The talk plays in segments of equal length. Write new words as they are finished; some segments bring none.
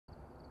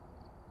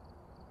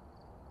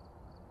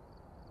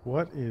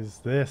What is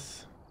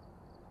this?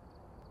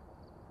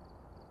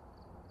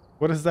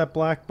 What is that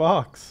black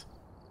box?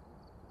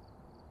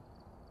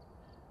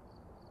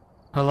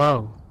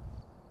 Hello.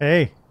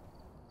 Hey.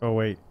 Oh,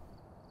 wait.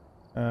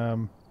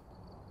 Um.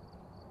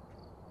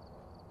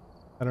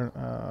 I don't.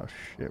 Oh,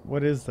 shit.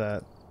 What is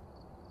that?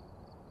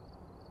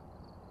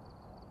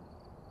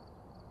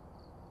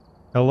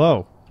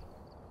 Hello.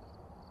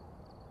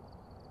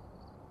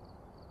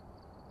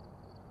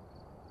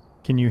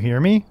 Can you hear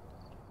me?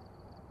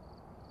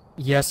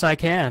 Yes, I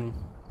can.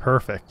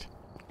 Perfect.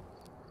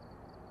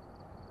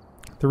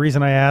 The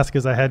reason I ask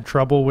is I had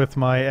trouble with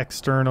my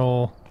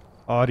external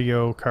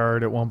audio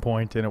card at one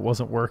point and it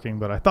wasn't working,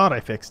 but I thought I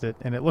fixed it,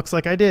 and it looks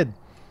like I did.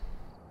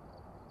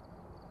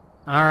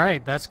 All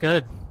right, that's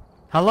good.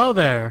 Hello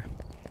there.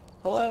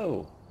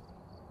 Hello.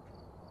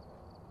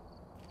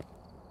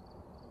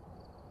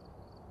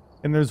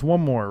 And there's one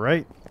more,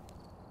 right?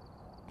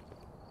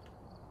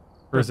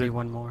 Or There'll is be it?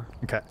 one more.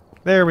 Okay.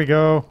 There we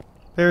go.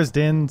 There's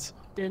Dinns.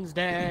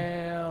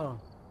 Dinnsdale.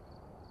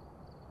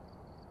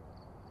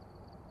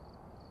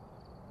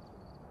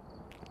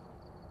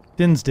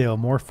 Dinnsdale,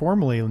 more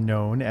formally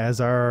known as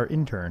our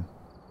intern.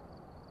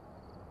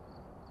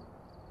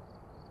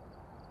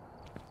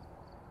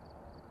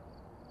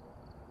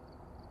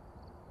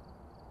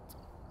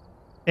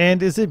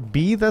 And is it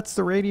B that's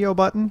the radio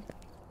button?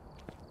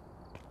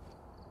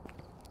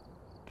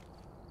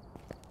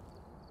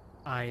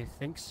 I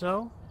think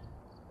so.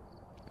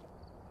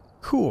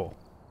 Cool.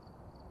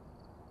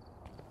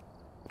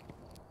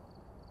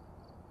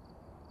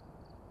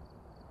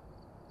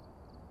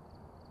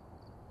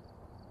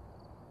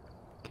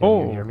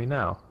 Can you hear me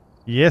now?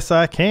 Yes,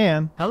 I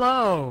can.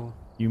 Hello.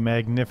 You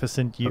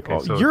magnificent you. Okay, Oh,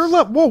 so you're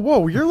it's-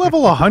 whoa, you're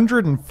level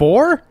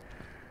 104?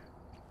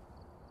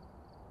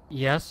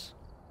 Yes.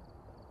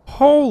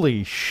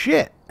 Holy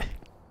shit.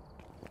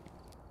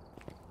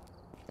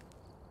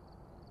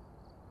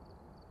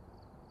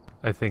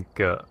 I think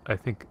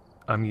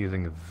I'm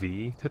using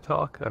V to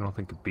talk. I don't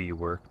think B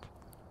worked.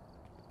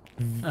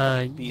 B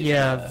is,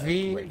 Yeah,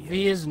 V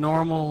radio. is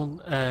normal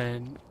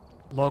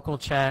local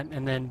chat,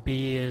 and then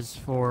B is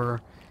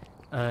for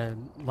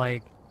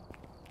like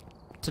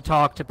to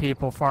talk to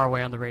people far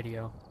away on the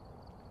radio.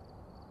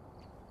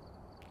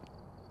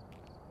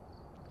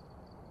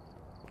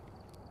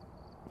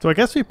 So I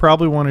guess we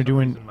probably want to For do some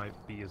an... reason my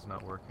B is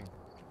not working.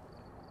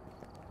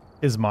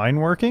 Is mine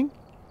working?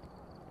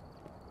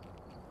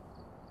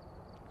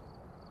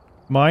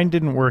 Mine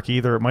didn't work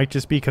either. It might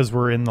just be because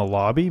we're in the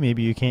lobby.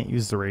 Maybe you can't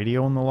use the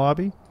radio in the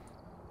lobby.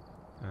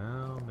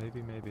 Oh,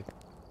 maybe.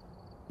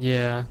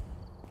 Yeah.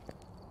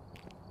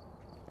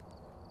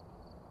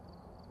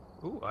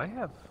 Ooh, I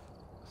have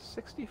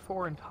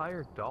 64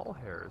 entire doll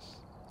hairs.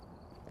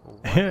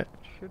 What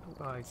should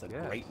I It's a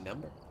get? great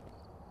number.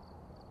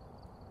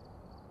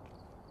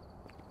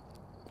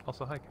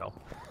 Also, hi, Cal.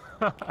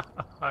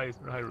 Hi,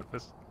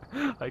 Rufus.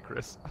 Hi,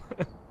 Chris.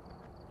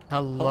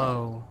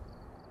 Hello.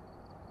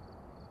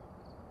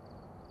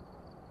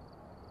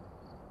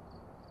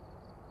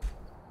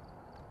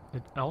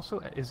 It also,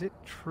 is it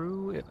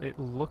true? It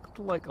looked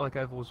like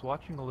I was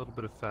watching a little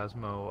bit of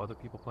Phasmo, other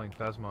people playing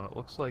Phasmo, and it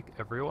looks like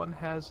everyone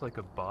has like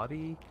a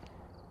body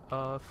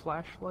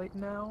flashlight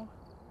now.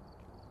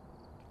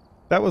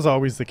 That was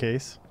always the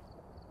case.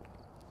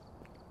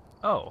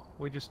 Oh,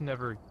 we just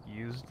never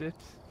used it.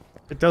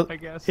 It does. I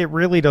guess. It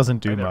really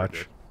doesn't I do never much.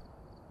 did.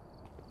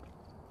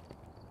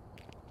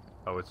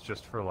 Oh, it's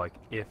just for like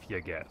if you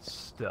get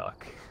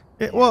stuck.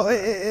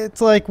 It's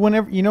like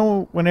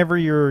whenever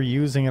you're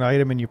using an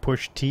item and you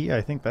push T,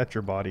 I think that's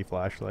your body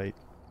flashlight.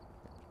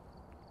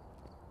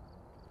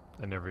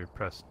 I never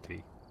pressed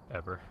T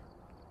ever.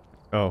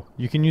 Oh,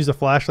 you can use a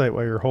flashlight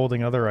while you're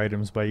holding other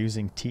items by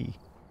using T.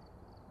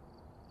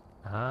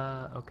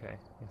 Ah, okay.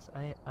 Yes,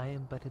 I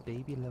am but a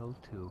baby lol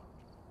too.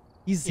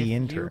 He's the If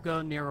intern. you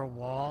go near a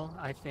wall,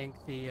 I think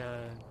the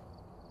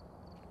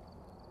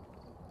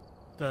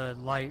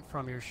light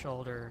from your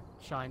shoulder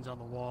shines on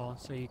the wall,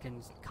 so you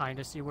can kind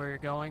of see where you're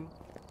going.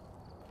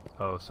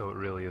 Oh, so it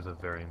really is a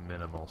very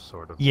minimal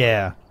sort of.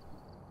 Yeah,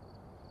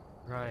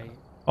 Right.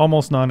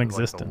 almost Like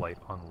non-existent. the light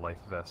on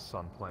life vests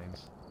on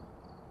planes.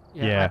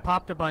 Yeah, Yeah. I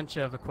popped a bunch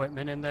of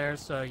equipment in there,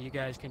 so you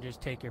guys can just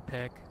take your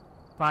pick.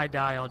 If I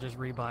die, I'll just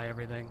rebuy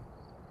everything.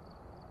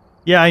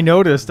 Yeah, I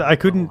noticed. I Level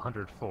couldn't.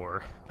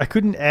 104. I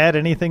couldn't add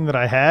anything that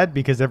I had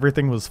because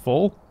everything was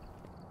full.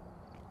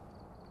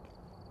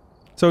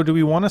 So do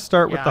we want to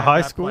start with Yeah, the I've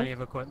high got school? plenty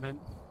of equipment.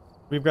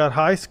 We've got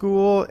high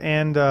school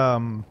and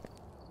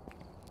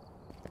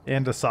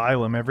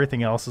asylum.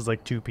 Everything else is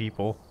like 2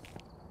 people.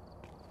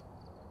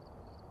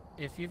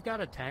 If you've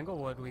got a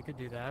Tanglewood, we could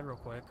do that real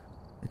quick.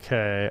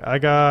 Okay, I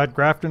got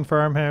Grafton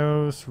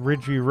Farmhouse,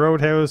 Ridgeview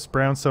Roadhouse,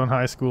 Brownstone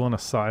High School, and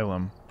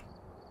Asylum.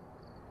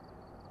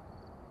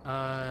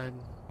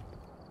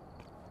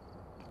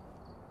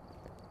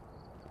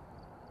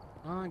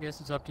 Well, I guess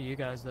it's up to you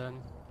guys then.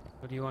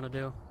 What do you want to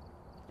do?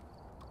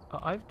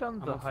 I've done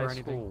I'm the up for high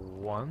anything. school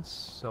once,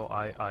 so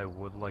I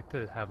would like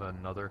to have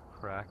another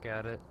crack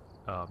at it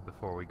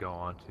before we go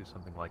on to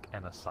something like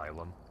an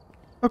asylum.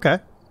 Okay.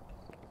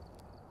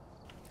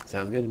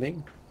 Sounds good to me.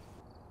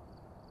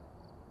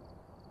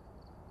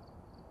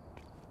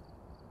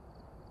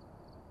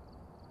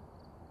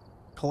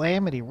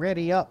 Calamity,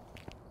 ready up.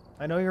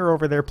 I know you're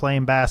over there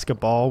playing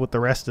basketball with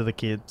the rest of the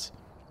kids.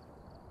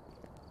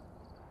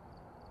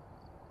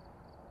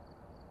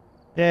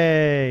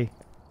 Yay!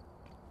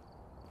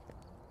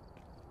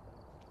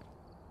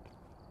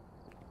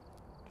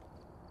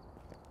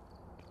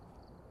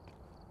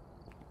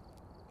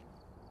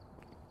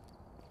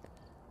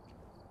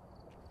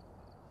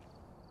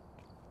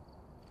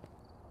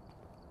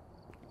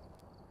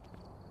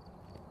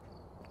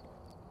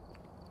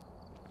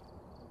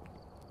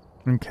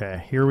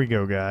 Okay, here we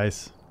go,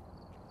 guys.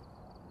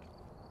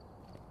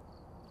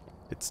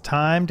 It's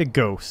time to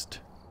ghost.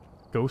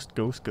 Ghost,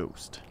 ghost,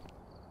 ghost.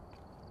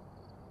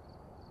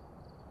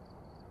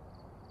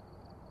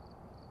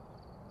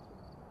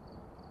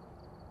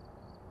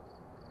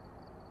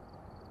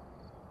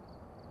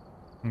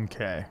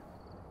 Okay.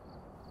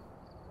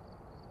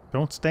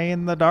 Don't stay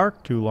in the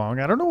dark too long.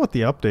 I don't know what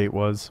the update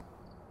was.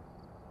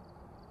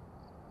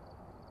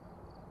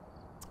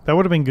 That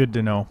would have been good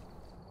to know.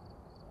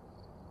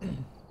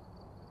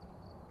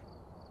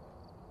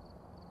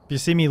 If you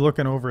see me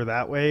looking over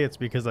that way, it's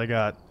because I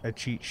got a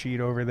cheat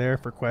sheet over there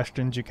for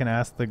questions you can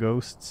ask the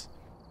ghosts.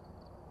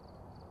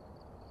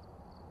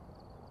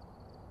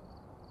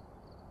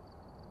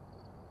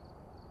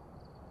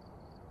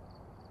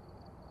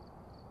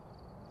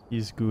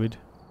 He's good.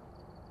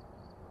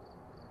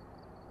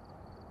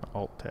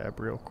 Alt tab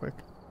real quick.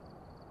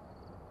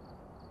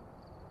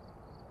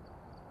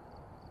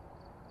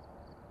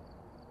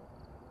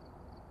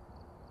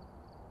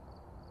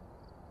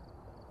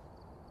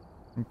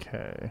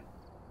 Okay.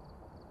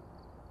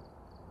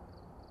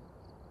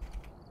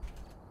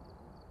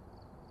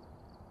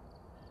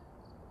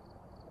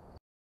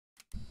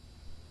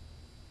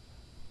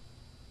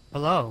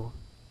 Hello.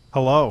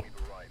 Hello.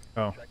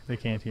 Oh, they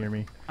can't hear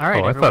me. All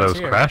right. Oh, I thought it was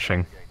here.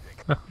 crashing.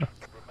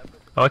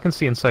 Oh, I can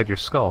see inside your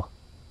skull.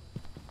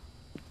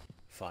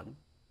 Fun.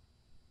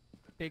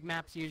 Big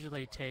maps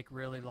usually take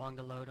really long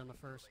to load on the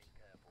first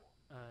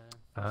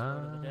load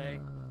of the day.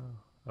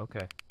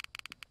 Okay.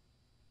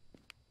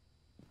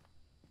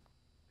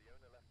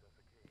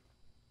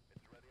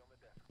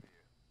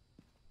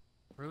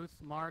 Ruth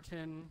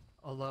Martin,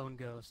 a lone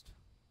ghost.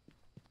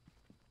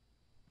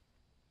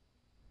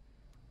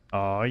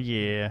 Oh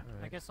yeah.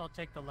 I guess I'll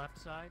take the left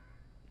side.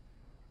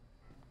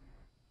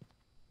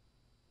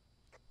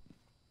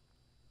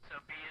 So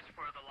B is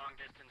for the long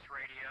distance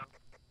radio.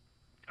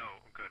 Oh,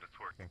 good, it's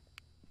working.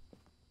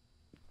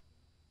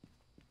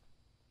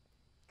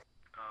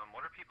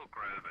 What are people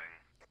grabbing?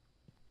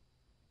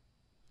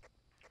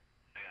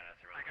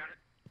 I got it.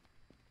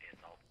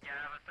 Yeah,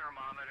 I have a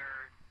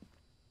thermometer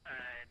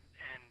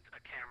and a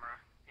camera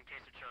in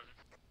case it shows it.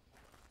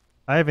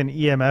 I have an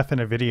EMF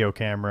and a video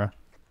camera.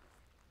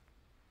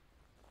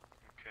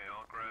 Okay,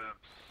 I'll grab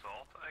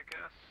salt, I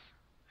guess,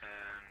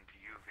 and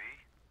UV.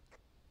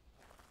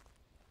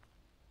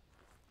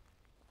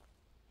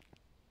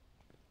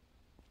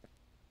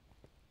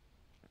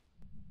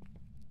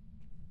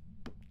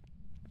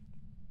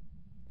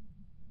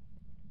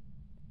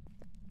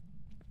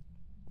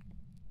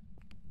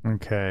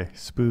 Okay,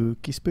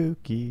 spooky,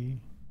 spooky.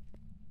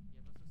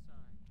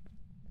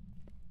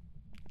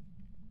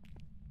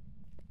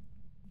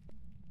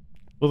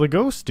 Will the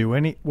ghost do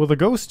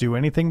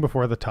anything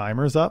before the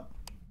timer's up?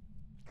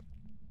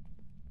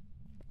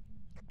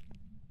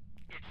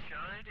 It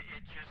should,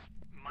 it just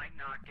might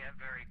not get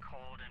very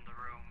cold in the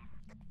room.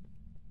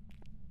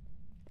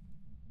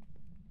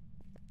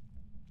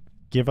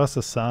 Give us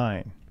a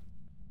sign.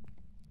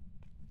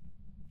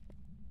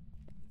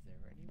 Is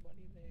there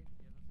anybody there?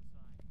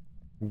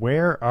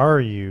 Where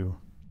are you?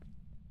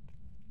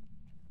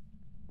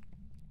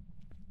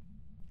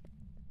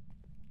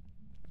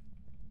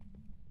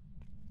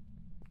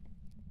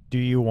 Do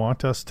you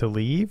want us to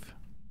leave?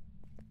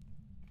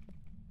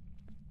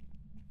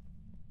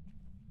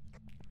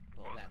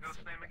 Well, What was the that's ghost's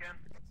some name again?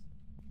 questions.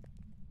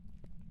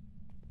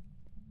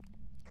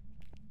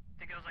 I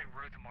think it was like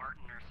Ruth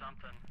Martin or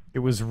something. It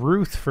was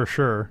Ruth for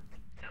sure.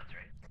 Sounds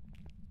right.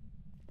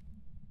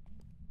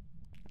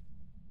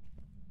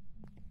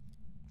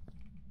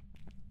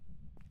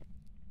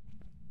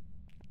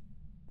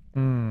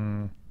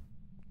 Hmm.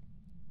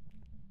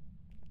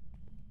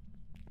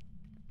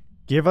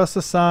 Give us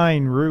a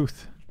sign,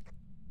 Ruth.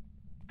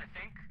 I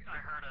think I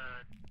heard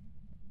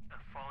a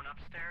phone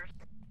upstairs.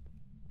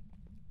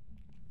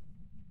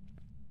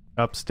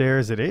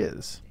 Upstairs it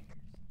is.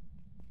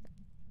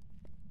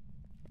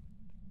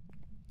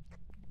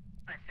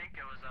 I think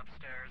it was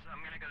upstairs.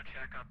 I'm gonna go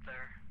check up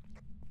there.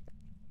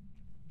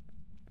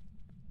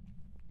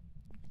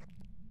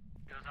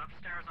 It was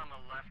upstairs on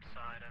the left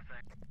side, I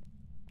think.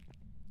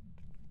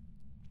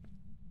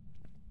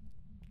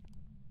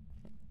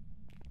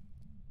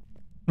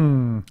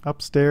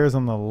 Upstairs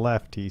on the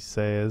left, he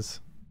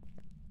says.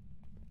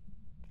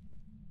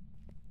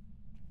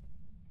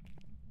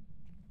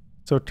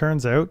 So it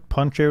turns out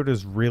Punch Out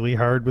is really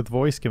hard with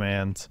voice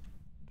commands.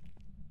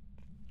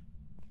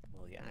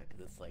 Well, yeah,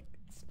 because it's like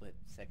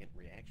split-second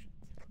reactions.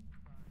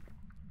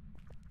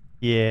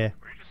 Yeah.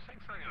 Were you just saying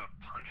something about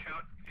punch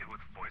out it with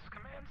voice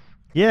commands?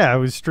 Yeah, I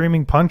was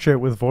streaming Punch It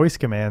with voice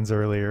commands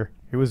earlier.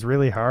 It was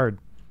really hard.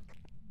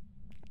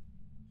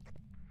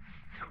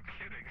 No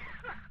kidding.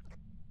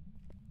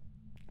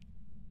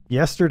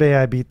 Yesterday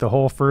I beat the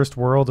whole first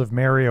world of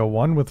Mario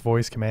 1 with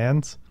voice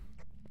commands.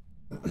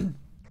 That's honestly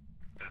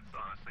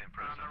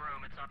impressive. the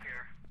room, it's up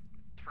here.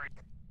 It's right.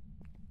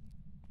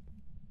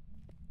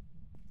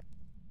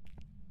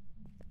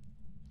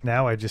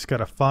 Now I just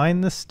gotta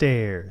find the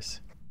stairs.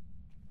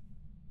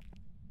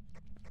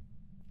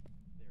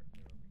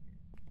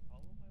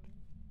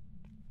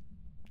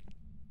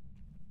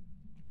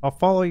 I'll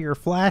follow your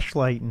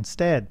flashlight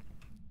instead.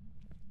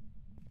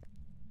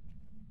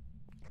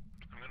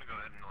 I'm gonna go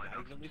ahead and light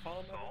up Diagonally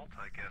follow some my salt,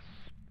 I guess,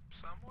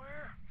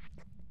 somewhere.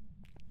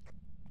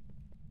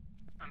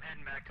 I'm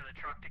heading back to the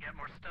truck to get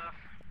more stuff.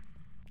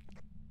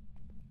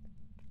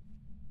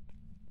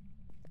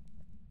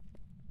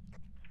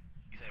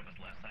 You said it was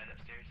left side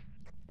upstairs?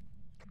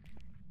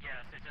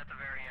 Yes, it's at the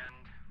very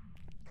end.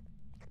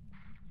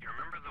 You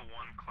remember the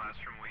one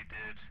classroom we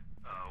did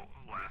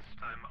last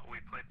time we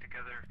played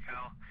together,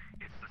 Cal?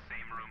 It's the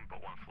same room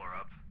but one floor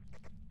up.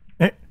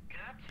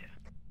 Gotcha.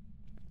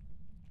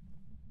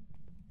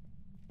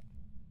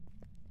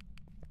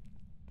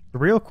 The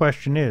real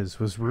question is,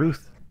 was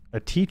Ruth a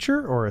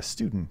teacher or a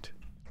student?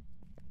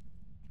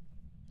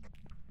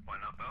 Why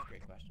not both?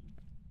 Great question.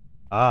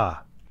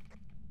 Ah.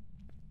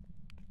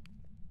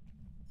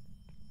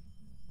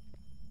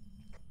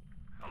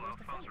 Hello,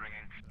 phone's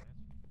ringing.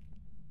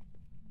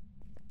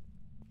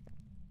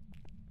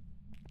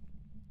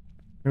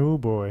 Oh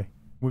boy.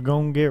 We're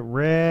gonna get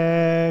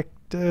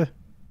wrecked.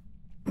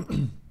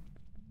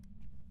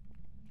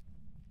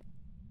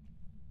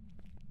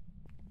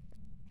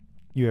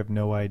 You have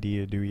no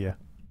idea, do ya?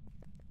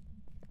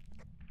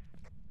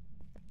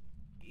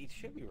 It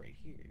should be right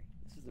here.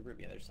 This is the room.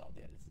 Yeah, there's salt.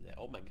 Yeah, this is it.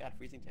 Oh my god,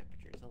 freezing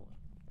temperatures. Hello.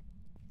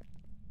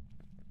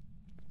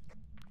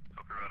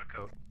 Hope you're out of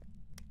coat.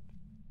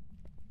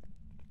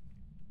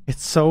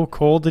 It's so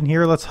cold in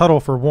here, let's huddle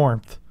for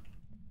warmth.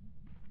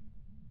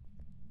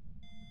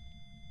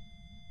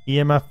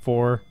 EMF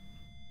 4.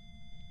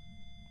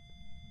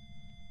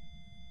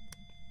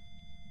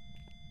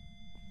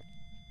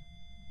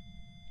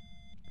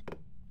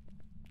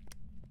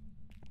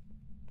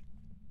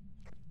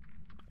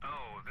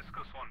 Oh, this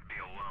ghost wanted to be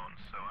alone,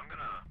 so I'm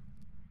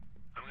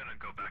gonna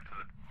go back to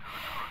the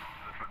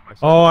truck myself.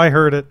 Oh, I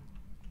heard it.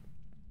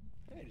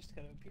 Yeah, it just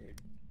kind of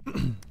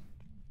appeared.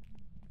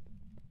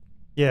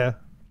 Yeah.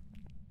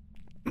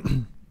 Okay,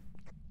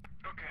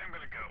 I'm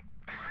gonna go.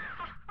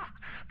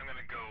 I'm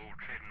gonna go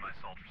trade in my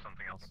salt for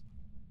something else.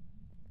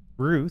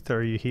 Ruth,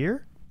 are you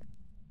here?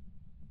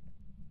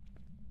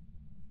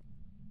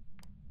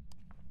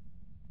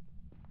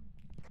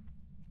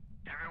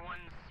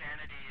 Everyone's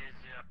sanity is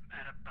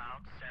at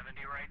about 70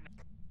 right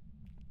now.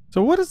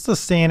 So what does the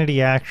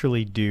sanity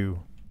actually do?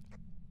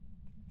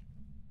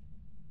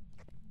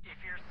 If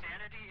your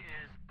sanity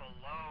is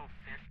below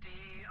 50,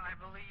 I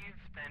believe,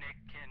 then it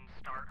can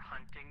start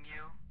hunting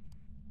you.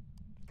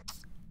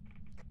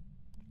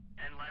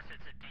 Unless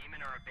it's a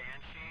demon or a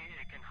banshee,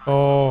 it can hunt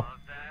Oh.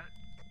 above that.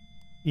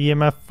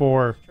 EMF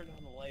 4. Just turned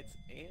on the lights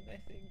and I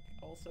think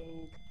also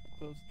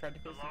tried to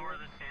The close lower door.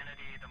 the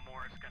sanity, the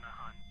more it's gonna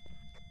hunt.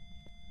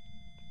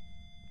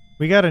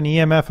 We got an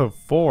EMF of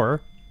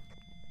 4.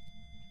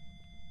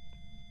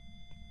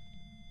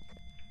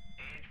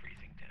 And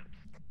freezing temps.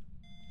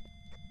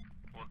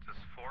 Well, does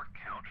 4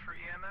 count for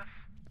EMF?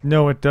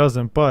 No, it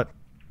doesn't, but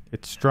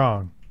it's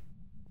strong.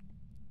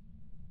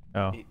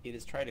 Oh. It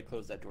has tried to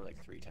close that door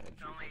like 3 times.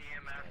 It's only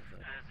EMF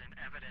as an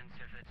evidence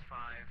if it's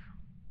 5.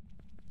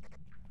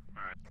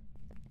 Alright.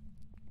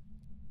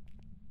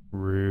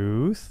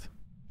 Ruth?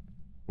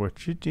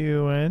 What you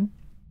doing?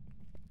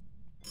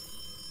 Just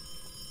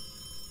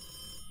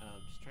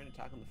trying to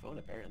talk on the phone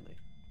apparently.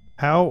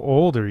 How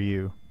old are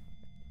you?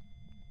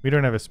 We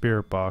don't have a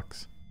spirit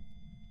box.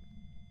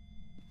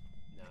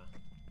 Nah.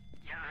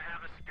 Yeah, I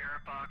have a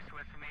spirit box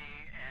with me,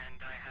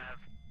 and I have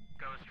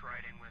ghost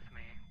writing with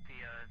me.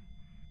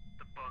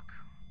 The book.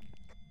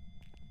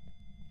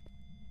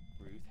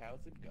 Ruth,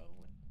 how's it going?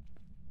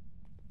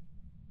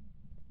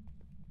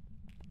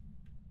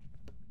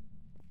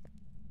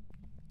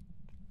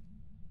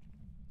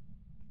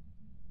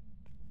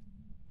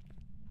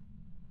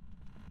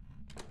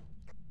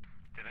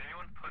 Did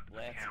anyone put a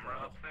Let's camera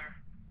go. up there?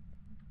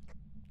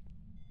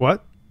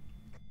 What?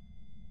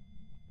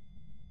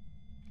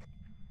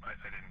 I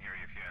didn't hear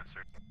you if you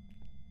answered.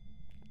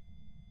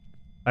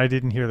 I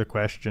didn't hear the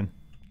question.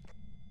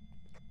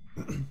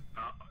 Did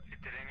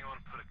anyone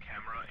put a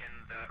camera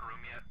in that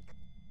room yet?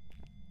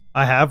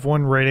 I have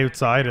one right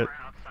outside it.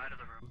 Camera outside of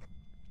the room.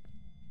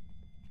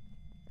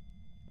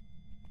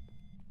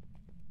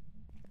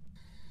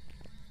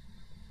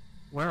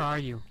 Where are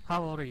you?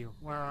 How old are you?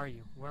 Where are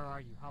you? Where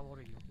are you? How old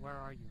are you? Where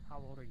are you?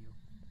 How old are you?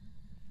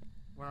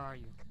 Where are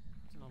you?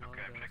 It's an Okay, I'm alarm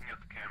checking out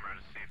the camera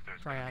to see if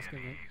there's Try gonna asking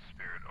be any it.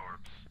 spirit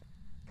orbs.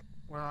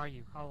 Where are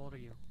you? How old are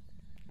you?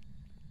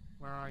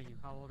 Where are you?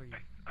 How old are you?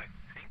 I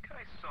think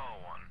I saw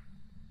one.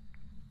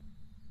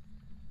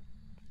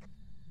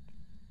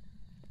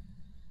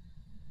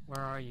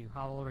 Where are you?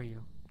 How old are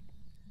you?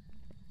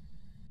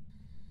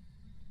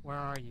 Where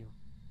are you?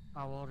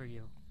 How old are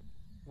you?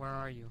 Where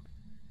are you?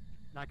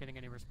 Not getting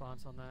any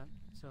response on that,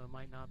 so it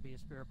might not be a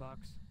spirit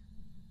box.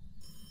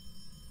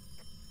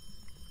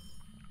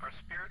 Are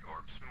spirit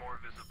orbs more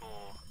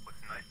visible with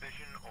night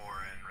vision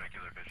or in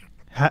regular vision?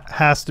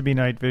 Has to be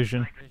night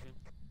vision. Night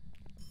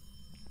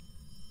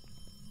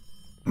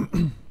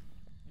vision.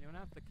 You don't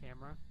have the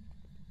camera?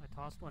 I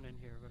tossed one in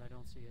here, but I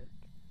don't see it.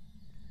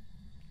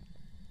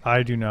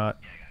 I do not.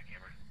 Yeah, I got a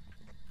camera.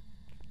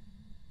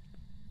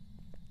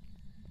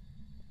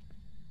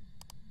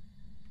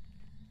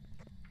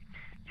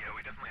 Yeah,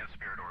 we definitely have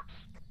spirit orbs.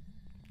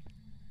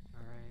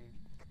 Alright.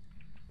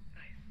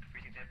 Nice.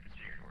 Freezing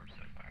temperature orbs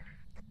so far.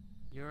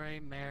 You're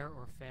a mare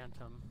or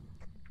phantom?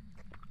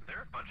 There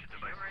are a bunch of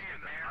devices You're here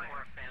a that mare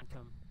or a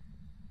phantom?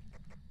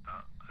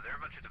 there are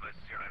a bunch of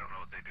devices here and I don't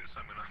know what they do,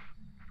 so I'm gonna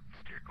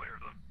steer clear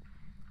of them.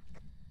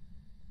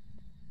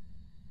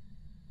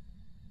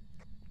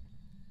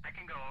 I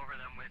can go over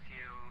them with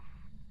you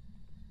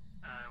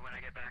when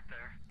I get back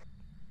there.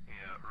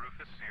 Yeah,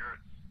 Rufus, you're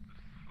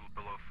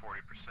below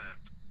 40%.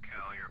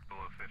 Cal, you're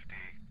below 50.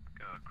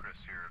 Chris,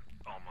 you're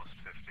almost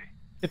 50.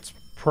 It's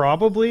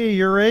probably a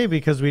Ure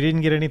because we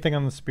didn't get anything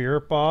on the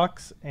spirit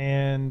box,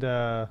 and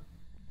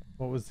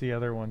what was the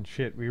other one?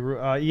 Shit, we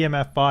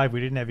EMF 5. We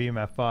didn't have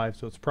EMF 5,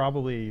 so it's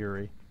probably a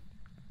Ure.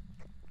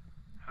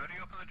 How do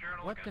you open the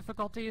journal What again?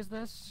 difficulty is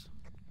this?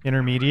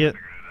 Intermediate.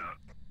 Figured it out.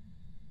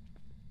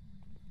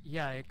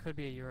 Yeah, it could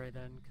be a Ure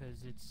then,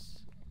 because it's...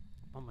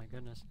 Oh my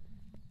goodness.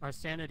 Our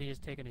sanity has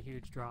taken a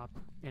huge drop,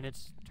 and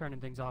it's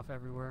turning things off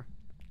everywhere.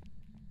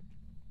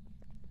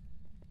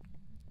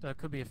 So it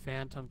could be a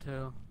phantom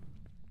too.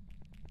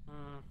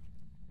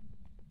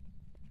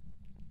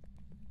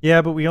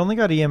 Yeah, but we only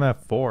got EMF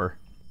 4.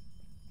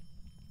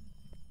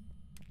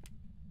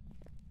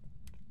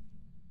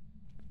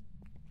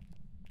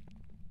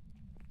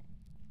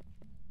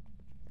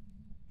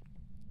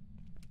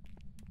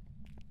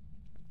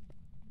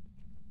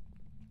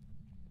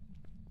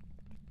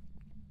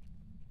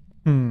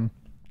 Hmm.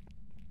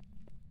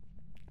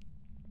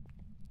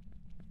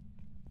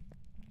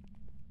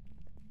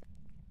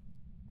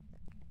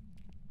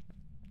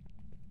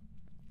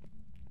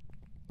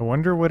 I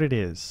wonder what it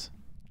is.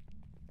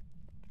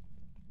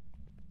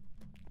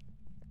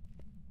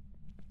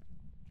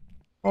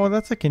 Oh,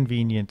 that's a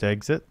convenient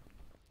exit.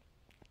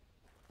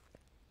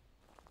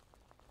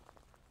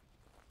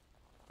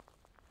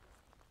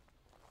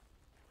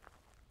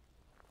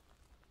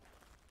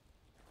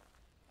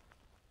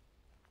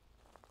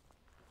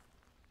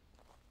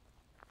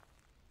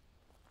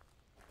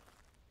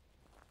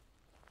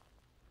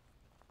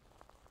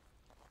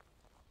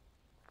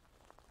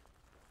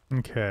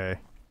 Okay.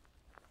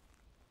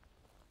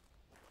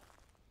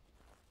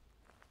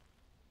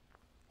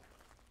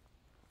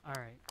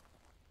 Alright.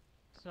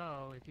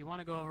 So, if you want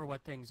to go over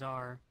what things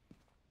are,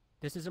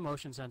 this is a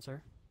motion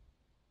sensor.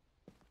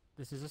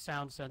 This is a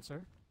sound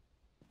sensor.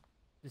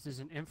 This is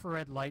an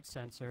infrared light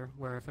sensor,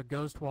 where if a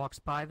ghost walks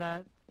by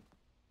that,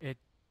 it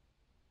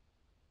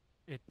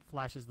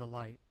flashes the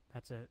light.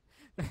 That's it.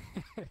 So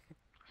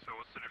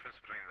what's the difference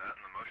between that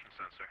and the motion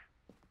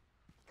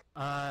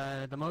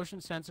sensor? The motion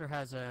sensor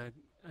has an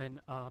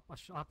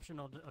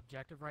optional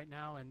objective right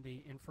now, and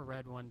the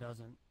infrared one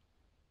doesn't.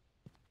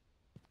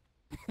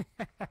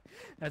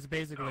 That's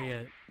basically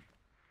it.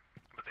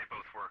 But they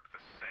both work the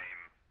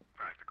same,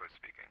 practically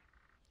speaking.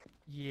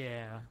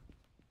 Yeah.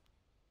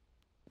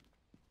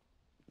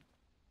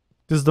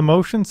 Does the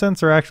motion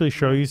sensor actually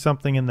show you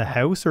something in the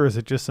house, or is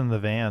it just in the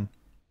van?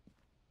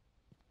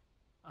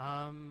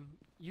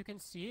 You can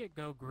see it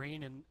go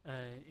green in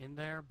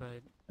there,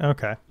 but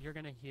Okay. you're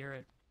gonna hear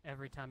it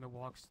every time it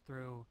walks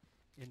through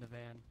in the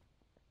van.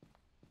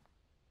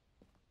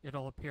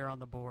 It'll appear on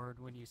the board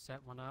when you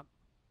set one up,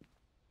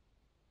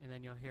 and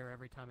then you'll hear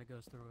every time it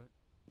goes through it.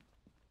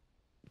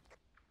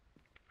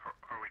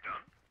 Are we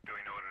done? Do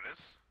we know what it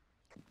is?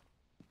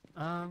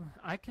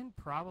 I can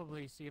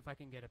probably see if I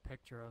can get a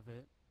picture of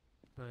it,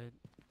 but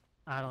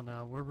I don't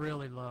know. We're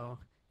really low,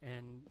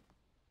 and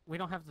we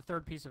don't have the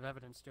third piece of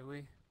evidence, do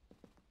we?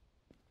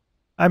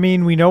 I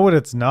mean, we know what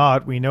it's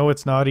not. We know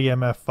it's not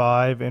EMF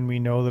 5, and we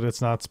know that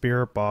it's not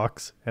Spirit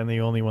Box, and the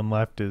only one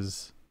left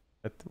is,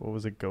 what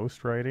was it,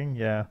 Ghost Writing?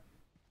 Yeah.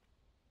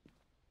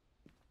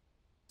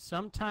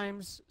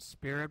 Sometimes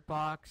Spirit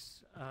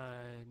Box,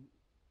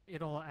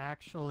 it'll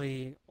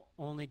actually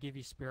only give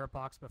you Spirit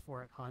Box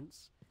before it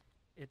hunts.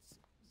 It's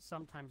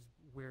sometimes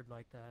weird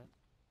like that.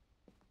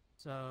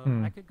 So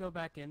I could go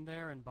back in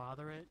there and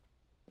bother it,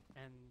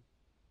 and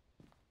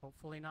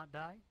hopefully not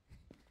die.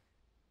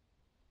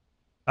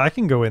 I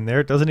can go in there.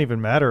 It doesn't even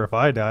matter if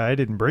I die. I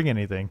didn't bring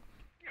anything.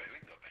 Yeah, we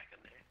can go back in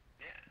there.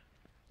 Yeah.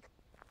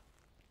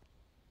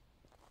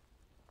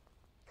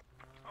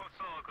 Oh,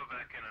 so I'll go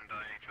back in and die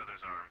in each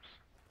other's arms.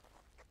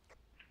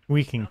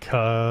 We can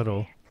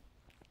cuddle.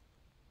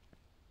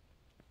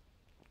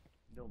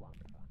 No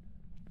longer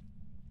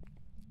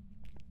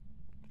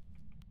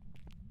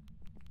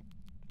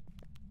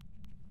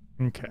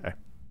fun. Okay.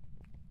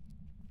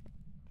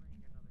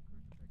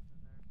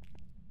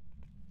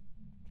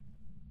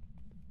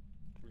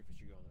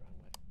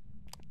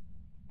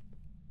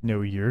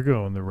 No, you're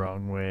going the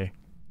wrong way.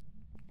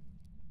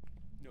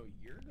 No,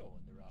 you're going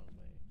the wrong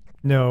way.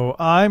 No, wait.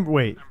 I'm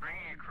bringing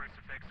a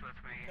crucifix with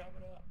me.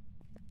 Coming up.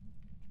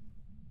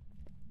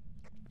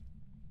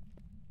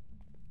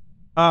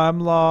 I'm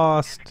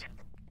lost.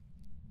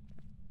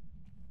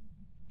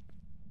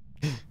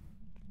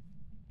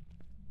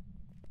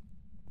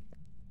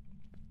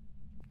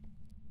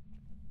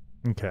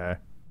 Okay.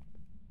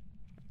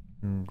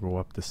 Go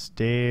up the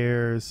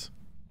stairs.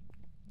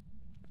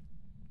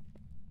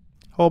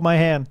 Hold my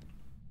hand.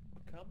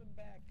 We're coming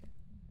back.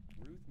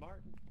 Ruth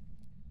Martin.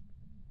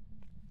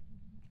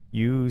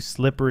 You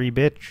slippery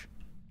bitch.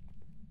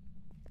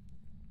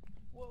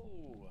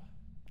 Whoa.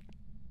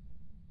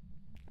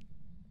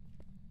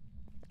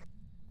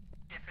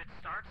 If it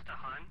starts to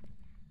hunt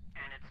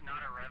and it's not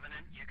a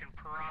revenant, you can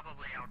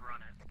probably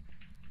outrun it.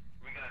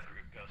 We got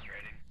group ghost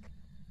rating.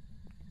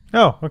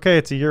 Oh, okay,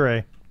 it's a Ure.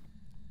 Yep.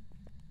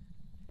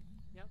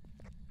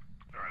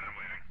 Alright, I'm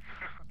waiting.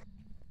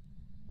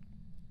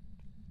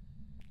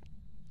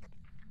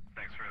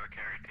 Thanks for the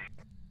carry, team.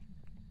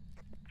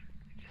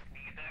 Just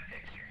need that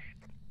picture.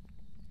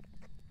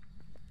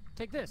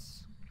 Take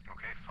this.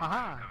 Okay, fine.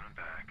 Aha. I'm coming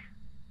back.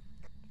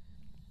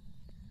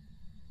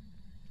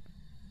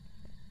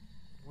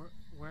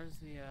 Where's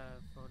the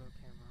photo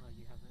camera? Oh,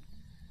 you have it.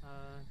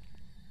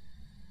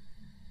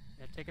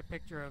 Yeah, take a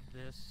picture of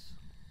this.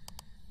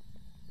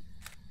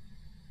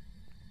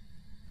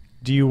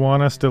 Do you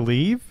want us to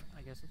leave?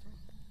 I guess it's all.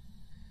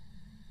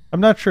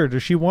 I'm not sure.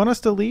 Does she want us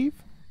to leave?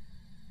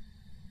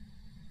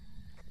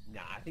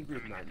 Nah, I think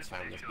Ruth Martin's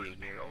fine with being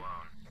here. alone.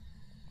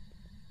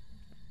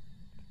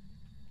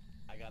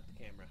 I got the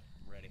camera.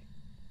 I'm ready.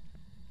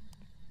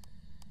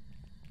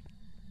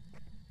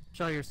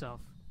 Show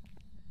yourself.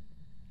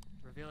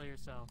 Reveal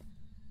yourself.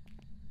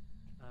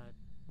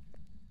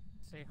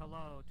 Say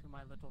hello to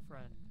my little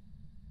friend.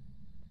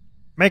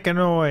 Make a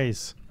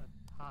noise.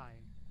 Hi.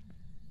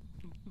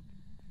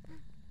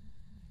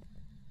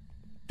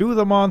 Do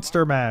the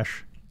monster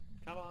mash.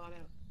 Come on out.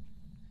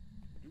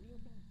 Do your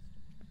best.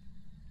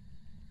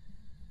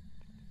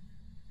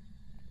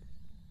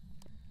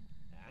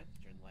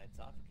 Turn the lights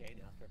off. Okay,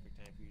 now's the perfect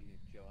time for you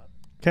to show up.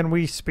 Can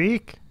we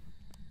speak?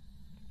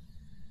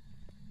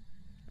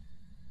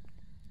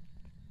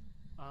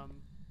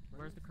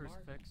 Where's the Ruth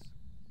Martin. crucifix?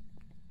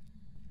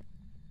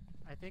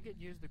 I think it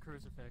used the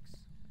crucifix.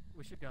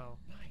 We should go.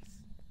 Nice.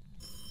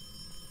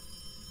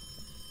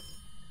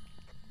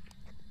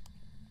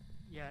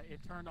 Yeah, it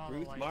turned all the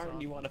Ruth lights Martin,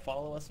 off. you want to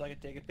follow us so I can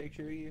take a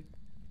picture of you?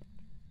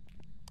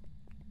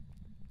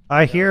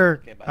 I No, hear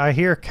okay, bye. I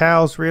hear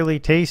cow's really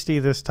tasty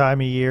this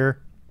time of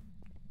year.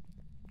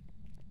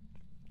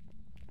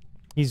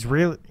 He's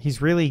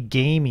really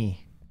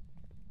gamey.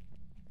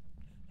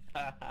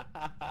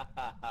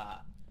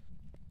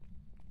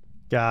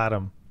 Got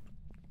him.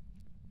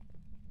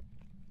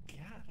 Got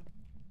him.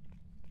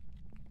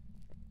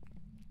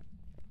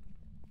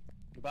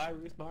 Goodbye,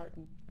 Ruth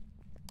Martin.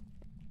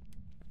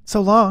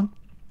 So long.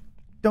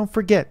 Don't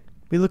forget,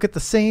 we look at the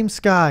same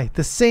sky,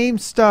 the same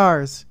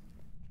stars.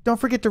 Don't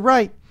forget to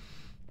write.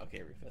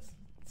 Okay, Rufus.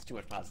 It's too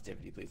much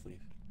positivity. Please leave.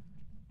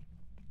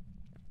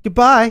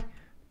 Goodbye.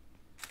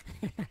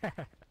 Oh,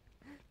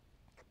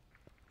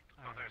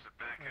 there's a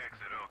back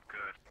exit. Oh,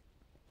 good.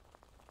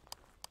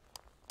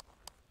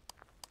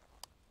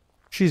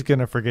 She's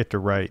gonna forget to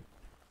write.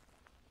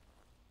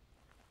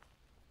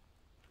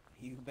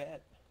 You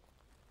bet.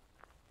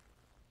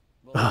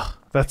 Well, Ugh,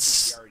 I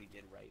that's... think she already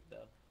did right,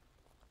 though.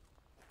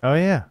 Oh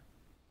yeah.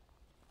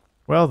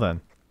 Well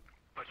then.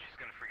 But she's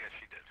gonna forget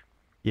she did.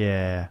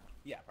 Yeah.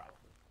 Yeah, probably.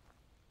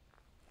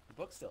 The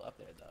book's still up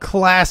there, though.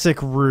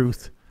 Classic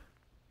Ruth.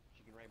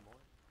 She can write more.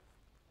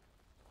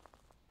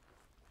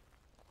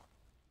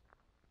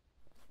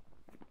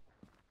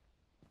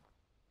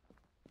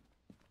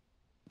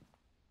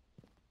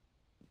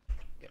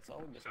 Yeah, it's all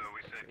we missed. So was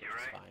we the said picture, you're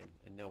which is right? fine,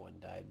 and no one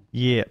died.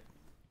 Yeah.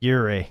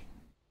 Ure.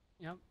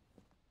 Yep.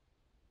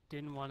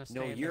 Didn't want to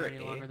No, stay in you're there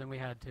any a- longer than we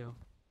had to.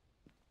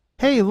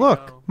 Hey, Go.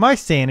 look. My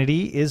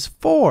sanity is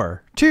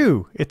 4.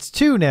 2. It's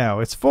 2 now.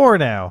 It's 4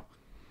 now.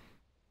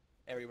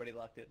 Everybody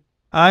locked it.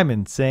 I'm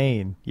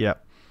insane.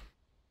 Yep.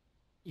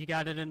 You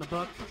got it in the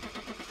book?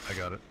 I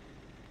got it.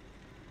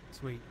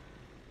 Sweet.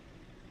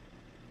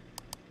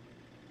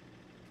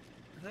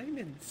 I'm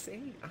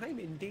insane. I'm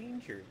in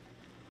danger.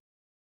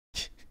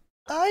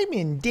 I'm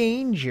in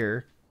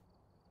danger.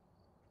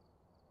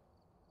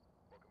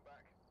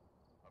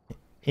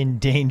 In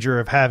danger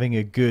of having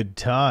a good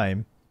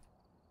time.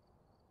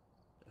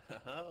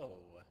 Oh.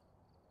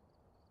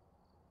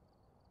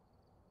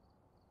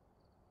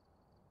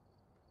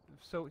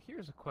 So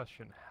here's a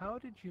question. How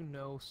did you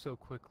know so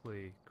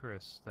quickly,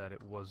 Chris, that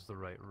it was the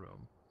right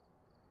room?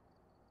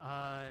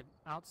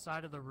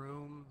 Outside of the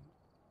room,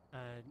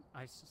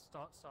 I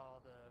saw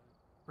the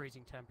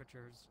freezing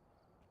temperatures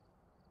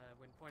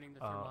when pointing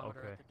the thermometer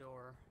okay. at the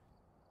door.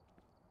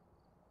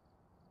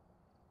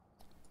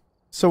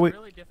 So It's it,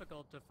 really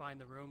difficult to find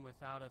the room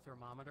without a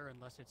thermometer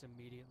unless it's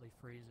immediately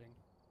freezing.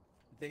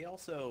 They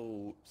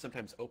also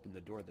sometimes open the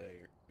door, the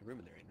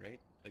room they're in, right?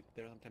 Like,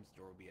 there sometimes the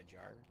door will be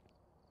ajar.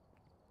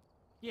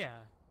 Yeah.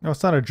 No,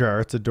 it's not a jar.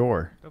 It's a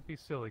door. Don't be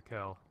silly,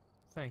 Cal.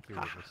 Thank you,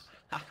 Lucas.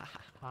 Ha ha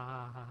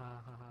ha ha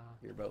ha.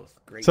 You're both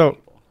great So,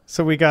 people.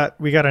 so we got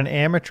an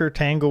amateur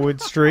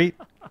Tanglewood Street.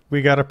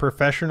 We got a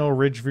professional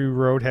Ridgeview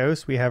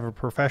Roadhouse. We have a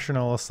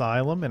professional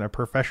asylum and a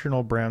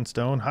professional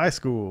Brownstone High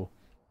School.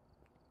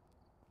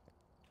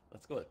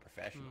 Let's go with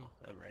professional.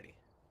 I'm ready.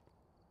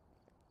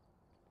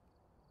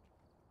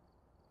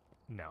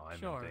 No, I'm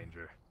Sure. in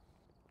danger.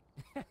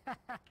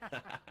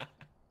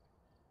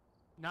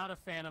 Not a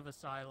fan of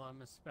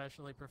Asylum,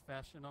 especially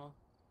professional.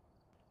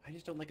 I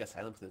just don't like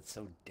Asylum because it's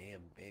so damn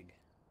big.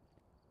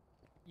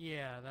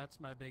 Yeah, that's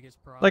my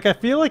biggest problem. Like, I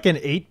feel like an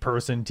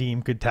 8-person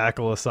team could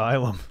tackle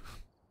Asylum.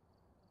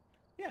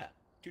 Yeah,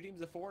 2 teams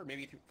of 4,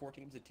 maybe 4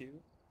 teams of 2.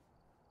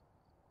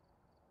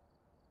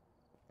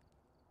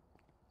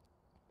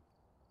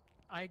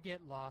 I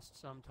get lost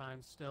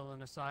sometimes still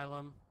in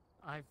Asylum.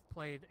 I've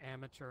played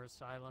amateur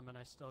Asylum and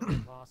I still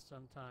get lost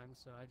sometimes,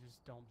 so I just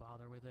don't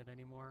bother with it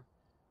anymore.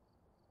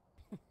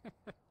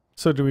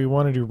 So do we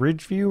want to do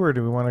Ridgeview or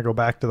do we want to go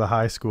back to the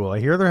high school? I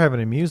hear they're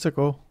having a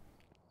musical.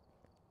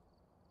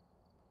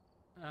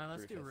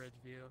 Let's do Rufus.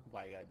 Ridgeview.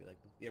 Why you gotta be like,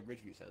 yeah,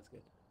 Ridgeview sounds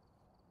good.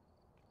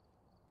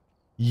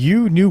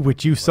 You knew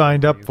what you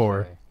signed Whatever up you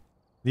for. say.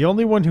 The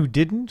only one who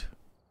didn't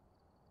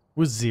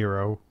was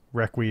Zero.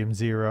 Requiem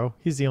Zero.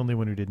 He's the only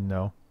one who didn't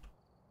know.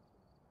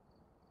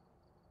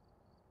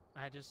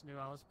 I just knew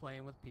I was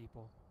playing with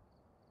people.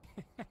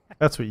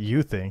 That's what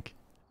you think.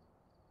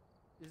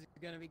 This is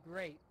gonna be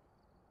great.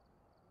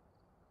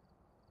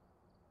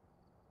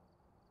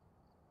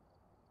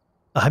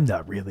 I'm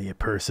not really a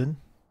person.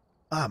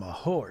 I'm a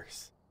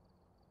horse.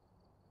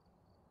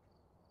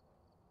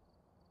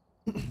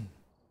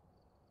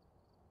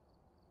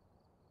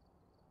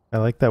 I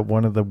like that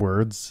one of the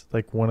words,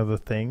 like one of the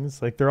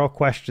things, like they're all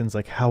questions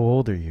like, how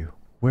old are you?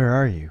 Where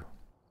are you?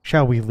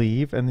 Shall we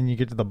leave? And then you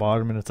get to the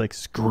bottom and it's like,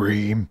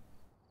 scream.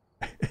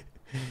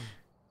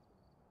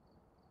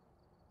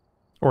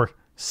 Or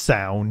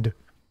sound.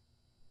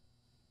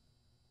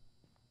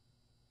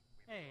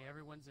 Hey,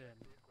 everyone's in.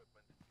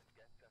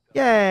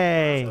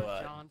 Yay! So,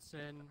 Barbara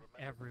Johnson,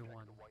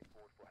 everyone.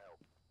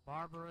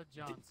 Barbara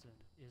Johnson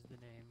is the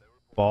name.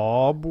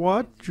 Bob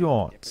what Does you know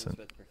what the Johnson?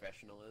 difference with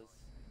professional is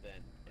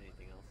than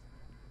anything else?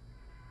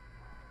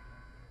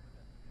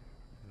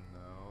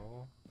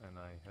 No, and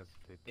I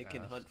hesitate to It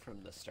can ask. hunt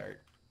from the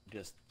start.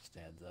 Just a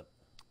heads up.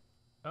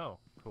 Oh,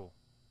 cool.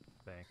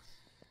 Thanks.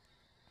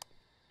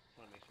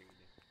 Want to make sure you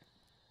do.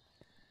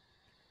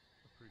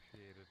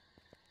 Appreciate it.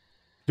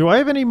 Do I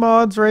have any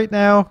mods right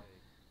now?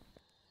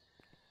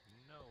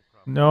 No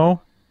problem.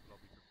 No? But I'll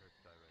be prepared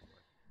to die right away.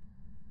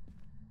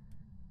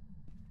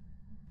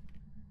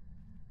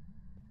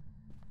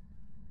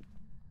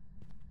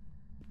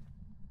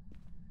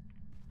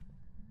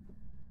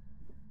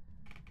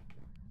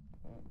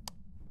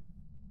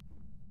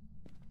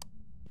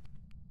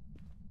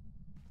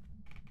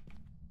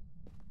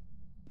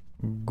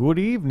 Good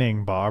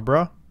evening,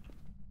 Barbara.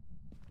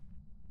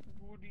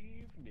 Good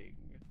evening.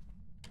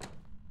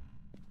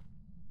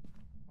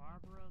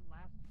 Barbara,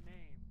 last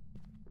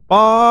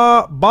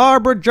name.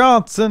 Barbara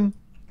Johnson.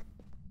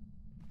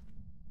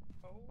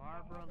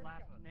 Barbara,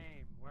 last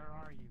name. Where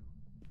are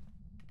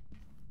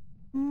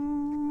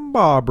you?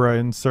 Barbara,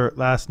 insert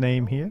last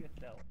name here.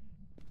 Yourself.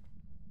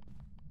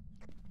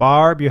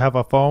 Barb, you have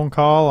a phone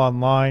call on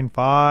line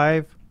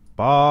 5.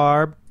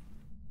 Barb.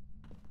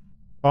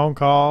 Phone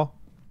call.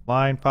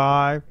 Line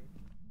 5.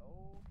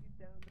 Oh, he's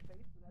down in the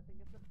basement. I think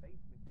it's a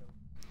basement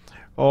ghost.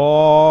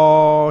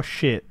 Oh,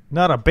 shit.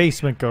 Not a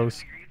basement ghost.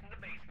 Degrees in the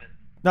basement.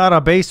 Not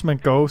a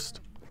basement ghost.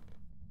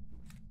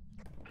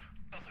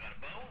 Also got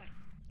a bone.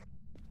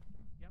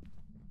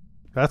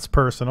 That's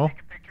personal. Take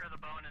a picture of the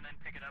bone and then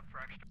pick it up for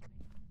extra.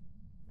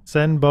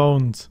 Send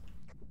bones.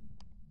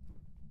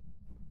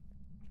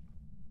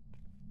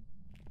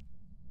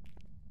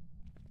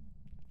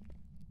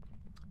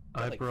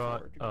 I like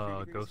brought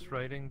 4 a degrees here.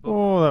 ghostwriting book.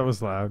 Oh, that Where was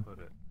should I loud. Put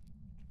it?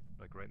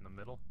 Like right in the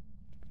middle?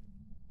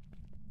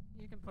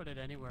 You can put it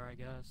anywhere, I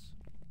guess.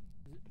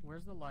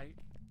 Where's the light?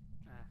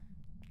 Ah.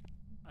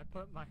 I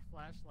put my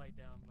flashlight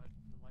down, but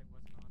the light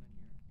wasn't on in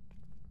here.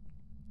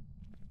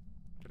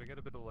 Could I get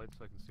a bit of light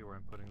so I can see where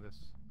I'm putting this?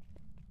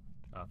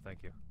 Oh, thank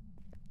you.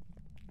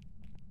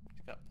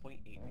 It's got 0.8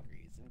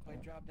 degrees. Didn't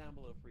quite drop down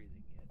below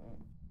freezing yet.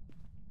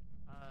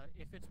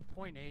 If it's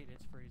 0.8,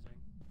 it's freezing.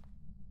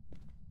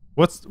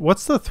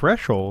 What's the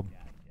threshold? Yeah.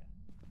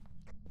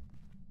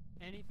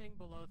 Anything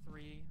below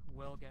 3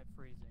 will get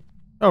freezing.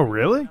 Oh,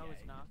 really? No,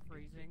 it's not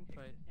freezing,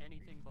 but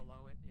anything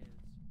below it is.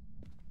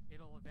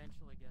 It'll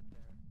eventually get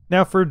there.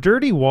 Now, for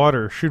dirty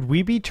water, should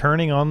we be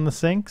turning on the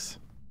sinks?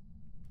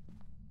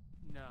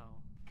 No.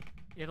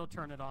 It'll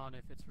turn it on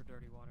if it's for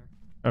dirty water.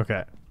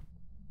 Okay.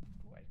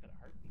 Oh, I just got a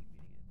heartbeat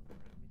beating it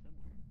around me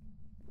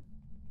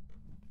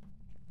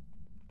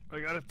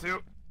somewhere. I got it too.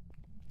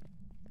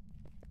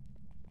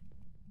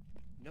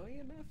 No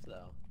EMF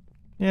though.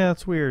 Yeah,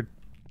 that's weird.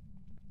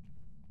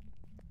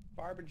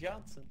 Barbara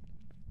Johnson.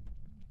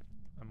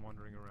 I'm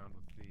wandering around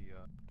with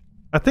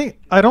the.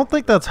 I don't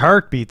think that's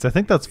heartbeats. I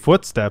think that's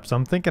footsteps.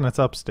 I'm thinking it's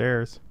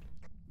upstairs.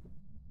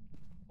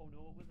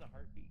 what was the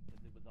heartbeat? Because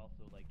it was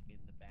also like in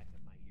the back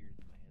of my ears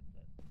in my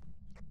headset.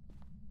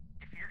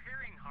 If you're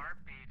hearing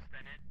heartbeats,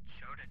 then it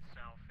showed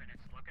itself and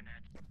it's looking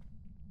at you.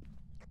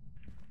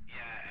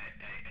 Yeah,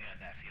 I had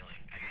that feeling.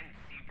 I didn't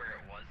see where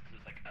it was. It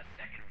was like a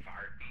second of a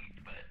heartbeat,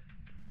 but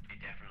it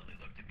definitely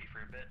looked at me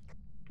for a bit.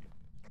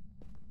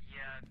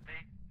 Yeah, they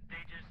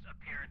just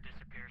appear and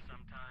disappear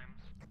sometimes.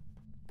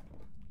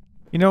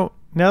 You know,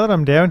 now that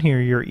I'm down here,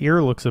 your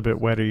ear looks a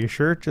bit wet. Are you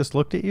sure it just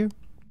looked at you?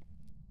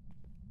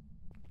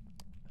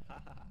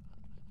 I'm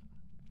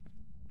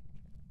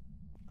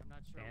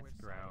not sure Dance which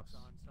side grouse. it's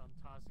on, so I'm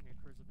tossing a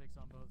crucifix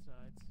on both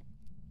sides.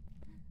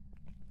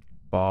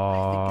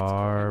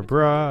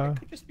 Barbara. It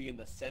could just be in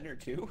the center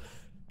too.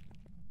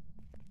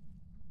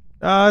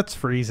 Ah, it's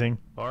freezing.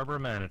 Barbara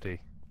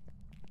Manatee.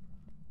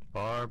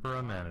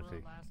 Barbara Barbara,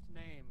 Manatee. last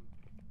name.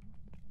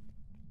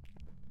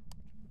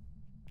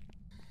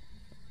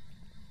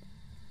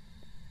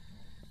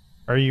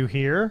 Are you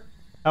here?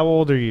 How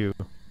old are you?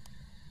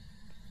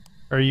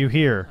 Are you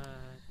here?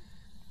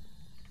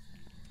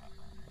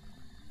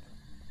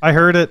 I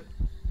heard it.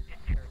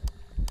 It's here.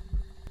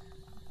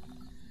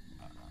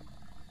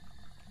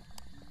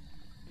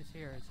 It's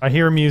here. It's I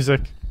hear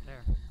music.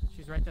 there.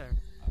 She's right there. There.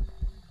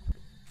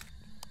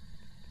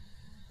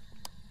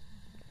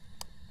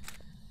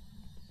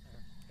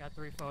 Got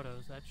 3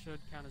 photos. That should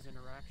count as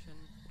interaction.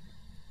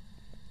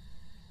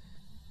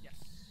 Yes.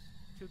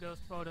 2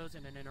 ghost photos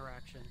and an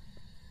interaction.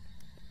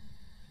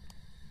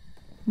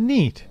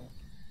 Neat.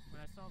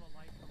 When I saw the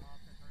light come off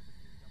and heard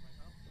the music,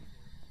 I'm like, oh, she's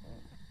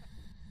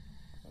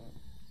here.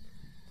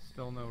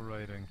 Still no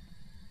writing.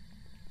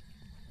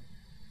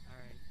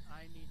 Alright,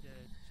 I need to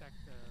check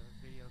the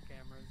video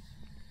cameras.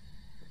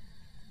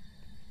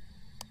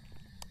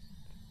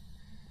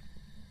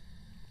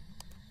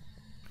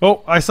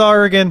 Oh, I saw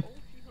her again.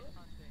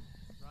 Hunting.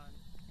 Run.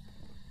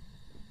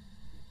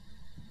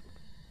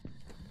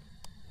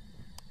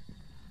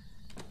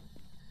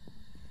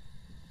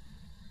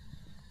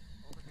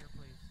 Over here,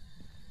 please.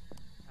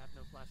 I have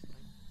no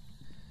flashlight.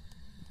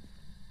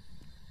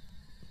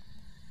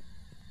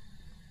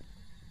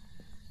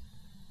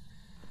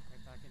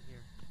 Right back in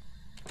here.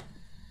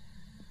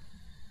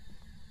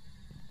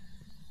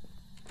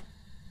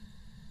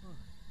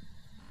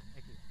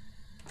 Thank you.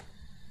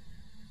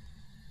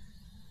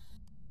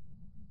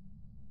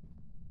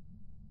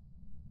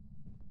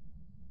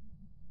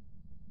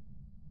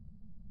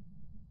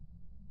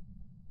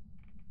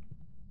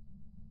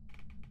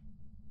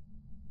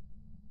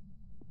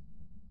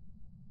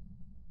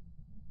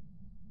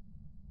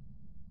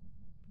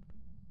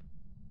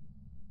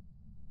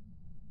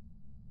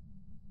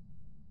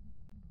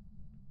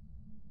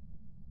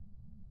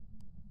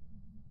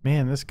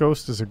 Man, this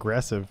ghost is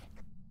aggressive.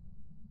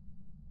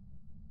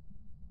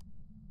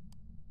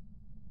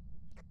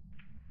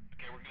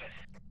 Okay, we're good.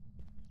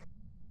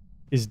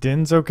 Is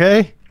Dinns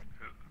okay?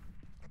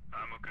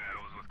 I'm okay.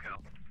 I was with Cal.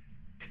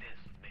 It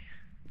is with me.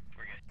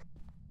 We're good.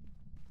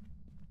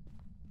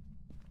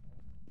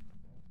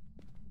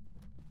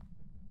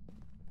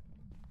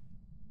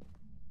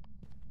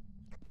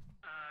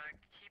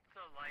 Keep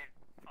the light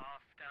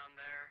off down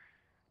there.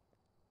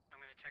 I'm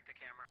gonna check the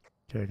camera.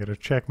 Okay, I gotta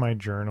check my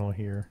journal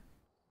here.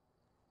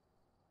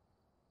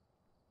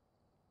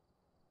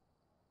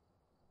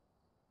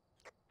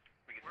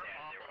 We can We're stand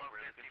all there. below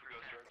We're looking for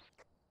ghost 50%. orbs.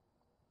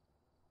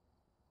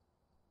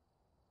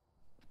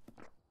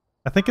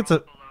 I think it's a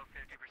Below 50%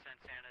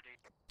 sanity.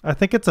 I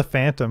think it's a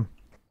phantom.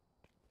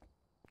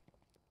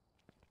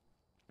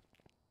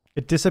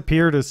 It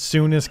disappeared as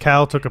soon as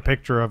Cal took a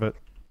picture of it.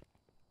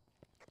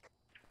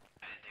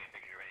 I didn't take a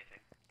picture of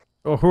anything.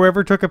 Oh,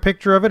 whoever took a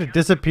picture of it, it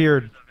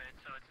disappeared. Of it,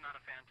 so it's not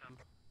a phantom.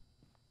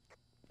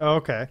 Oh,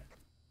 okay.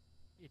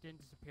 It didn't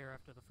disappear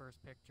after the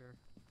first picture.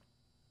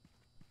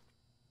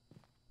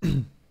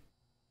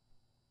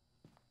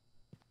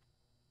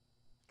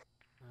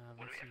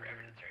 What do Let's we have see for here.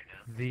 evidence right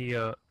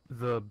now?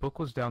 The book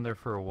was down there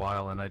for a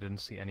while and I didn't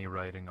see any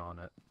writing on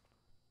it.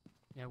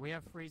 Yeah, we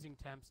have freezing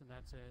temps and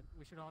that's it.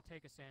 We should all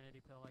take a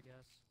sanity pill, I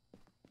guess.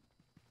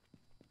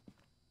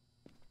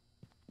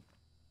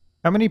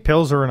 How many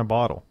pills are in a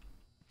bottle?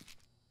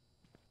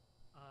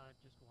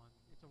 Just one.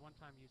 It's a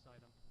one-time use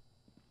item.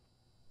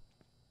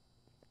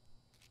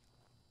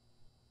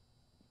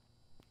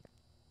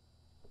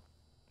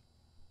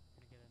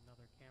 Gonna get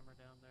another camera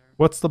down there.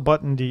 What's the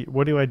button?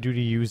 What do I do to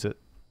use it?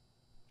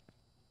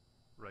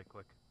 Right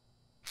click.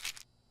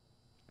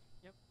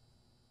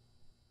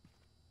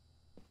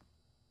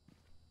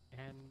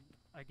 And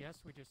I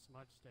guess we just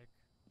smudge stick.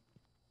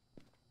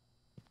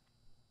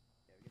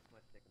 Yeah, we get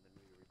smudge stick and then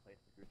we replace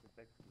the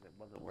crucifix because it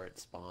wasn't where it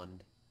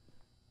spawned.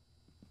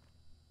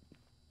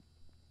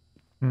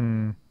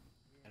 Hmm.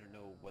 I don't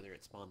know whether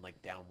it spawned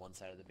like down one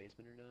side of the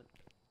basement or not.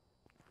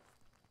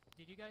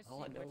 Did you guys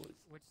All I see know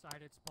which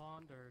side it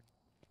spawned or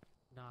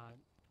not?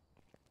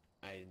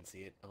 I didn't see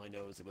it. All I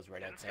know is it was right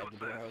Didn't see outside what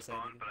the door side I it was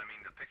spawned, standing but I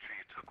mean the picture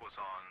you took was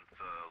on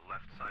the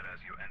left side as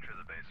you enter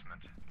the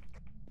basement.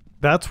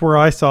 That's where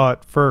I saw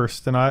it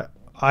first, and I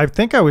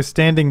think I was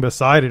standing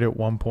beside it at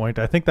one point.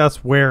 I think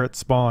that's where it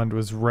spawned,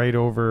 was right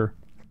over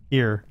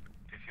here.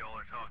 If y'all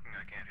are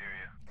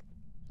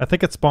I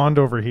think it spawned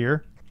over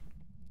here.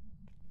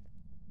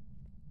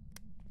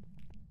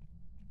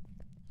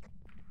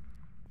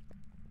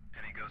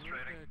 Any ghost Move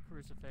writing? the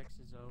crucifix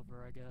is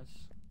over, I guess.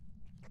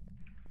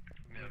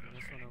 No Moving ghost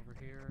this one writing. over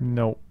here.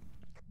 No.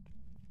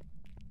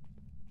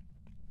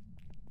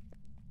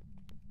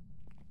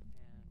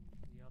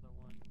 And the other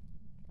one,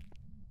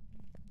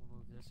 we'll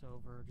move this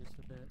over just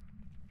a bit.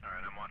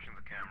 Alright, I'm watching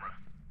the camera.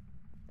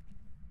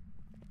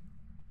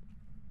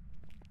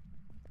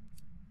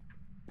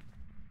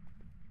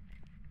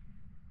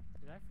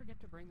 Did I forget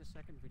to bring the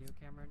second video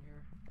camera in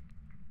here?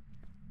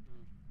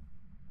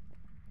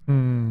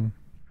 Hmm.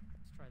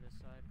 Let's try this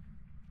side.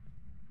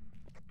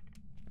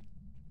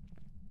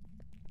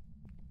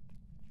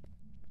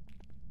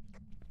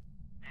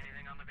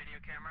 Anything on the video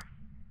camera?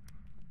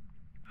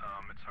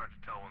 It's hard to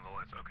tell when the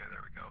lights. Okay, there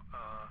we go.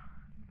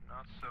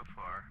 Not so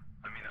far.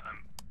 I mean,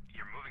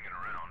 you're moving it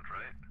around,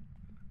 right?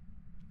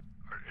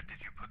 Or did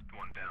you put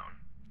one down?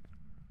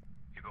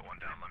 You put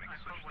one down. Let me I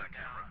switch put that one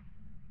camera.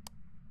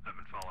 I've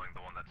been following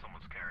the one that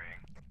someone's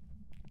carrying.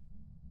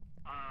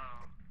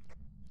 Oh.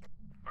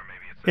 Or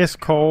maybe it's. It's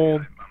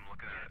cold. I'm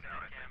looking at it now.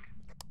 I think.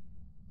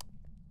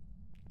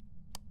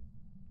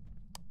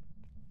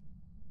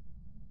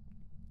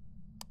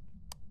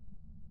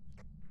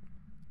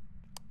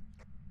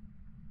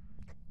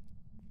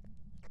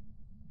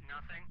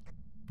 Nothing?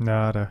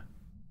 Nada.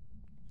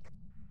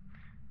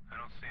 I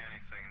don't see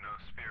anything. No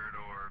spirit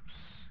orbs.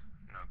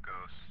 No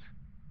ghost.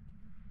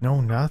 No,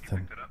 You nothing.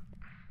 picked it up.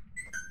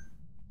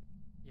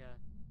 Yeah.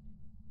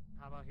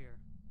 How about here?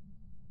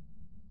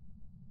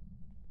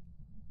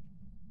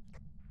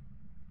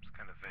 It's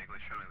kind of vaguely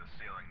showing the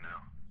ceiling now.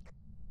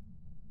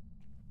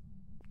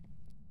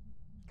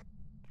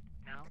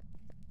 Now?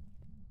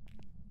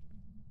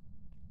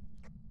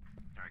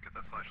 Alright, get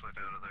that flashlight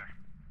out of there.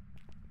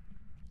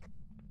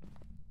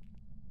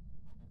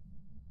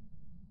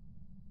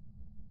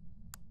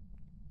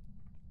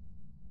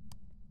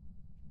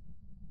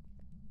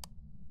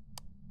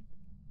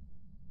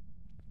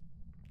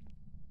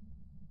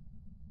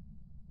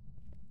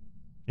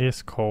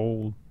 It's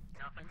cold.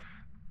 Nothing?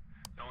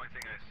 The only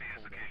thing I see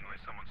is occasionally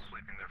someone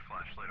sweeping their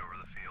flashlight over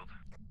the field.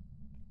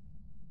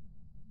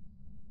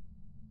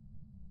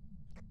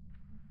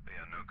 But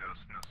yeah, no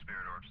ghost, no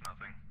spirit orbs,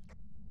 nothing.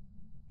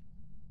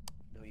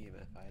 No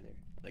EMF either.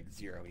 Like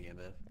 0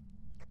 EMF.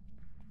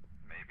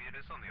 Maybe it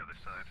is on the other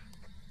side.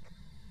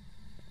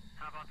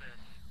 How about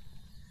this?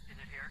 Is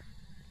it here?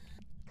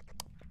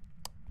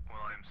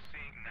 Well, I'm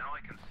seeing, now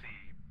I can see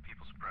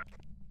people's breath.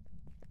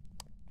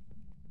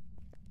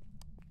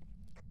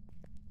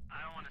 I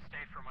don't want to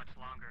stay for much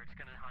longer. It's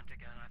gonna hunt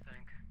again, I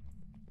think.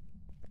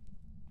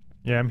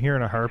 Yeah, I'm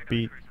hearing a Check out the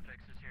heartbeat.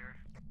 crucifixes here.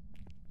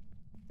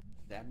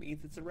 That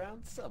means it's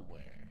around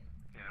somewhere.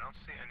 Yeah, I don't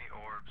see any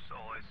orbs.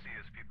 All I see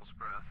is people's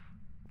breath.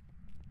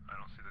 I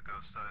don't see the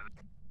ghost either.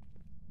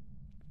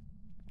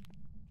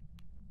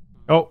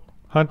 Oh,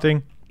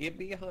 hunting. It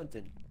be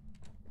hunting.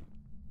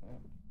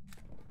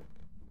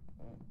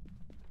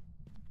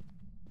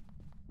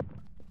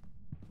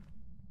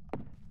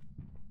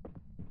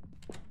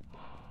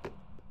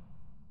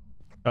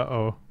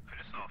 Uh-oh. I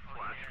just saw a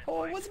flash.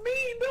 Oh, it was me!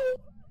 No!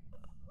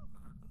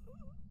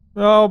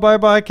 Oh,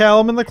 bye-bye, Cal.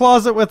 I'm in the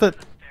closet with it.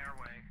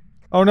 Stairway.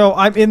 Oh, no,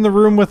 I'm in the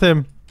room with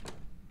him.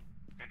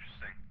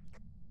 Interesting.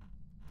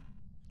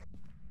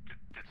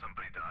 Did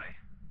somebody die?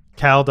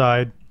 Cal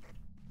died.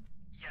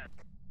 Yes.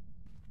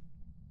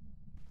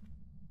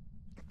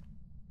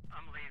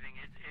 I'm leaving.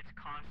 It's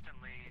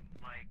constantly,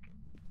 like,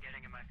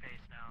 getting in my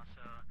face now,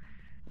 so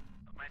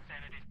my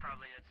sanity's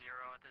probably at 0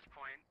 at this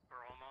point,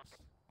 or almost.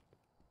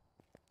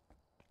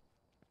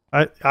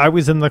 I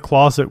was in the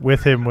closet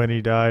with him when he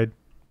died.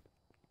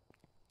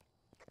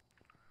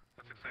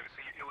 That's exciting.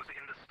 So it was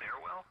in the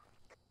stairwell?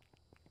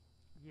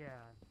 Yeah,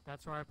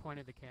 that's where I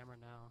pointed the camera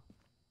now.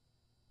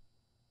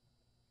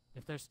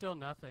 If there's still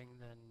nothing,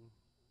 then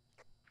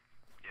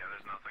Yeah,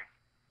 there's nothing.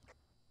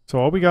 So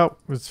all we got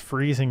was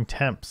freezing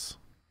temps.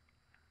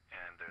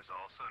 And there's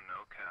also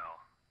no Cal.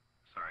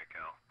 Sorry,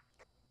 Cal.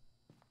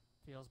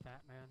 feels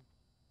Batman.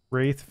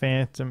 Wraith,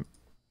 Phantom.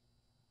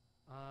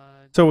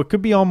 Uh, So it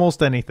could be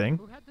almost anything.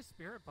 who had the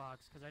spirit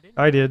box? Because I didn't.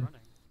 I have it did.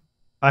 running.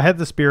 I had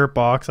the spirit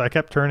box. I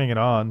kept turning it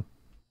on.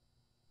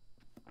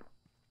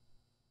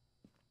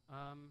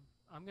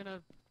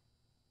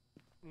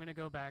 I'm gonna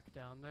go back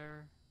down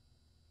there.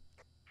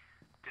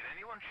 Did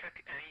anyone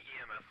check any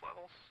EMF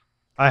levels?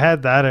 I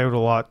had that out a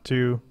lot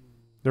too.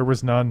 There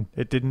was none.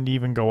 It didn't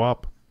even go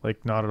up.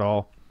 Like, not at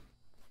all.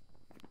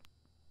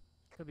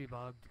 Could be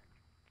bugged.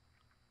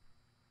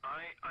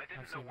 I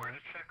didn't I've know seen where that.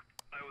 to check.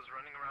 I was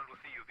running around with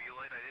the UV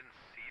light. I didn't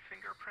see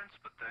fingerprints,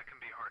 but that can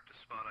be hard to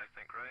spot, I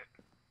think, right?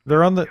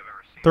 They're on the If you've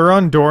ever seen they're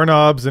on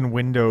doorknobs and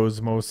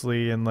windows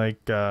mostly, and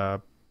like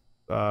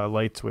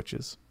light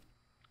switches.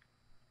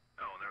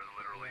 Oh, there was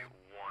literally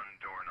one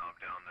doorknob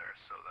down there,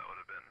 so that would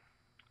have been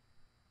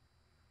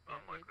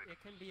unlikely It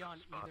to can be on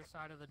spot. either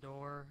side of the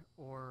door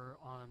or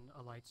on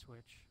a light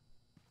switch.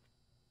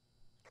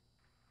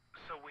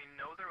 So we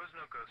know there was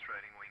no ghost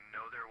writing. We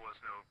know there was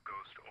no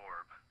ghost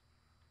orb.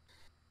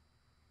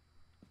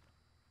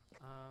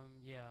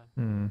 Yeah.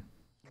 Hmm.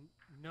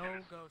 No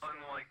It's ghost.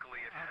 unlikely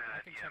it I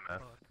had can check the EMF.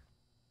 book.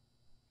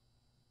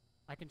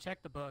 I can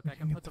check the book. I Looking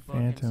can at put the the book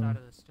Phantom. inside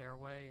of the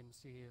stairway and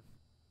see if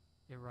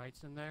it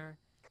writes in there.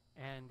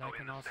 And Oh, I in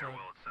can the also, stairwell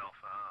itself.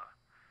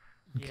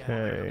 yeah,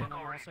 Okay. and I'm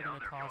Already also down gonna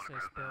there if you toss wanna a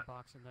grab spirit that.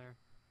 box in there.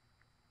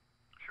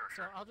 Sure, So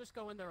sure. I'll just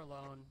go in there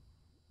alone.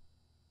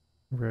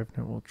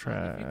 Revenant will If you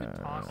could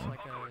toss try. like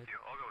I'll go a, with you.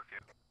 I'll go with you.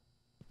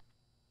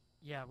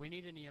 yeah, we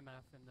need an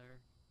EMF in there.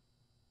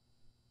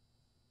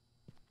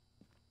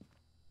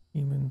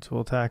 Demons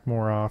will attack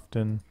more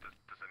often. Does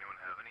anyone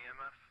have an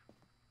EMF?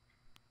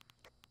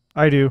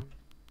 I do.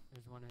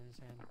 There's one in his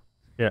hand.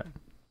 Yeah.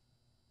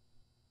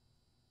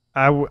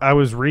 I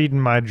was reading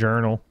my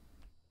journal.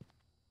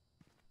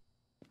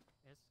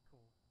 It's cool.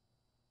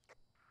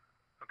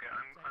 Okay,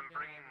 I'm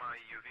bringing my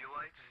UV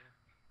light.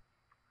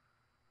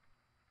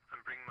 I'm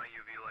bringing my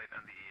UV light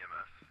and the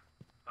EMF.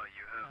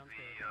 You have Sounds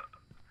the,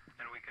 good.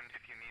 and we can,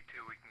 if you need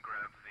to, we can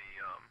grab the,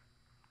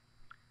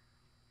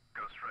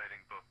 ghost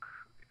writing book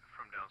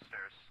from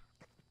downstairs.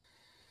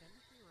 Can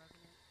this be a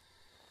revenant?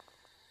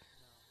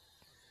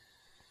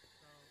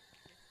 No.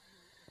 Okay.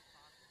 So if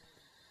possible,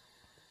 you can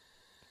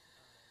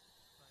outrun it.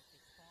 But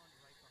it spawned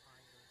right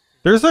behind those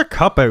two. There's a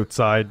cup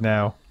outside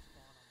now.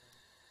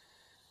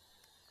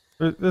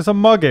 Spawn on them. There's a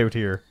mug out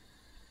here.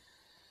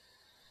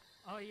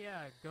 Oh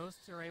yeah,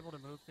 ghosts are able to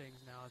move things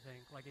now, I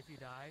think. Like if you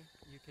die,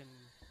 you can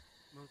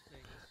move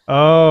things,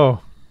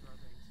 Oh. throw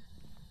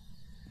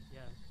things.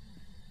 Yeah.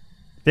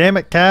 Damn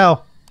it,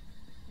 Cal.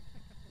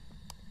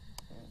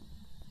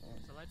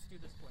 So let's do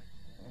this quick.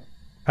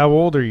 How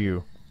old are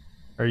you?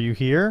 Are you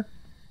here?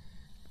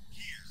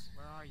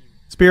 Where are you?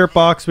 Spirit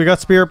box. We got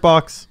spirit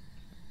box.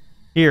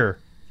 Here.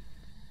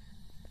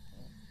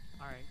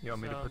 Alright. You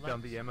want me to so put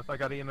down the EMF? I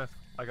got EMF.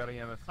 I got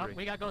EMF Oh, 3.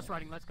 we got ghost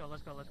riding. Let's go,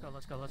 let's go, let's go,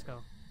 let's go, let's go.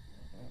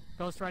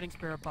 Ghost riding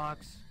spirit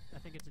box. I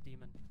think it's a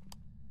demon.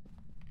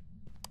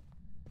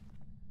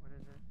 What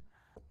is it?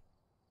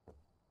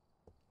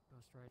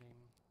 Ghost riding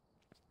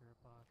spirit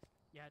box.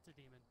 Yeah, it's a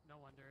demon. No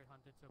wonder it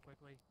hunted so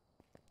quickly.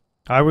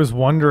 I was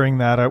wondering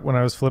that when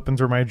I was flipping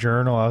through my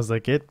journal. I was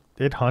like, it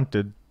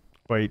hunted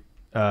quite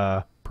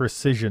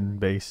precision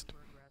based.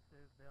 Super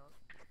aggressive.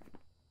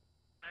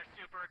 They're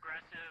super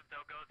aggressive.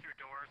 They'll go through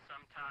doors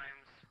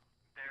sometimes.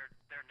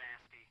 They're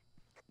nasty.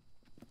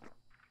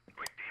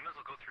 Wait, demons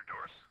will go through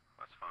doors?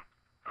 That's fun.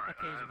 Alright,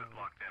 I have it Occasionally.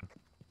 locked in.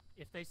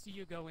 If they see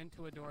you go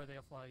into a door,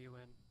 they'll fly you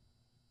in.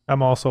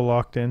 I'm also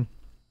locked in.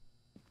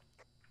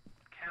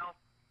 Cal,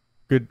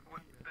 Good.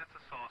 that's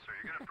a saucer.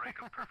 You're gonna break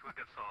a perfectly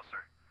good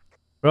saucer.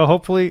 Well, You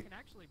hopefully. can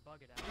actually bug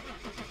it out.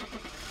 If two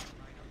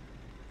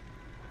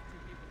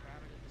people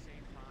grab it at the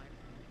same time,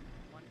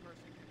 one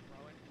person can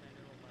throw it and then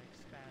it'll like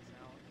spaz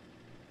out.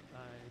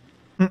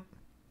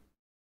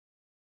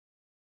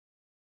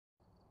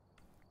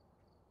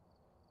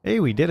 Hey,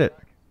 we did it.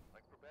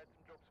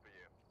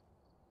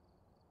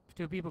 If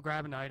two people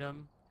grab an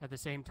item at the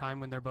same time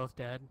when they're both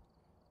dead,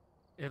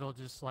 it'll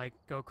just like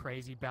go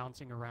crazy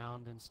bouncing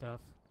around and stuff.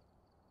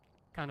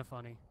 Kind of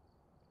funny.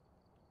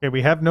 Okay,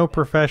 we have no Yeah, it's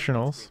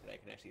professionals. great that I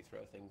can actually throw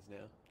things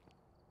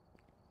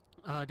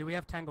now. Do we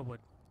have Tanglewood?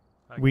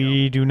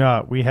 We do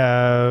not. We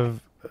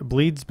have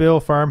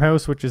Bleedsville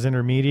Farmhouse, which is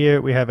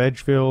intermediate. We have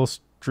Edgeville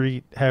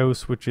Street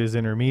House, which is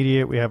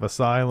intermediate. We have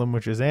Asylum,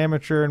 which is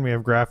amateur, and we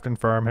have Grafton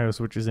Farmhouse,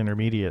 which is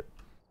intermediate.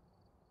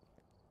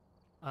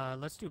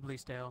 Let's do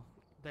Bleasdale.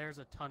 There's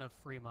a ton of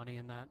free money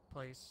in that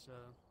place.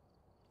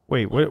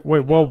 Wait, whoa,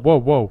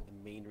 whoa.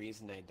 The main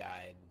reason I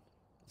died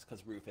was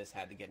because Rufus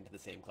had to get into the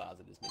same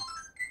closet as me.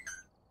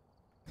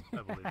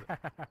 I believe it.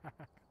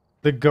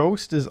 The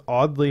ghost is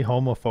oddly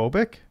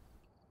homophobic.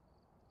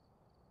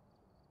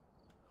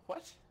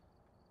 What?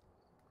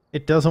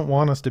 It doesn't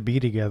want us to be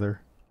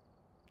together.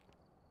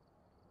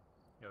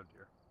 Oh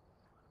dear.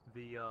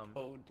 The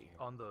Oh dear.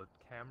 on the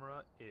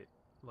camera, it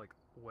like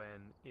when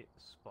it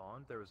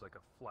spawned, there was like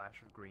a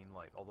flash of green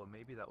light. Although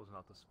maybe that was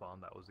not the spawn,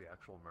 that was the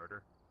actual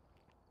murder.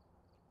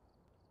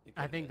 It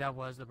I could've think been. that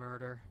was the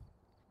murder.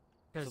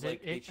 Because So,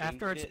 like, they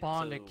after it changed it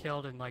spawned, it so-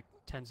 killed in like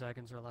 10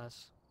 seconds or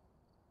less.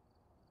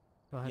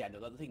 Go ahead. Yeah, no,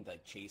 the other thing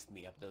like chased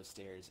me up those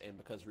stairs, and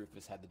because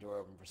Rufus had the door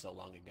open for so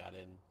long, it got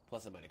in.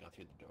 Plus, I might have gone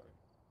through the door.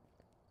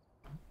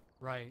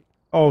 Right.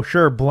 Oh,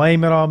 sure,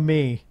 blame it on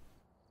me.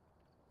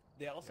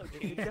 They also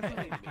changed the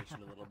animation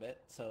a little bit,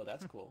 so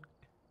that's cool.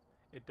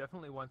 It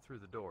definitely went through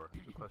the door.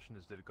 The question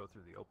is, did it go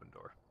through the open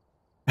door?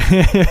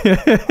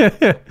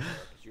 Because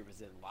Rufus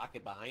didn't lock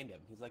it behind him.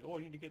 He's like, "Oh,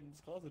 I need to get in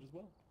this closet as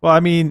well." Well, I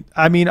mean,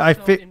 I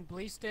So fit. in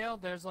Bleasdale,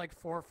 there's like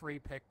 4 free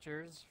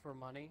pictures for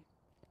money.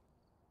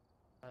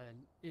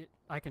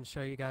 I can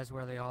show you guys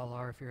where they all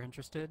are if you're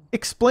interested.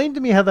 Explain to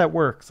me how that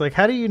works. Like,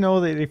 how do you know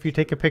that if you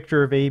take a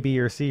picture of A, B,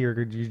 or C,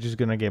 you're just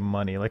gonna get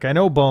money? Like, I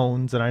know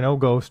bones and I know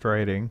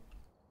ghostwriting.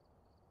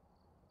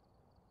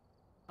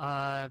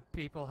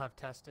 People have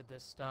tested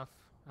this stuff,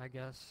 I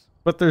guess.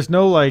 But there's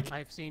no, like,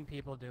 I've seen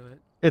people do it.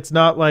 it's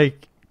not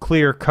like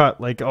clear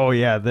cut, like, oh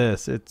yeah,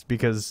 this. It's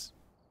because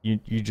you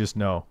just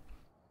know.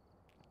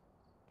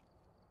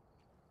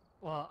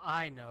 Well,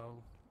 I know.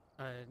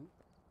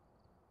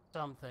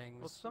 some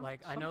things. some-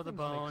 Like I some know the things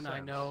make bone. I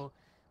sense. know,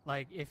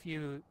 like if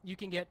you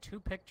can get 2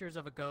 pictures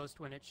of a ghost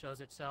when it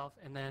shows itself,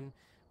 and then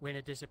when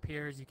it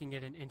disappears, you can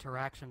get an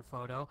interaction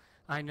photo.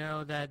 I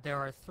know that there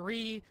are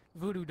 3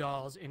 voodoo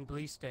dolls in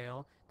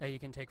Dinnsdale that you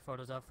can take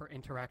photos of for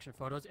interaction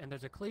photos, and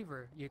there's a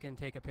cleaver you can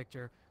take a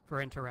picture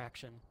for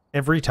interaction.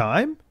 Every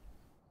time?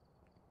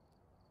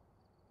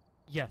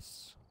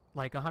 Yes,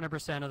 like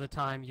 100% of the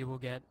time you will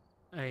get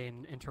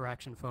an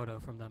interaction photo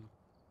from them.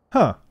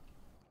 Huh.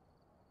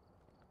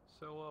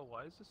 So,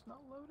 why is this not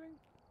loading?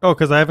 Oh,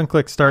 because I haven't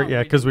clicked start Oh, yet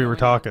we because didn't we go were in yet.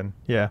 talking.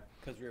 Yeah.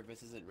 Because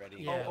Rufus isn't ready.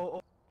 Yeah.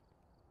 Oh.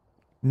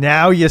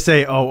 Now you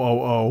say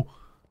oh.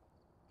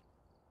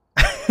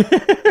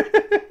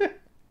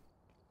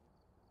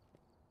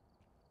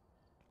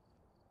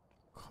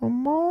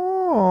 Come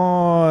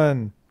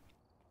on.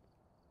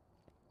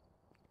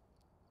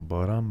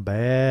 But I'm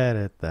bad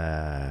at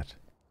that.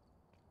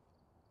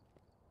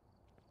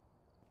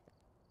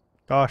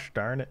 Gosh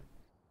darn it.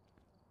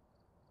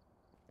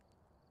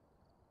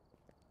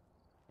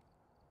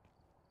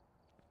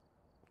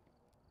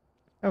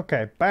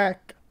 Okay,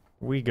 back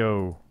we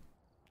go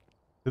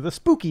to the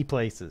spooky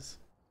places.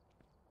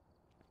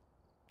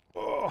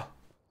 Ugh.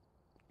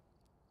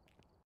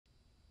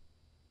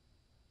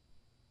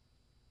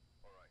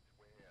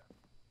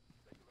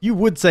 You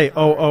would say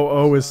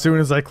oh as soon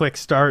as I click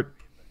start.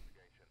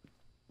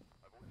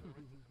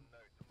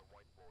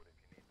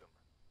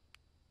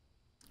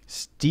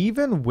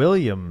 Stephen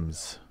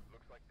Williams,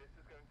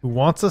 who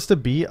wants us to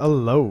be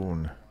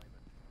alone.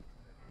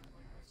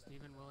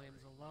 Stephen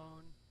Williams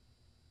alone.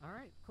 All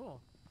right, cool.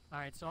 All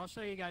right, so I'll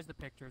show you guys the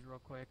pictures real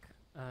quick.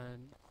 Free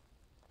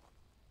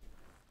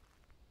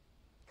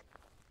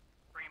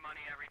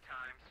money every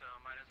time, so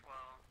might as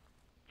well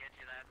get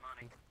you that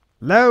money.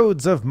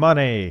 Loads of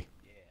money.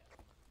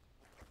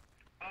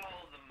 All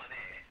the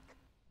money.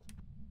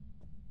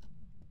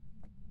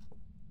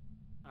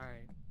 All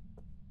right.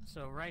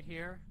 So right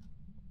here,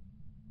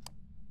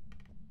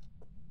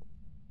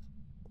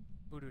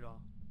 voodoo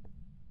doll.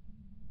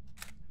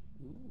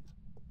 Ooh.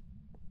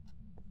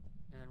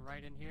 And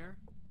right in here,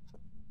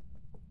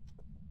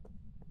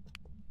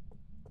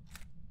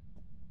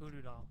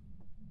 voodoo doll.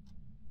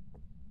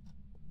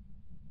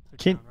 Good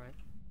Can- sound, right?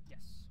 Yes.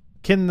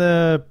 Can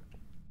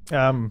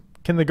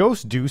the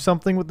ghost do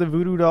something with the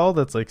voodoo doll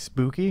that's like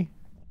spooky?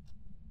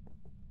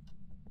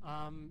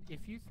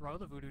 If you throw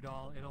the voodoo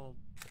doll, it'll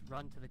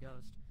run to the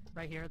ghost.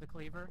 Right here, the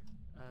cleaver,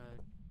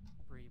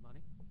 free money.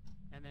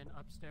 And then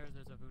upstairs,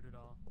 there's a voodoo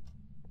doll.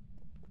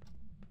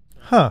 So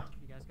Huh.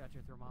 You guys got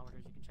your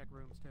thermometers. You can check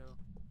rooms too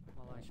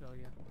while I show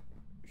you.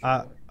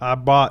 I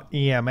bought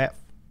EMF.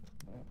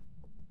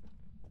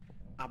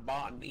 I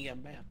bought an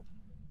EMF.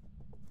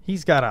 He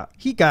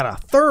got a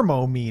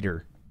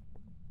thermometer.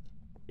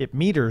 It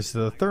meters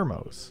the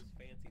thermos.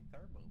 Fancy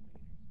thermometer.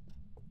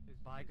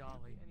 By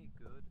golly. Any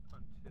good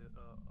until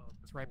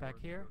It's right back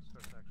before the here. ghost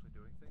starts actually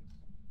doing things?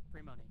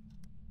 Free money.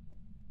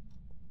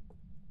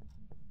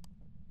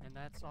 And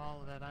that's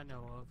all that I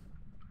know of.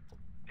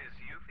 Is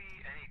UV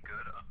any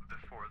good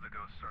before the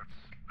ghost starts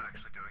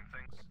actually doing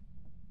things?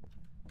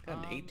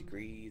 Got an 8 Um,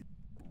 degrees.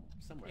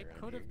 Somewhere It around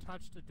could here. have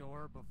touched a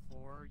door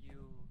before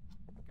you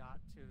got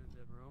to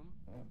the room,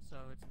 so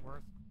it's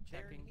worth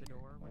checking the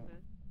door with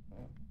it.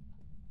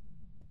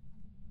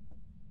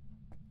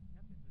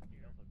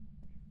 Yep, it was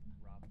here.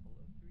 Drop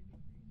below 3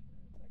 degrees for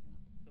a second,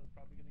 so it's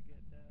probably gonna get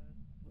low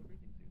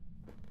breathing soon.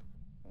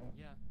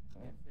 Yeah,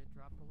 if it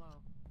dropped below.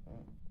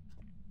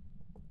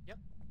 Yep,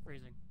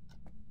 freezing.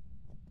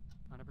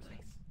 100%.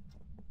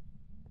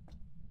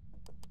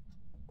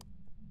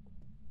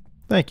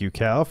 Thank you,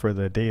 Cal, for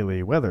the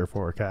daily weather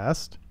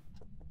forecast.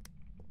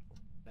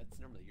 That's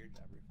normally your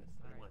job, Rufus.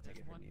 I don't Alright, want to take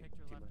there's it one from you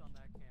picture too left much. on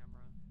that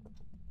camera.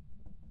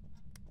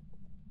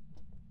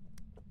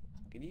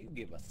 Can you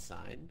give us a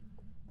sign?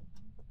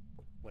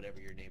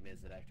 Whatever your name is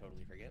that I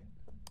totally forget.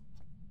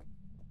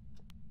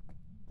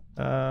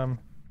 Did anyone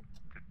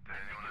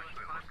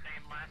actually look? First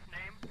name, last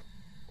name?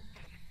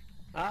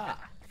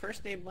 Ah,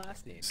 first name,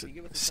 last name. Can you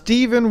give us a sign?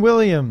 Stephen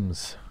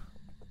Williams.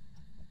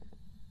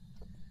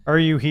 Are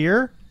you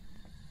here?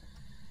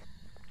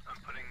 I'm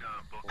putting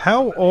both.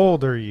 How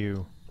old are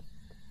you?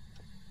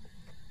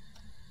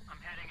 I'm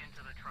heading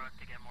into the truck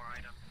to get more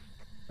items.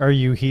 Are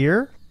you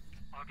here?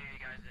 I'll give you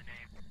guys the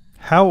name.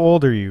 How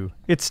old are you?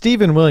 It's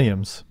Stephen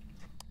Williams.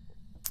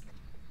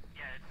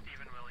 Yeah, it's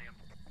Stephen Williams.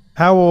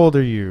 How old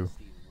are you?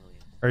 Stephen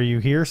Williams. Are you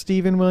here,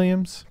 Stephen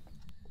Williams?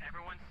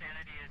 Everyone's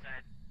sanity is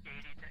at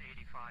 80 to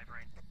 85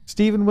 right now.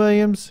 Stephen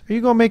Williams, are you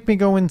gonna make me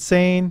go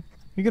insane?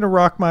 You gonna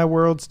rock my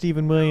world,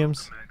 Stephen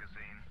Williams? Magazine.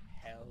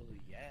 Hell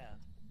yeah.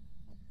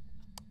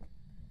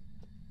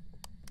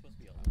 Supposed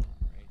to be alone, right?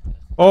 That's...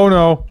 Oh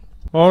no.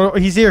 Oh no,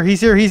 he's here, he's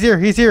here, he's here,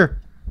 he's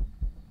here.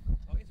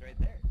 Oh, he's right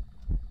there.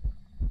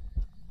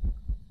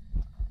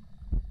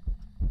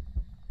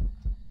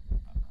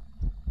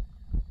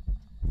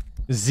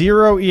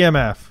 Zero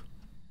EMF.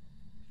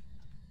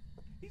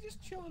 He's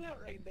just chilling out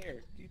right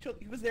there.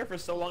 He was there for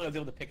so long I was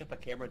able to pick up a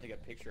camera and take a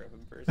picture of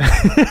him first.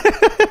 That's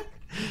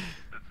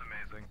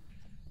amazing.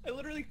 I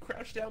literally literally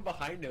crouched down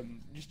behind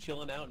him, just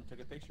chilling out, and took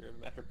a picture of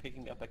him after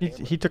picking up a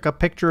camera. He took a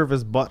picture of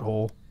his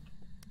butthole.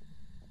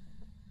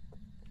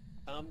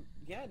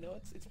 Yeah, no,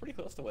 it's pretty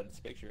close to what it's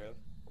a picture of.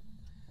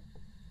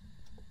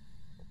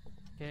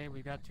 Okay,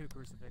 we got 2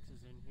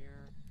 crucifixes in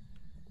here.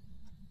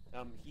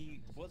 He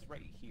was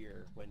right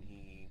here when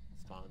he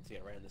spawned. So yeah,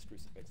 right on this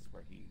crucifix is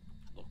where he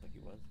looked like he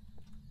was.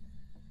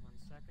 1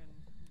 second.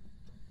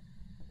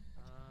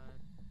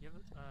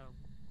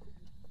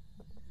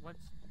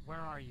 Where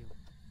are you?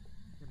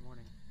 Good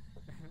morning.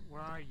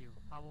 Where are you?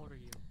 How old are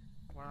you?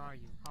 Where are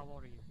you? How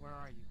old are you? Where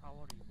are you? How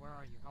old are you? Where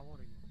are you? How old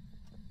are you?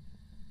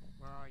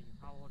 Where are you?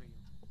 How old are you?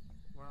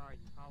 Where are you?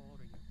 How old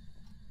are you?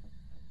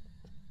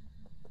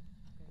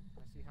 Okay,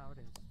 I see how it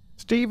is.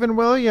 Stephen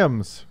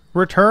Williams,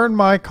 return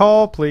my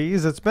call,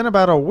 please. It's been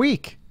about a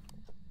week.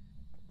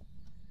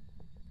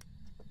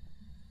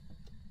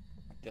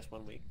 Just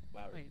 1 week.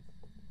 Wow. Wait,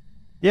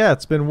 Yeah,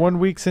 it's been 1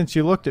 week since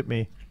you looked at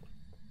me.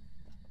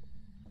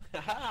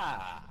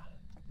 Haha!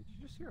 Did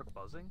you just hear a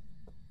buzzing?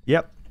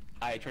 Yep.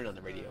 I turned on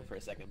the radio for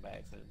a second by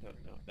accident. No,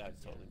 that was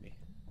totally me.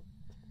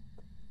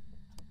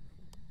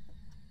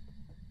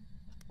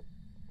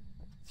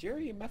 It's your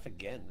EMF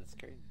again. That's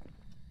crazy.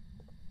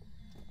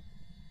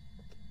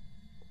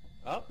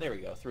 Oh, there we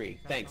go. 3.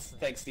 Thanks,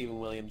 Stephen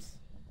Williams.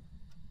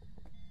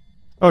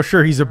 Oh,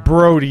 sure, he's a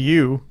bro to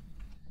you.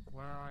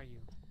 where are you?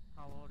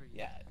 How old are you?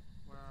 Yeah.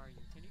 Where are you?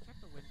 Can you check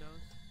the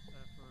windows for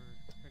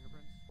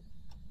fingerprints?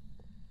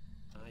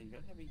 You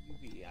don't have a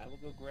UV. I will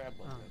go grab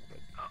one real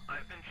quick.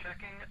 I've been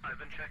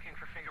checking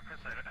for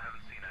fingerprints. I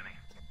haven't seen any.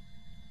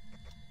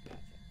 Gotcha.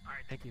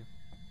 Alright, thank you.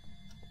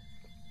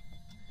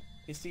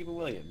 Hey, Stephen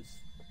Williams.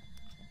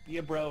 Be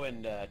a bro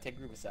and take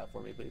Rufus out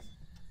for me, please.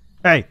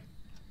 Hey,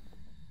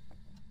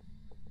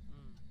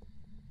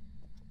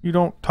 you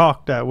don't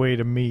talk that way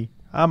to me.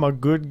 I'm a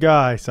good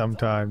guy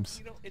sometimes.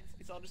 You know,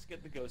 it's all just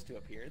get the ghost to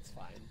appear. It's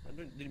fine. I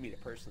didn't mean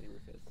it personally,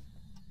 Rufus.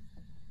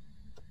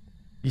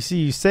 You see,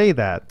 you say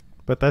that,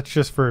 but that's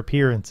just for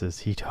appearances.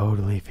 He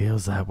totally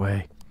feels that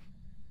way.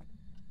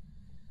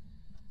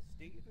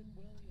 Stephen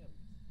Williams,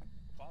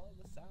 follow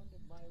the sound of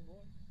my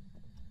voice.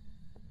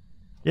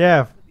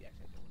 Yeah, Actually, I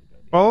don't want to go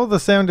there. follow the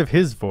sound of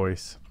his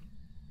voice.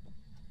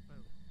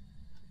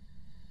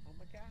 Oh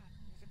my god,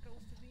 there's a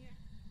ghost in the air.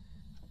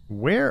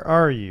 Where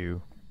are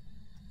you?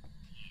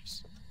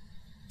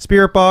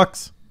 Spirit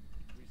box.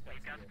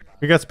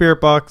 We got spirit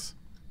box.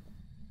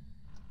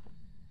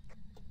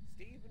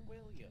 Stephen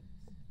Williams.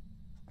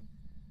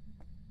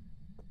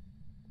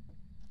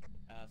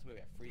 So we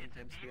got freezing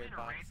time spirit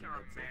box. And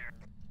that's it.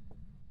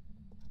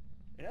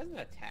 It hasn't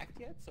attacked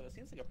yet, so it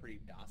seems like a pretty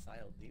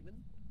docile demon.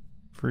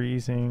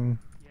 Freezing.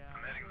 Yeah.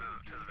 I'm heading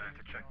to the back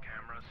to check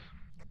cameras.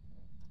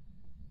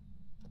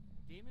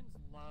 Demons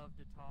love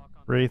to talk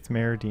on Wraith the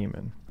Mare phone.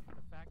 Demon.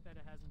 The fact that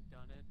it hasn't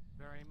done it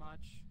very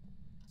much,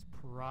 it's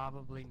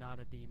probably not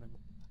a demon.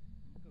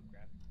 I'm gonna go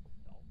grab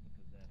salt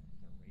because that's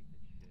a rate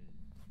that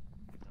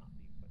should not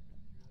be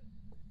equipment through it.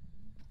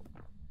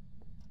 Or be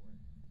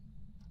afraid.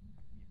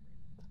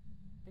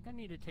 I think I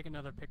need to take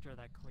another picture of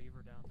that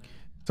cleaver down there.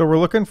 So we're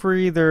looking for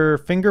either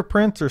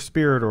fingerprints or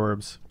spirit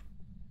orbs.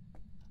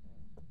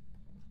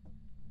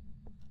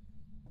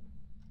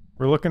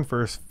 We're looking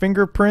for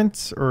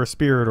fingerprints or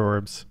spirit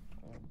orbs.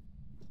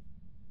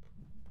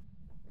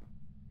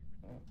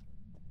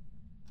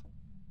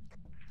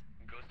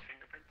 Ghost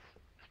fingerprints?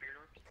 Spirit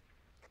orbs?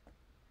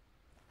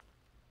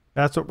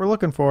 That's what we're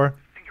looking for.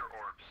 Finger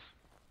orbs.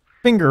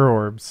 Finger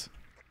orbs.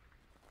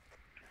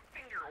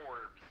 Finger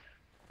orbs.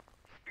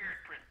 Spirit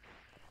prints.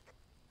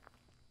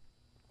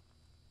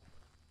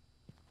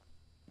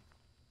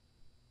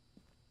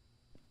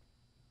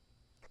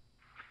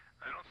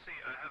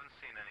 I haven't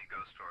seen any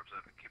ghost orbs.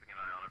 I've been keeping an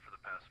eye on it for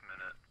the past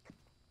minute.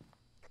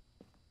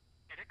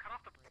 Did it cut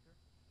off the breaker?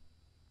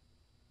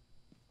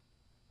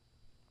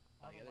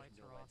 All Oh, yeah, the there's lights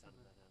no are off. lights on in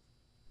in that house.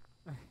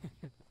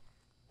 the-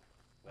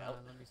 Well,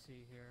 let me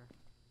see here.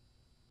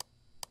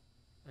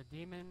 A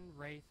demon,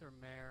 wraith, or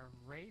mare.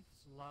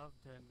 Wraiths love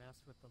to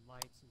mess with the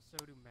lights, and so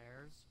do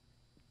mares.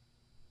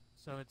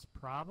 So it's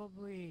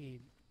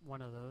probably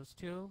one of those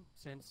two,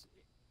 since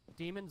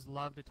demons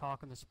love to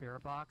talk in the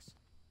spirit box,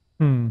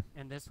 and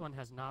this one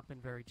has not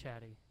been very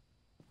chatty.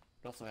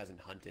 it also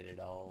hasn't hunted at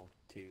all,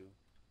 too,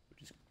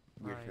 which is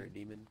weird for a Right.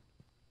 demon.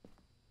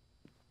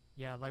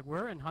 Yeah, like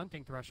we're in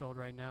hunting threshold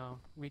right now.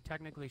 We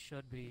technically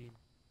should be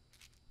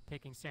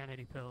taking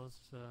sanity pills,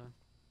 so...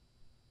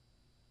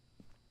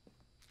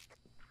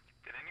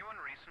 Did anyone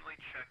recently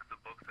check the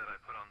book that I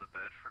put on the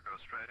bed for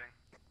ghostwriting?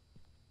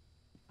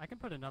 I can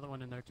put another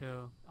one in there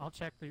too. I'll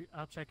check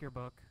your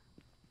book.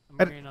 I'm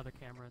I bringing another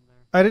camera in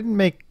there. I didn't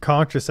make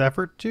conscious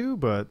effort to,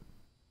 but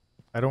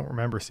I don't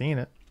remember seeing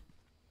it.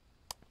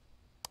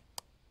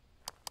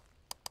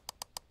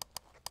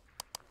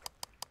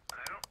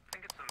 I don't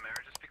think it's a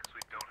mare just because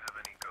we don't have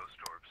any ghost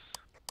orbs.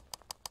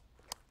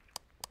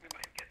 We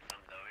might get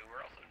some, though.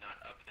 We're also not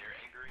up there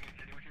angering in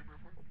any way, shape, or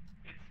form.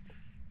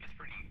 It's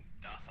pretty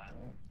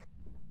docile.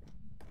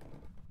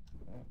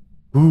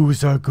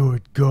 Who's a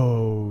good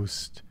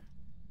ghost?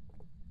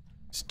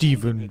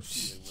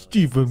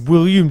 Stephen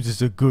Williams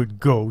is a good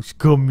ghost.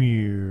 Come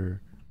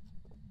here.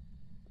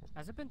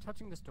 Has it been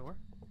touching this door?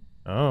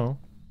 Oh.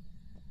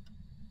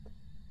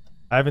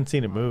 I haven't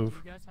seen it move. Do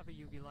you guys have a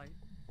UV light?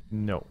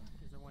 No.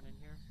 Is there one in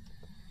here?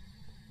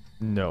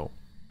 No.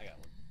 I got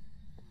one.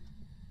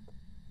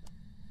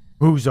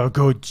 Who's a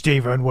good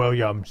Stephen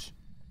Williams?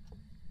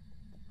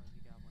 Oh,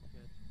 you got one.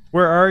 Good.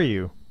 Where are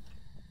you?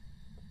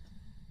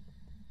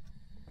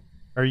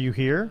 Are you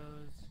here?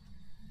 Those-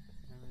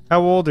 everything.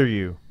 How old are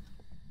you?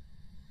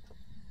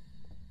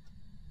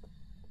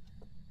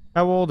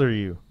 How old are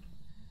you?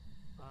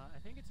 I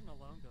think it's an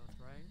alone ghost,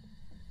 right?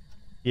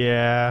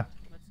 Yeah.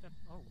 Let's step.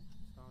 Oh,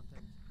 stone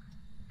things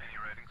Any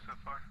writing so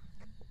far?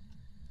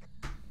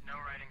 No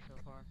writing. so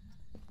far.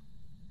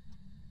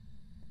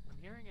 I'm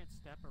hearing it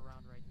step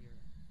around right here,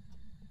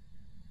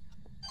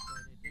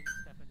 but it didn't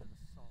step into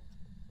the salt,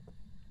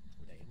 which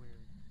is Dang.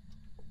 weird.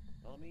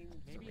 Well, I mean,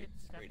 it's a Maybe rate- it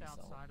it's a stepped rate of salt.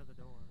 outside of the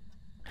door.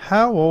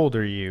 How old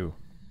are you?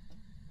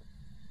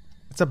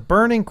 It's a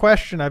burning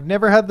question. I've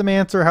never had them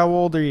answer. How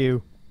old are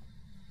you?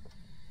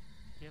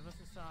 Give us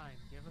a sign.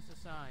 Give us a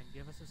sign.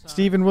 Give us a sign.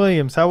 Stephen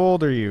Williams, how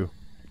old are you?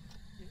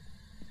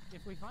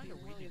 If we find a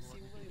Stephen Ouija Williams, board,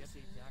 we Stephen can get Williams, the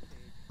Stephen exact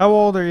age. How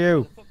old are There's you?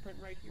 a footprint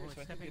right here, Well, it's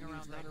so I think stepping it means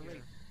around not right a here.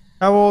 rate.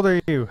 How old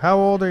are you? How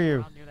old are you?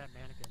 Around near that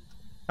mannequin.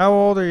 How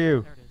old are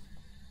you? There it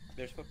is.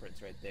 There's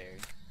footprints right there.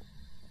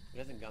 It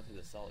hasn't gone through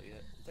the salt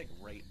yet. It's like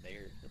right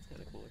there. That's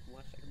kind of cool. I can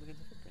watch. I can look at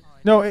the footprints. Oh, I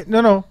No, did-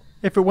 no.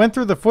 If it went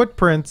through the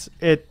footprints,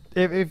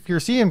 if you're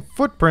seeing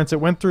footprints,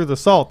 it went through the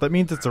salt. That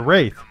means it's a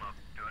wraith. Come up.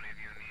 Do any of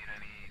you need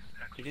any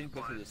extra It didn't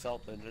go through the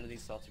supplies? salt, though. None of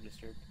these salts are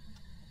disturbed.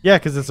 Yeah,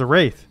 because it's a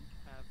wraith.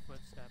 have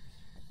footsteps.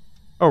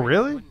 Oh,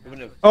 really? Wouldn't have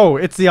Wouldn't have- footsteps. Oh,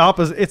 it's the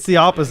opposite. It's the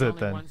They're opposite only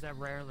then. Ones that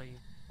rarely.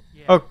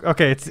 Yeah, Oh,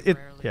 okay. It's they it.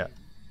 rarely Yeah.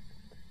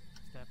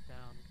 Step down.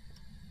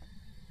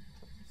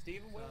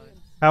 Stephen Williams.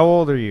 How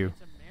old are you?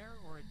 It's a mare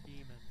or a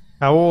demon.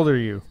 How old are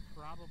you? It's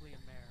probably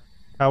a mare.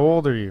 How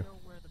old are I you? don't know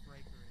where the breaker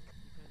is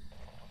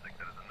because I'll take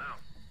that as a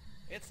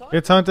no. It's on.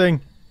 It's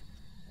hunting.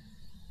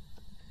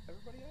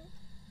 Everybody out?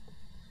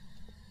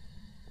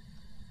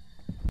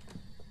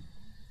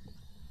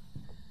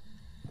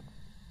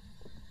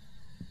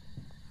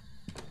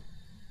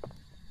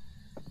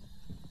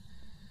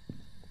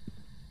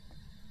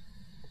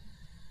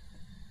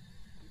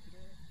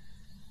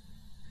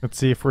 Let's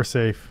see if we're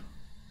safe.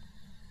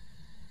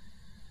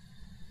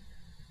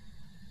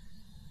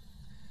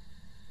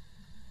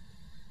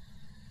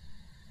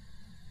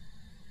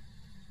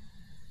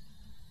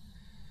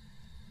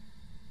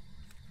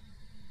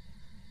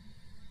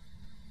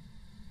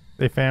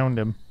 They found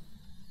him.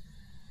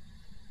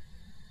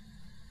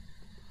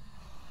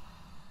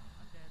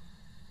 I'm dead.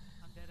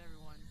 I'm dead,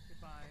 everyone.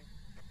 Goodbye.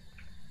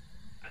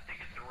 I think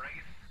it's a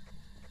wraith.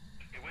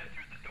 It went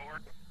through the door.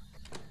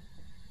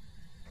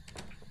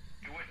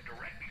 It went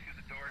directly through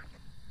the door.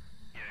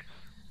 Yes.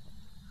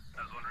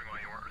 I was wondering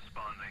why you weren't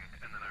responding,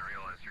 and then I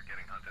realized you're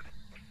getting hunted.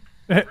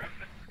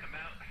 Rufus, come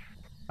out.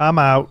 I'm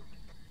out.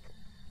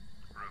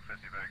 Rufus,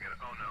 you better get it.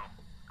 Oh no.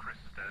 Chris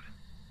is dead.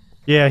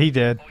 Yeah, he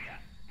did. Oh yeah.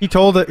 He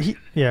told it. He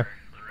yeah.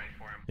 The wraith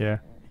for him. Yeah.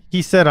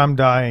 He said I'm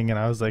dying, and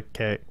I was like,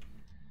 okay.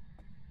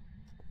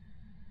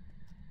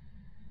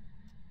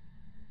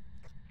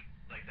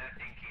 Like that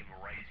thing came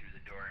right through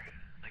the door.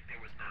 Like there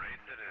was not Right,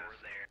 even a it door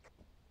is. there.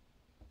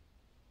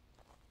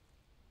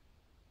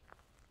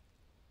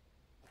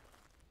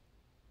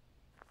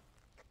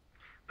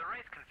 The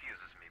wraith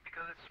confuses me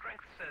because its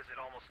strength says it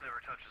almost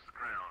never touches the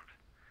ground.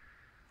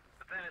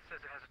 But then it says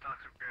it has a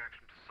toxic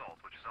reaction to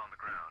salt, which is on the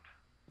ground.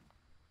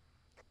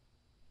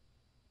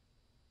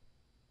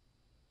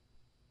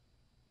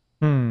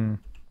 Hmm.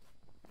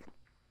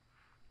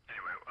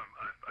 Anyway,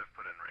 I've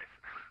put in wraith.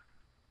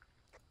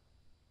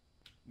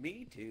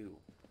 Me too.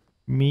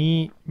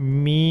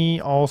 Me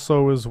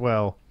also as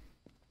well.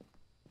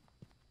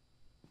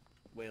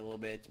 Wait a little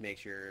bit to make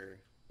sure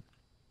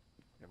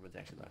everyone's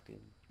actually locked in.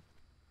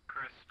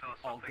 Chris, tell us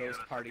All something. ghost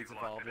that parties you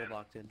involved locked it are in.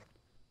 locked in.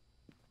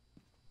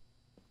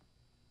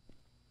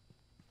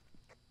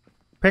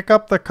 Pick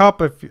up the cup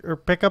or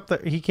pick up the.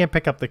 He can't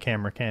pick up the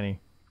camera, can he?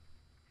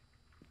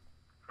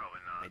 Probably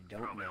not. I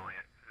don't Probably know. only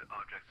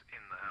objects in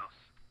the house.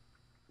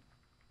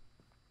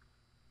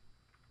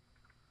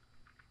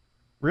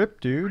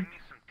 Rip, dude. Bring me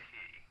some tea.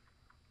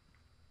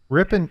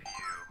 Rip in You.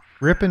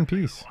 rip in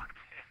peace. Locked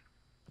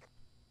in.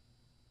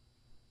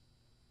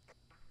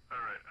 All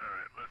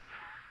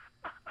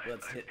right.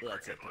 Let's I hit. think we're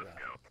Let's hit good. the Let's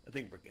route. go. I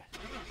think we're good.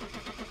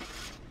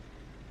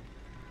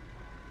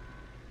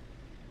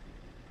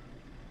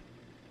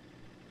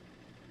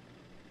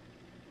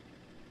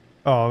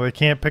 Oh, they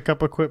can't pick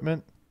up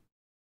equipment.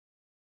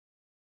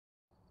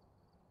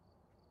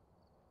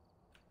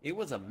 It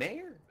was a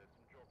mare.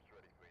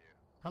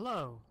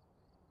 Hello.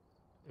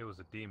 It was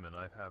a demon.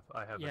 I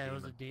have Yeah, a it demon.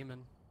 was a demon.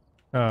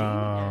 Oh.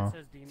 Yeah, it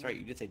says demon. That's right.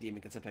 You did say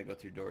demon can sometimes go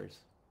through doors.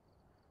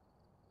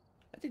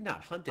 I did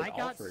not hunt at I all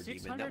got for a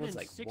demon. That was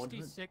like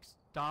 $100.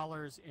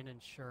 $666 in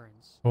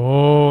insurance.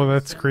 Oh,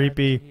 that's Send that to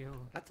creepy. you,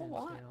 That's a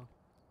lot. Dinnsdale.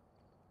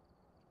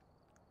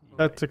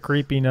 That's a Yikes.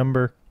 creepy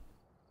number.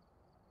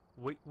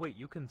 Wait,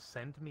 you can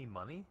send me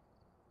money?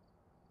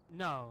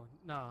 No,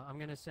 I'm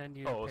gonna send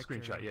you Oh, a a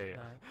picture. screenshot. Yeah, of yeah.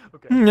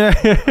 that.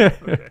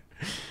 Okay. Okay.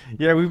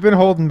 Yeah, we've been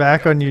holding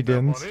back Gotta on you, take that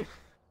Dins.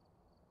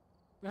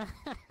 money.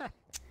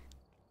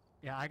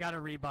 Yeah, I gotta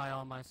rebuy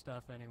all my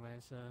stuff anyway,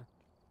 so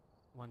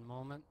one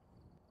moment.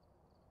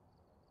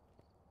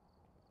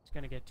 Just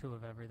gonna get 2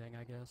 of everything,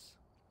 I guess.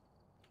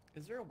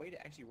 Is there a way to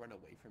actually run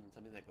away from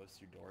something that goes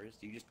through doors?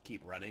 Do you just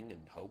keep running and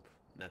hope,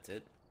 and that's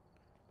it?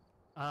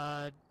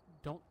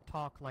 Don't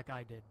talk like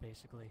I did,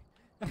 basically.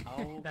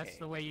 That's Okay.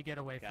 the way you get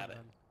away Got from it.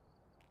 them.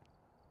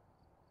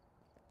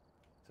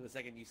 So the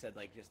second you said,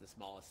 like, just the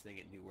smallest thing,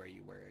 it knew where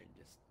you were and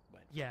just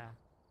went. Yeah.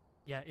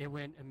 Yeah, it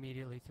went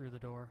immediately through the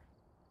door.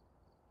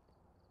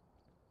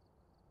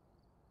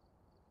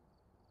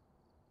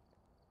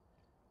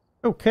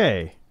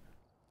 Okay.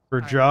 For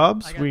Alright,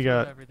 jobs, I got we 2 of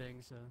got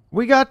everything, so.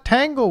 we got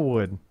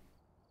Tanglewood.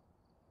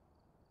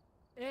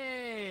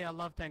 Hey, I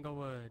love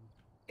Tanglewood.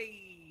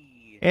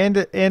 Hey!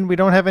 And we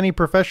don't have any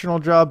professional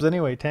jobs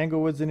anyway.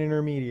 Tanglewood's an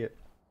intermediate.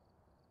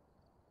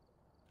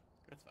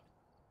 That's fine.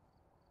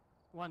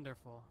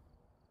 Wonderful.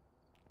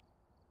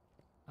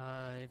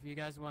 If you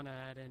guys want to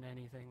add in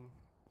anything,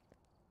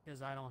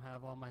 because I don't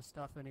have all my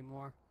stuff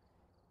anymore.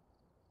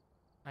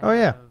 Oh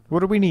yeah. What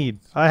do we need?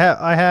 I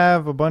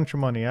have a bunch of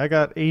money. I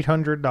got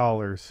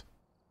 $800.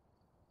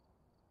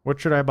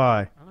 What should I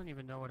buy? I don't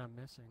even know what I'm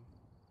missing.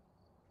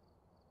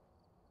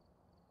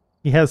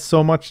 He has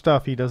so much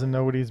stuff he doesn't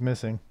know what he's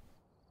missing.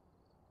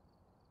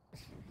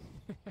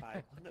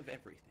 Buy one of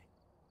everything.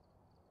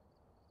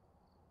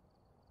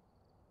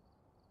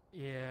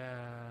 Yeah.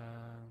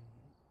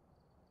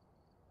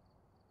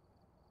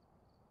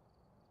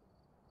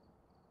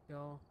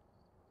 Go.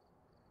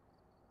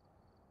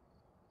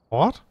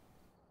 What?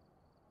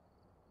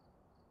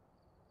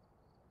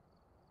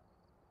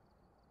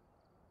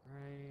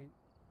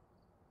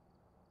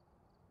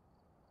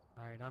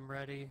 Alright, I'm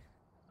ready.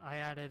 I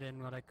added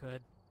in what I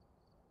could.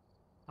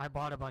 I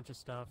bought a bunch of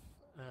stuff,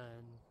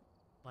 and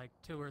like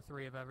 2 or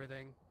 3 of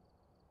everything.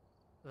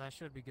 So that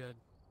should be good.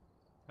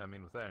 I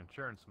mean, with that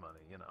insurance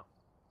money, you know.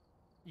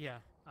 Yeah,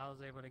 I was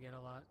able to get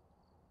a lot.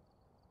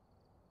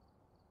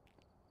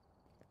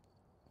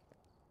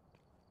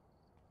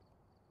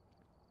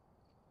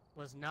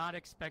 Was not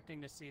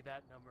expecting to see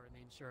that number in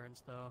the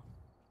insurance, though.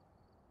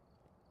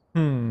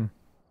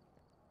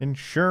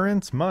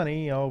 Insurance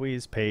money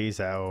always pays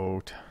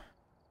out.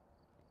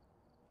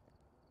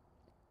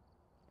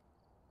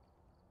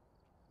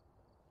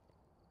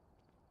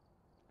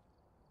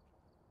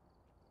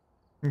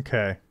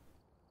 Okay.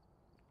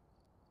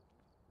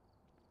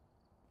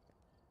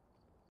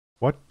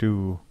 What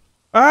do...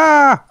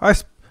 Ah!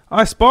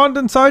 I spawned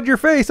inside your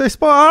face!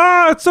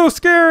 Ah! It's so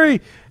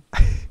scary!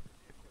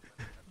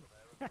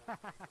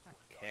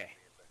 Okay.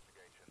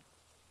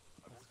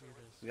 Let's do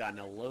this. We got an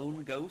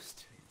alone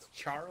ghost. It's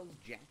Charles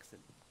Jackson.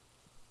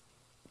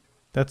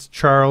 That's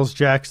Charles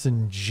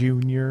Jackson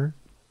Jr.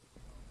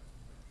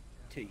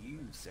 To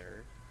you,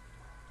 sir.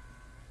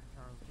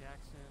 Charles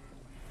Jackson.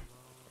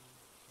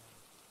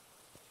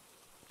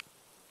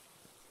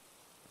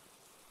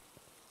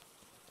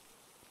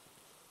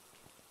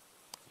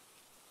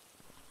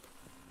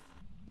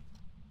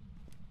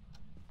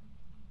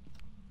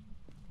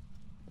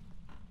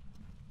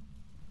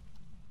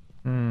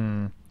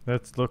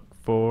 Let's look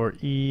for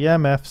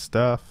EMF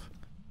stuff.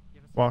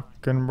 Give us a sign.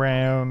 Walking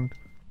around,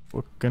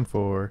 looking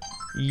for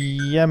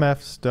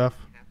EMF stuff.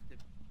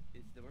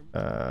 Is the room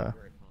Uh,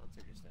 where it haunts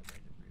or just a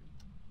random room?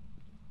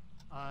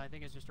 I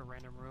think it's just a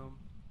random room.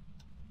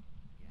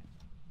 Yeah.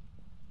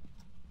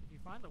 If you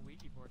find the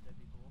Ouija board, that'd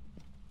be cool.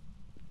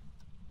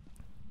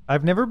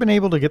 I've never been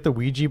able to get the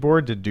Ouija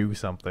board to do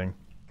something.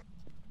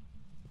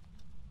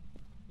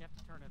 You have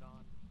to turn it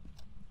on,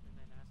 and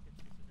then ask it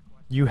specific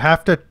questions. You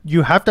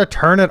have to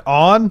turn it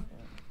on?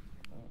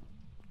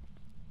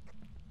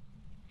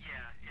 Yeah,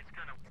 it's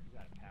gonna. You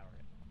gotta power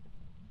it.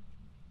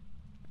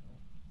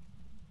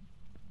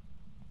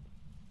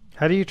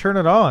 How do you turn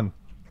it on?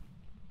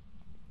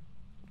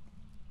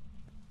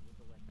 With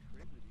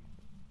electricity.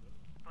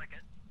 Like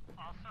it.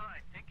 Also, I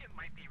think it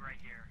might be right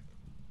here.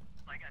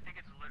 Like, I think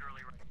it's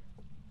literally right here.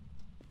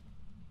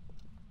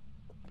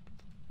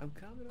 I'm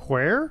coming over.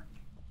 Where?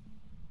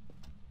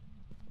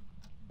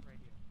 Right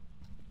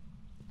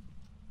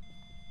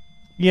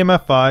here.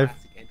 EMF 5.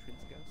 Classic entrance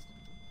ghost.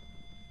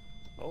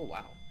 Oh,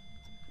 wow.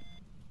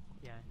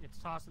 Yeah, it's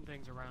tossing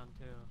things around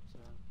too, so.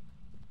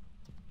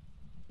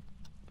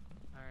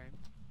 Alright.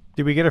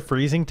 Did we get a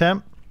freezing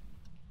temp?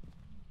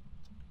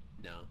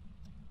 No.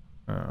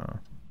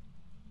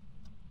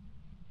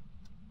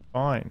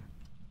 Fine.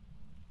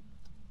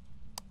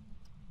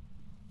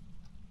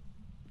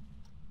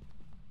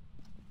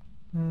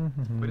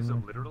 Wait, is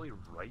it literally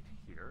right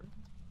here?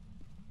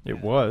 It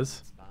Yeah,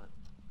 was. Spot.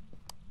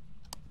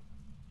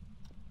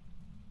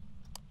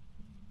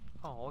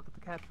 Oh, look at the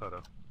cat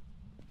photo.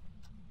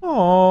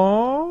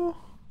 Aww.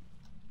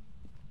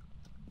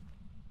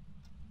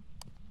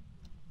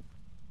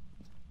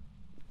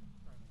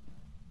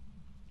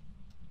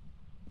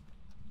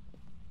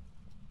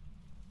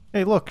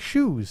 Hey, look,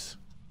 shoes.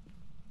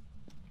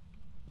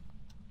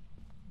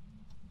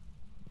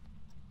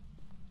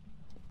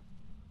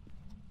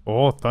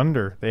 Oh,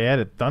 thunder. They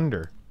added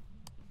thunder.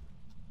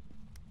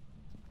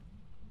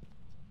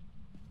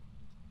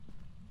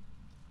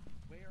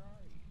 Where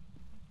are you?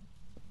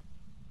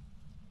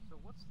 So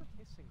what's the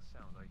hissing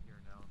sound I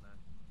hear now and then?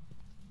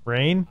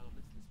 Rain?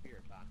 This is the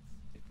spirit box.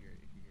 If you're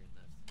hearing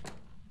this.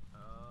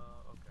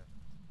 Okay.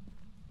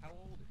 How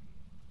old are you?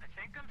 I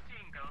think I'm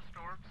seeing ghost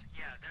orbs.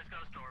 Yeah, there's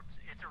ghost orbs.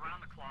 It's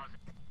around the closet.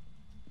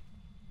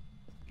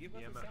 Give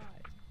us a EMF.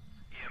 sign.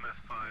 EMF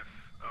 5,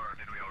 or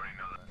did we already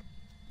know that?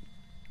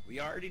 We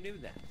already knew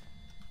that.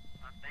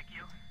 Thank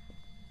you.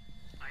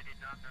 I did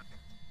not know.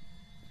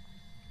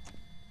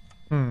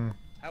 Hmm.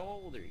 How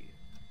old are you?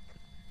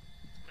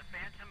 The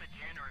Phantom, a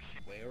Jinn, or a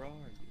ship. Where are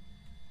you?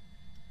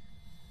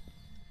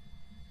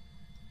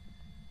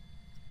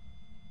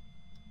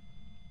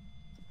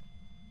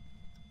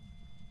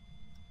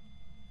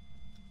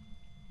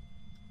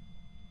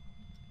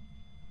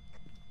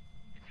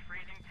 It's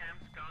freezing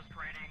temps, ghost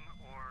writing,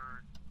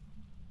 or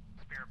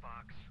spirit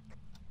box.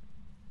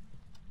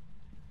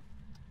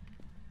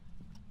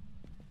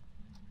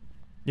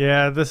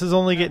 Yeah, this is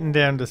only getting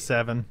down to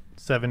 7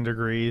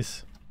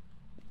 degrees.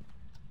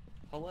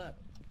 Hello.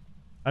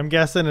 I'm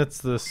guessing it's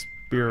the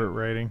spirit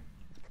rating.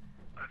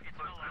 It's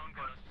an alone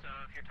ghost, so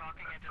if you're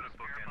talking into the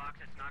spirit box,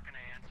 it's not going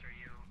to answer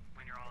you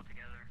when you're all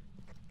together.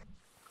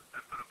 I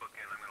put a book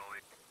in, I'm gonna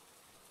leave.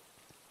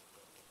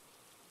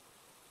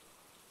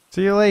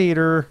 See you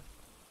later,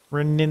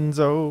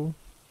 Reninzo.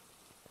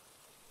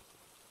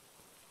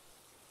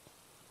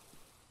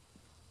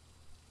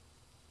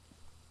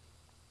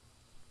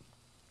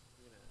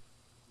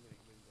 You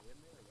gonna go in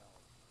there or y'all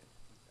gonna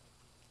keep that?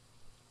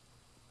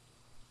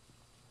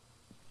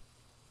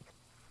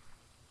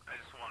 I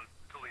just want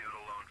to leave it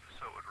alone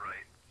so it would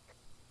write.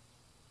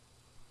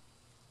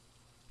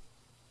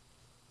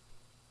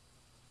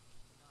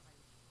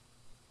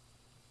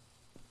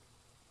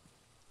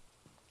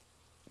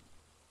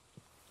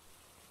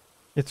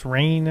 It's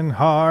raining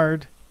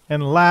hard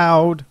and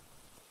loud.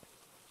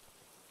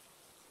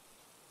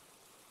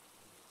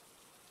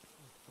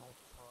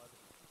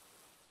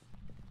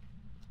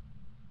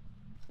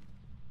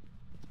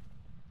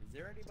 Is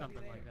there anybody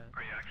Something there? like that.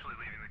 Are you actually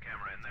leaving the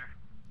camera in there?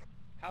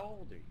 How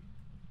old are you?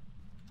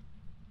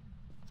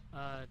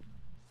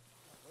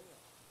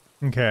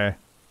 Okay.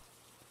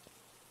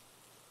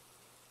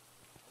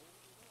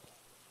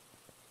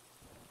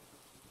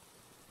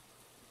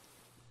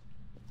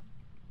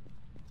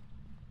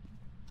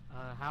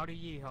 Howdy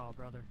yeehaw,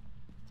 brother.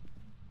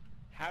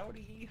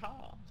 Howdy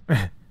yeehaw.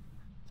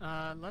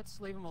 Let's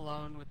leave him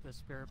alone with the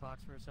spirit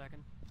box for a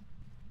second.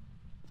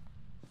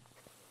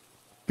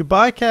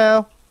 Goodbye,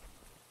 Cal.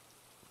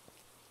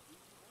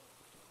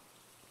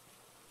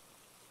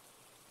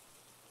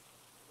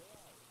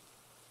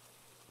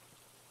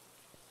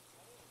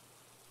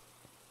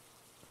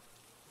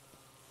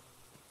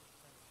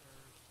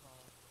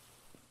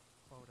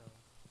 Photo.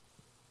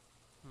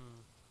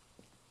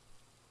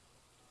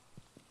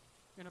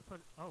 Gonna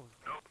put. Oh,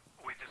 Nope,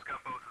 we just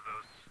got both of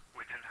those.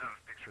 We didn't have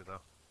a picture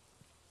though.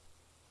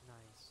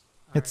 nice.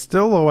 It's Alright,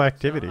 still low so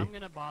activity. I'm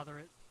gonna bother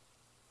it.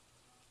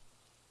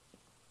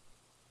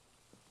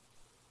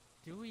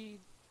 Do we?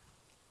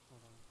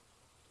 Hold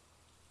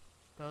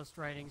on. Ghost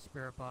writing,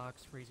 spirit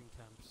box, freezing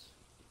temps.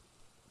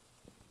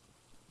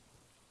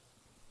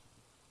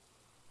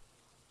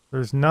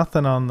 There's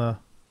nothing on the... Okay,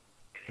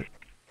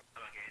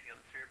 anything on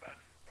the spirit box?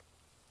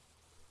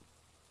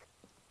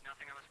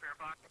 Nothing on the spirit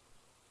box?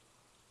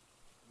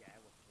 Yeah, I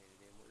wasn't saying a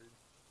damn word.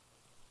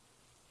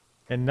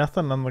 And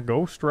nothing on the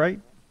ghost, right?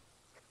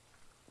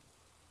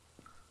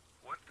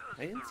 What does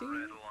I didn't the see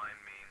red it. line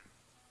mean?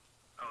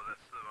 Oh,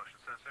 that's the motion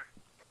sensor?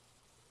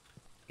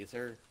 Yes,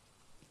 sir.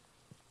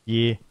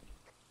 Yeah.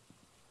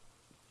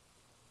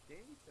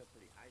 Danny's still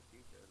pretty high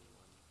too for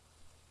everyone.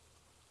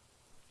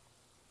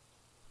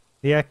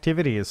 The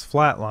activity is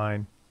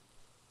flatline.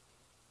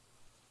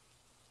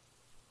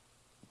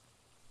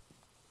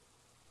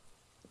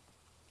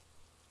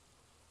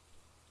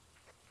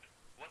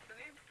 What's the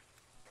name?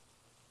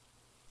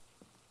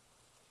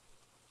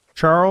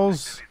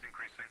 Charles Activity's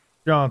increasing.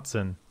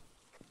 Johnson.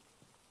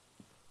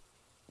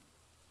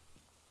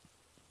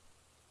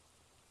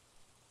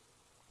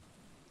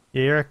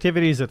 Yeah, your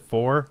activity's at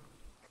 4.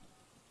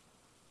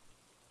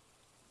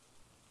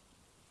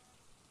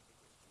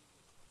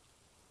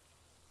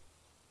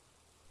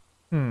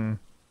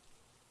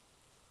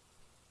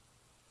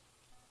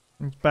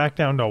 It's back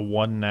down to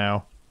 1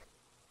 now.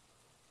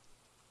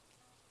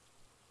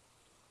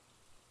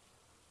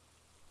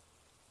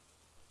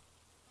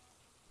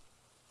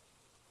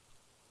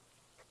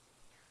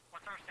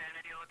 What's our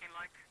sanity looking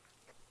like?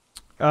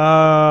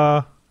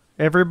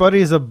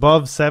 Everybody's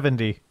above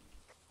 70.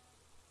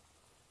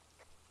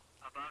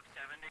 Above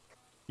 70?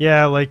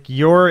 Yeah, like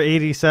you're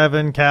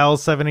 87,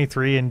 Cal's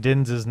 73, and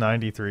Dinns is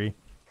 93.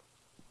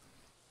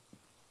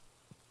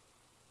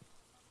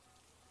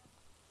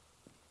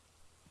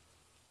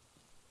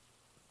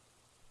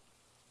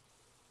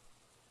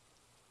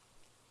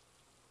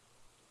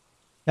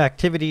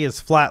 Activity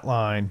is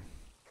flatline.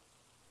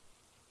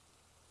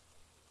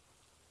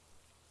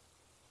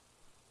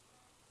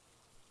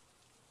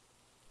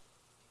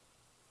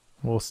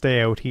 We'll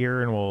stay out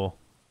here and we'll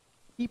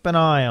keep an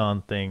eye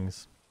on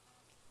things.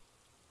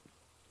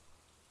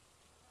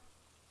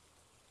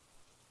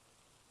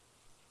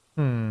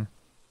 Hmm.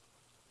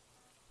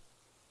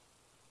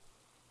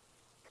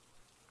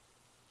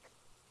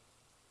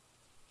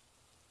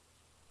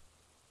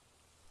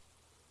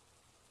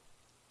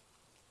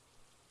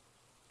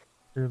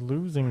 You're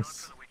losing.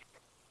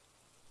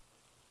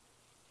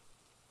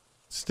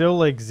 Still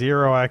like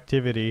zero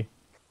activity.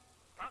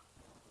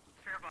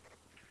 Spirit box.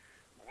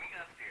 We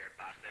got spirit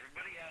box.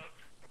 Everybody out.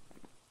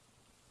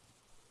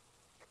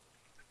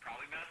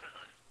 Probably about to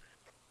hunt.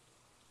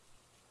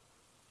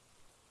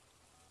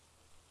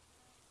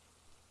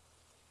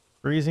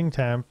 Freezing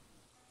temp.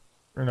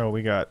 Or no,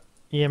 we got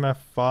EMF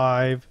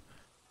 5,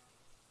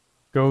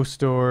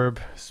 Ghost Orb,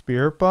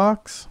 Spirit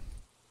Box.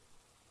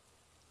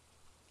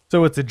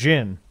 So it's a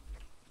Djinn.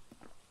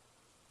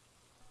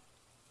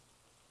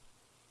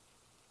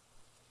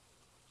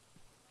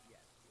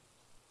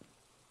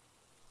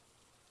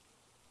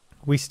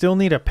 We still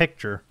need a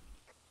picture.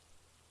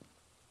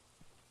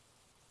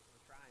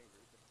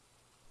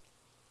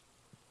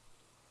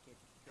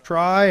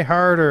 Try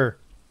harder.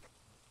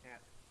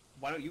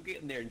 Why don't you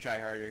get in there and try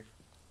harder?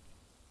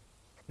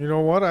 You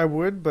know what? I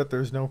would, but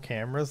there's no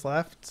cameras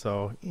left,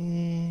 so.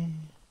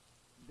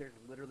 There's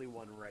literally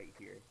one right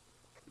here.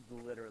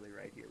 It's literally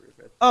right here,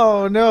 Rufus.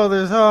 Oh no,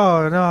 there's.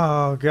 Oh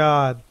no,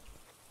 God.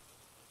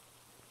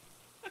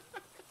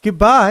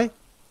 Goodbye.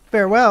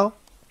 Farewell.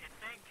 It's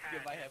saying cat.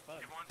 Goodbye, have fun.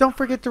 It wants Don't to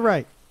forget hunt. to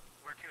write.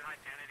 We're too high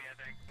sanity, I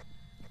think.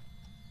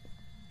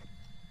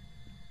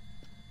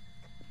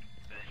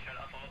 Then shut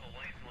off all the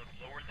lights and let's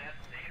lower that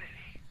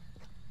sanity.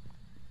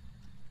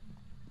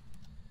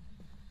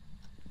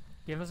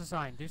 Give us a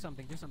sign. Do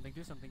something. Do something.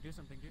 Do something. Do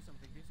something. Do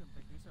something. Do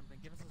something. Do something.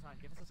 Give us a sign.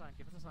 Give us a sign.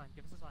 Give us a sign.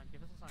 Give us a sign.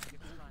 Give us a sign. Give us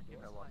a sign. Give us a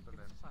sign.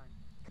 Give us a sign.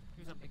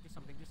 Do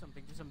something. Do something.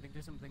 Do something. Do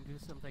something. Do something. Do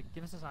something.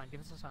 Give us a sign. Give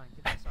us a sign.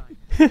 Give us a sign.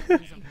 Do something.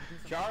 Do something.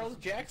 Charles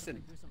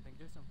Jackson. Do something.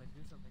 Do something. Do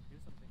something. Do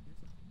something. Do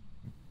something.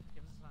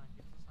 Give us a sign.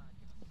 Give us a sign.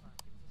 Give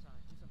us a sign. Give us a sign. Do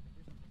something. Do something.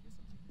 Do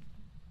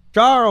something.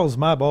 Charles,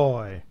 my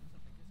boy.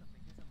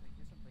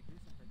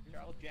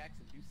 Charles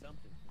Jackson, do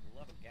something. For the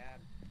love of God.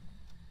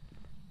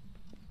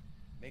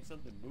 Make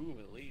something move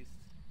at least.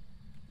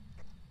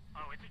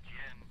 Oh, it's a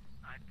Djinn.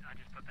 I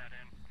just put that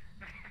in.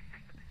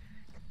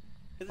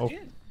 It's Oh. a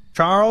Djinn.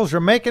 Charles, you're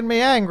making me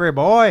angry,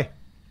 boy.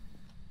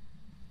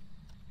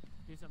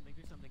 Do something.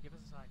 Do something. Give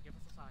us a sign. Give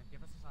us a sign.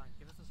 Give us a sign.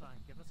 Give us a sign.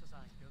 Give us a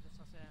sign. Give us a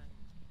sign.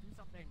 Do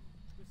something.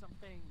 Do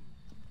something.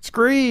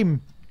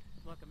 Scream.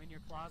 Look, I'm in your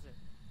closet.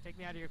 Take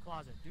me out of your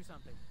closet. Do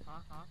something. Huh?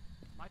 Huh?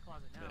 My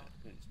closet now.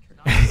 Just turn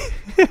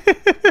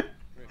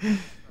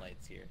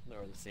lights here.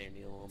 Lower the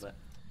sanity a little bit.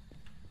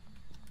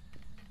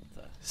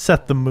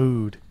 Set the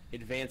mood.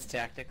 Advanced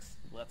tactics.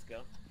 Let's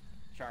go.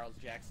 Charles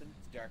Jackson,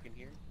 it's dark in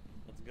here.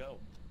 Let's go.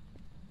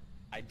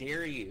 I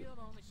dare you.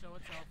 It'll only show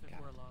itself if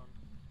we're alone.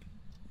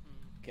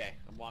 Okay,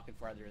 I'm walking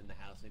farther in the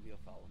house. Maybe you'll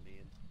follow me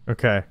in.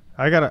 Okay,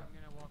 I gotta. I'm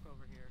gonna walk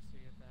over here, see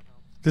if that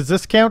helps. Does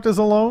this count as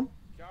alone?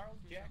 Charles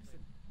Jackson,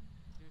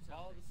 Do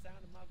follow something. the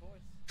sound of my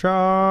voice.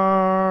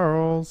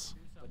 Charles.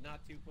 But Do something. not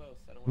too close.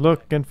 I don't want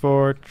Looking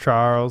for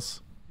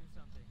Charles. Do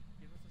something.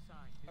 Give us a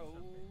sign. Do Oh,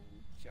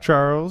 something.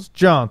 Charles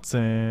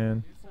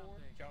Johnson. Do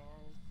something.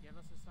 Charles. Give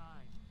us a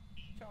sign.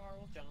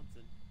 Charles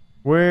Johnson.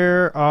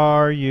 Where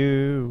are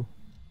you?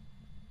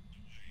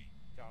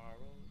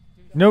 Charles.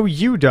 Do No,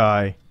 you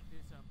die. Do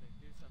something.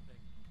 Do something.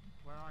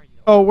 Where are you?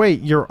 Oh,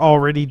 wait, you're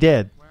already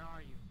dead. Where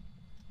are you?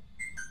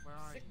 Where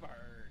are you? Sick burn.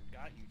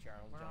 Got you,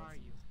 Charles Where are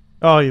Johnson. you?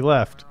 Oh, he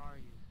left. Where are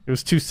you? It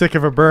was too sick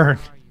of a burn.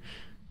 Where are you?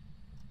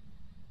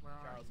 Where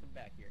are Charles, you? come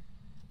back here.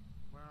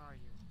 Where are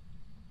you?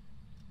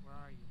 Where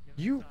are you? Give us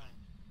You- a sign.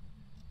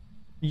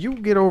 You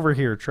get over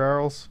here,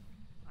 Charles.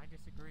 I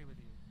disagree with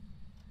you.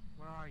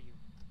 Where are you?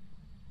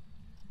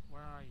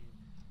 Where are you?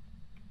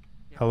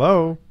 Give us a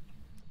Hello?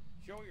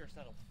 Show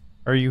yourself.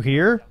 Are you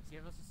here? sign.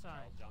 Give us a sign.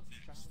 Charles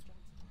Johnson. Charles Johnson.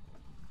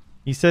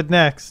 He said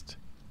next.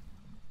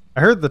 I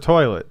heard the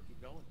toilet.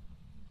 Keep going.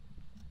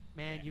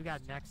 Man, you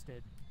got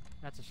nexted.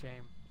 That's a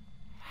shame.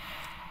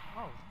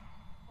 Oh.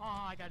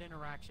 Oh, I got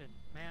interaction.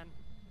 Man.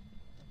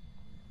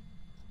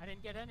 I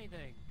didn't get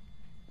anything.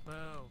 Boo.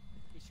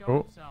 He showed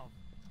Oh. himself.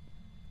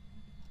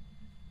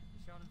 He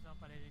showed himself,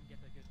 but I didn't get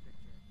the good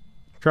picture.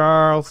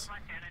 Charles. My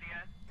sanity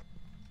at?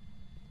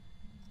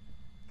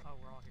 Oh,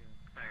 we're all here.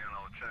 Hang on,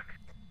 I'll check.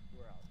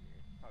 We're out here.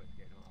 Probably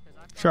scared him off. 'Cause I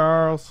probably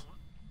Charles.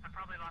 I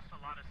probably lost a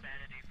lot of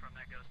sanity from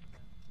that ghost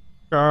event.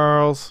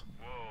 Charles.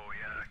 Whoa,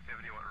 yeah,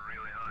 activity went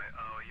really high.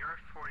 Oh, you're at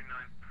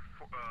 49.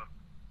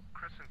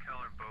 Chris and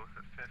Keller both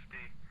at 50.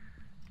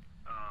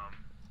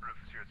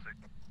 Rufus, you're at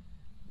 60.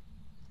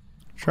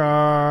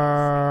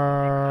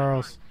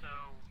 Charles. So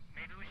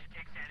maybe we should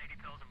take sanity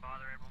pills and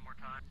bother it one more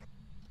time.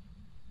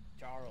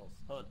 Charles,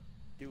 Hunt,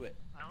 do it.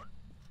 I like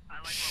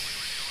what we were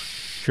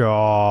doing.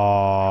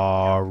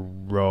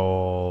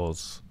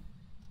 Charles.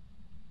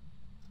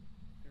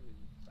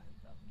 Fine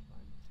stuff.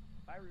 Fine.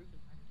 Bye, Rufus.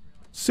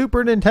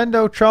 Super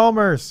Nintendo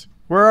Chalmers.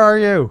 Where are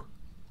you?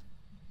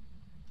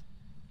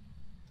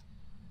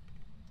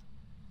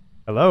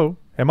 Hello?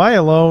 Am I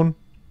alone?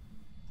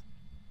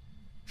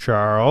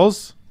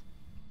 Charles?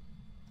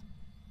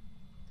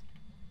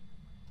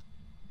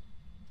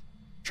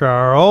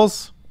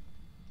 Charles?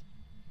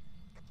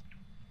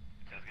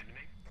 Sounds good to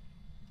me.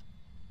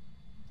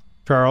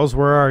 Charles,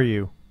 where are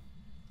you?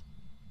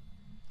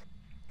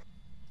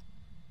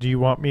 Do you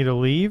want me to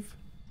leave?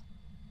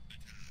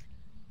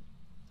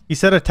 He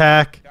said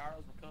attack.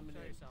 Charles, we're coming Show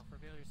in. yourself.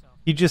 Reveal yourself.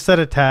 He just said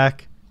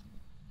attack.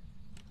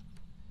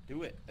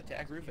 Do it.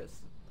 Attack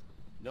Rufus.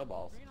 No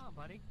balls. Bring it on,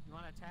 buddy. You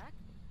want to attack?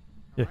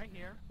 Yeah. Right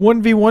here.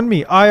 1v1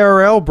 me.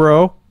 IRL,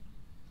 bro.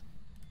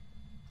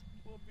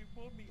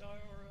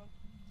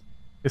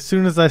 As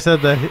soon as I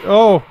said that,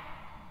 oh,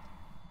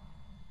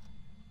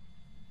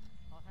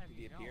 I'll have Did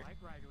you he know, appear? I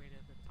graduated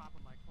at the top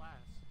of my class.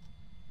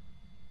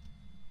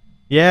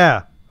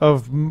 yeah,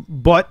 of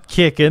butt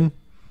kicking.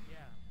 Yeah.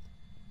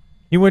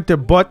 He went to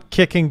butt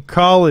kicking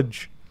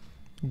college,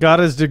 got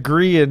his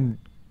degree in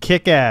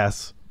kick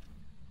ass.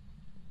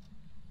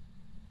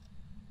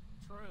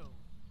 True.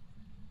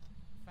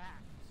 Facts.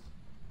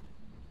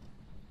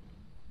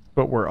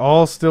 But we're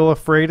all still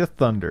afraid of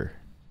thunder.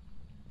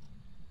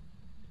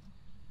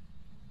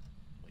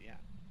 Well, yeah.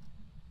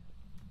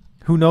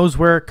 Who knows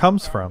where it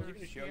comes from? You're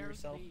gonna show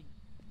yourself?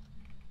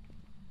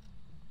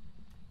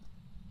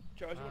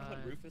 Charles, you want to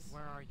hunt Rufus?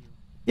 Where are you?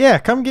 Yeah,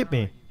 come get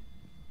Where are me. you?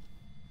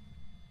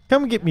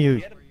 Come get me.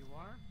 Get him. Where you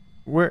are?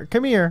 Where?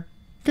 Come here.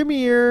 Come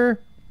here.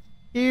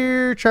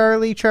 Here,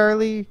 Charlie,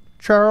 Charles.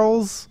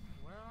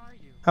 Where are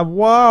you?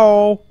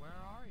 Wow. Where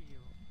are you?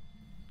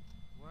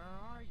 Where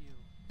are you?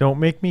 Don't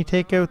make me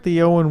take out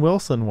the Owen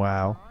Wilson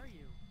wow. Where are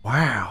you? Wow.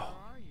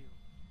 Where are you?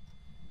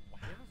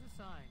 Give us a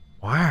sign.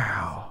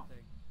 Wow.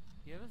 Something.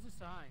 Give us a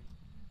sign.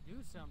 Do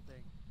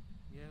something.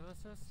 Give us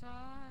a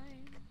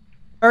sign.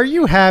 Are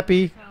you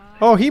happy?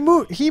 Oh, he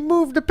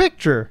moved the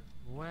picture.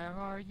 Where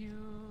are you?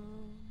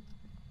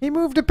 He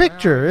moved the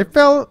picture. It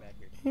fell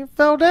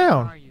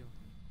down. Where are you?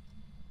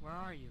 Where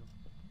are you?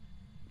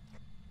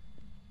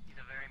 He's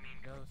a very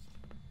mean ghost.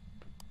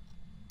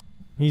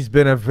 He's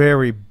been a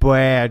very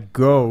bad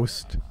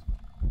ghost.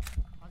 I was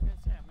gonna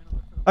say, I'm gonna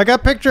look for the I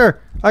got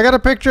picture. I got a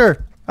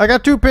picture. I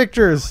got 2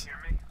 pictures. Hear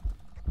me?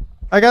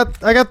 I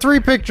got 3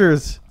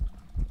 pictures.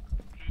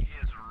 He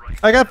is right.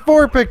 I got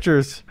 4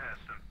 pictures.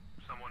 Past him.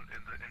 Someone in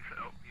the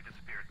intro. Oh, he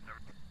disappeared.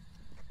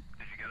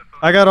 Did you get a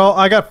photo?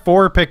 I got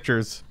 4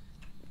 pictures.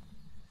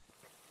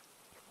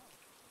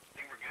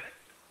 Think we're good?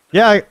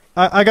 Yeah,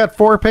 I got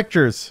 4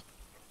 pictures.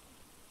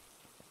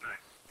 Nice.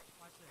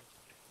 Watch this.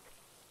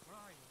 Where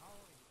are you? How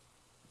old are you?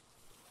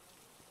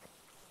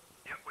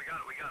 Yep, we got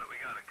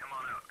it. Come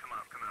on out. Come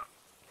out.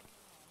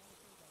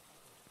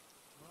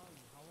 Where are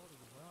you? How old are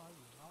you? Where are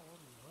you? How old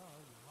are you? Where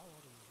are you? How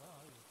old are you? Where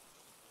are you?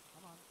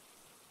 Come on.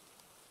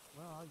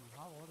 Where are you?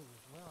 How old are you?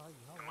 Where are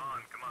you? How old are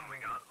you? Come on. We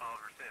got all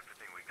of our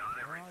sympathy. We got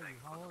Where are everything.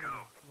 you? How Let's old go. are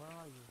you? Where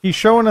are you? He's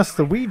showing us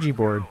the Ouija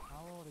board.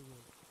 How old are you?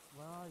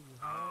 Where are you?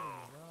 How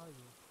old are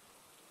you?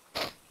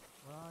 Where are you?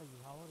 Where are you?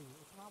 How old are you?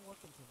 It's not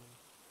working for me.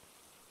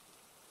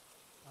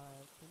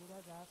 Can you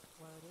guys ask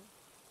where it is?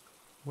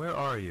 Where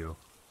are you?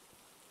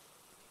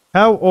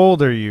 How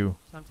old are you?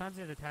 Sometimes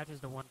it attaches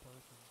to one person.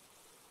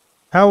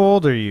 How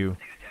old are you? I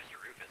think it's Jesse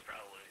Rufus,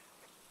 probably.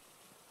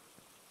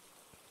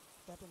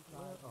 Step inside.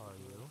 Where are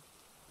you?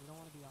 You don't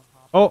want to be on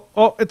top.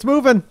 Oh, it's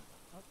moving.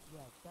 Oh,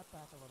 yeah, step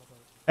back a little bit.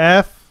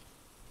 F.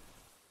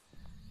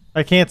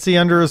 I can't see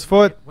under his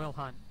foot. Will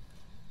hunt.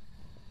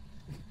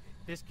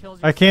 This kills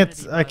your I can't.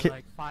 sanity I by, can't.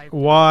 like 5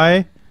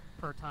 Y.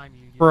 per time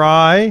you use For it.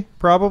 I,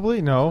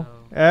 probably no. So-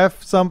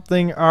 F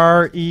something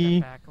R Step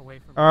E back away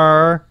from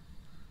R.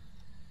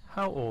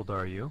 How old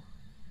are you?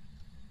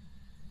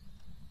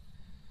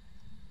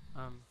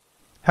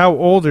 How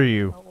old are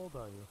you? How old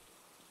are you?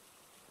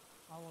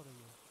 How old are you?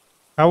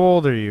 How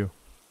old are you?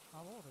 How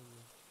old are you?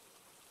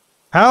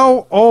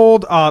 How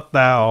old art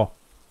thou?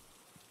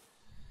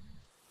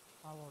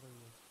 How old are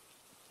you?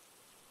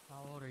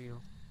 How old are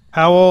you?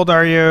 How old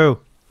are you?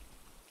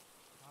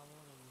 How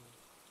old are you?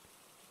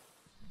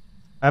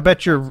 I bet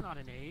That's you're. not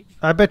an age.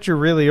 I bet you're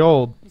really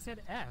old. He said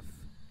F.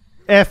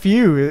 F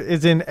you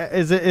is in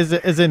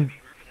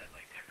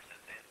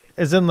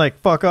like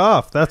fuck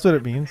off. That's what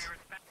it means.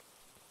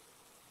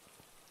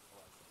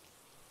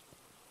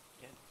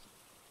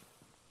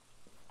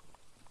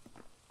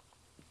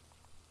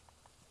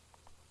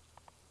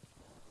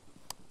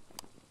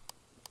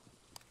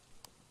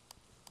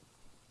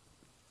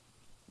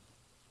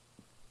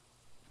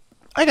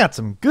 I got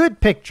some good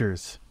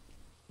pictures.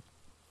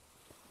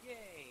 Yay!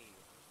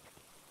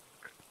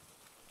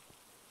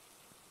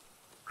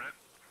 Red?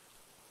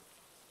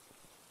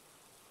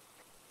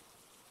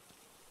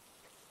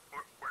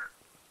 Where?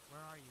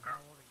 Where are you? How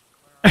old are you?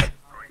 Where are you?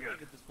 How Are we old are you? I good?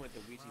 think at this point the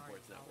Ouija Where are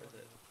board's you? not How worth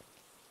old it. are you?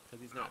 Because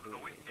he's not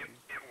doing anything.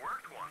 It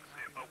worked once.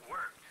 It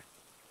worked.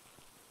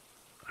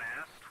 I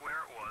asked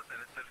where it was, and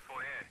it said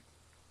foyer.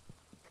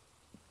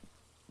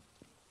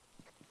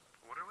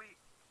 What are we?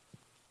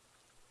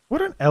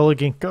 What an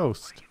elegant What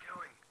ghost. are you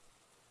doing?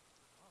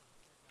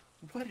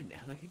 What an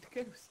elegant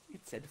ghost.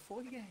 It said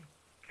foyer. Can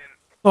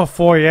The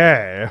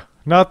foyer,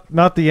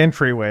 not the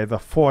entryway. The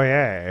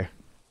foyer.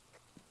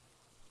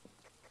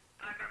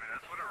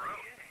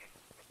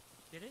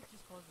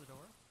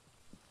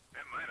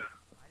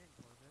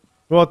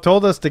 Well, it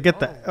told us to get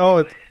the.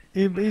 Oh.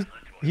 Oh,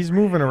 he's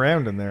moving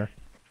around in there.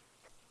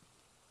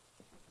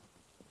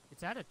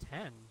 It's at a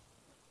 10,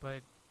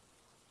 but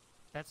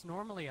that's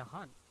normally a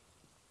hunt.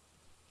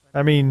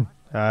 I mean,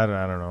 I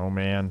don't know,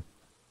 man.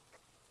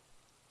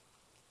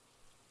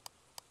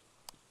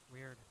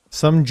 Weird.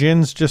 Some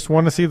gins just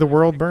want to see the There's a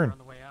world picture burn. on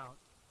the way out.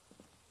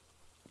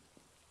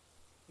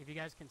 If you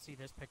guys can see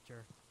this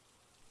picture,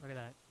 look at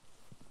that.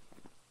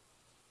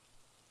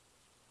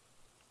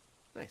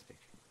 Nice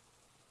picture.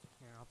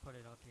 Here, I'll put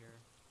it up here.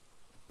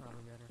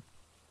 Probably better.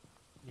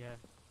 Yeah.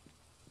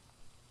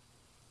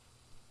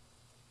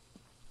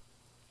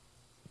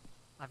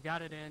 I've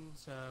got it in,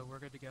 so we're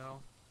good to go.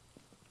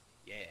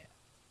 Yeah.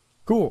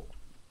 Cool.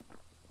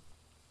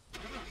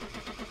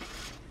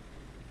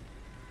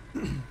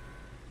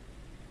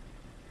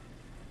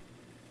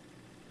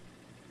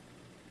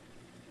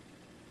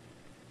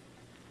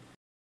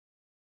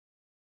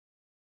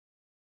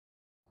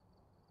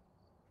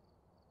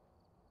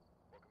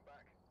 Welcome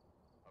back.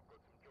 I've got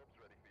some jobs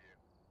ready for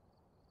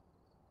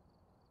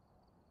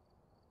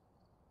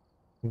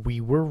you.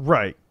 We were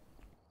right.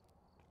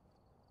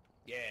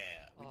 Yeah.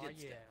 We Oh did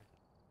yeah. stuff.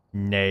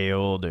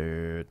 Nailed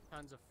it.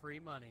 Tons of free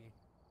money.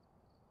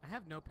 I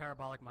have no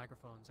parabolic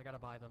microphones. I gotta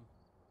buy them.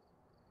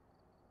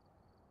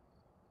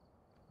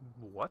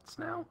 What's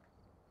now?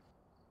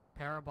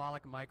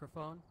 Parabolic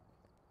microphone?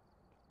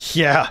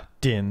 Yeah,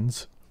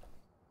 Dins.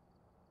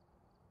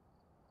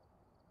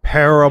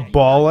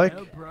 Parabolic. Yeah,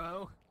 you gotta know,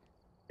 bro.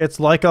 It's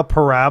like a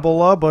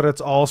parabola, but it's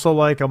also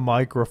like a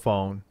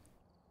microphone.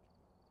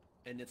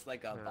 And it's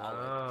like a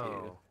bollock too.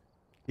 Oh.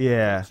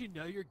 Yeah. Don't you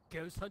know you're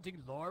ghost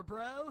hunting lore,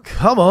 bro?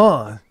 Come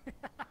on.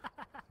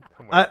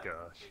 Oh my I-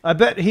 gosh. I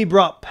bet he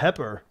brought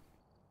pepper.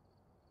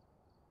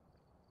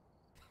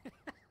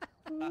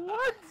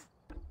 What?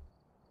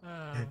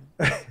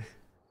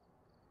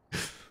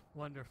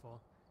 Wonderful.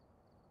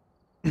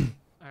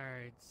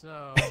 Alright,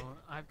 so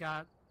I've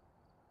got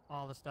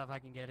all the stuff I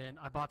can get in.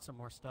 I bought some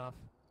more stuff.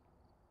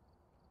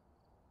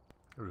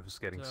 Roof's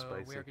getting So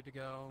spicy. we're good to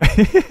go.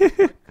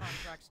 What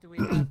contracts do we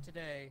have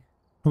today?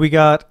 We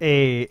got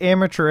a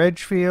amateur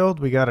Edgefield,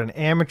 we got an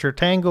amateur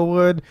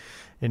Tanglewood,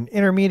 an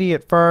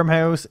intermediate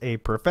farmhouse, a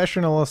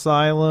professional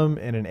asylum,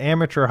 and an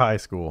amateur high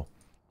school.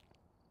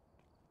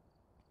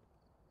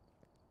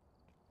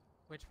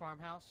 Which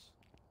farmhouse?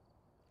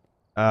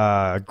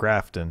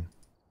 Grafton.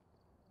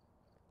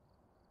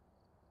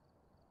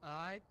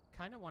 I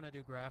kind of want to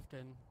do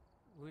Grafton.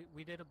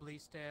 We did a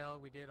Bleasdale,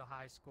 we did a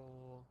high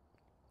school.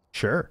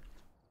 Sure.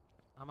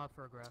 I'm up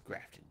for a Grafton.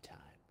 Grafton time.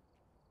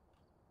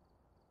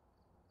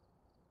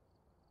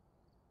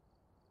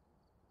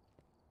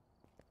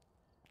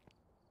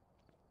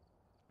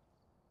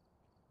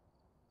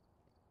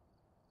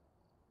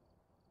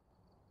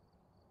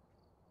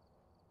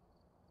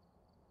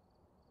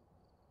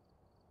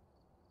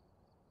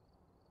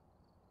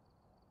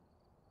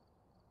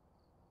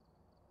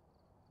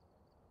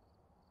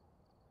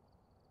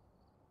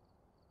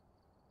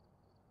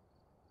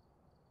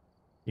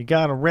 You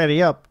gotta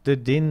ready up to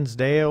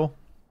Dinnsdale.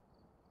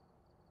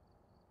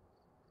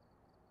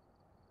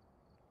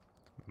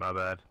 My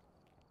bad.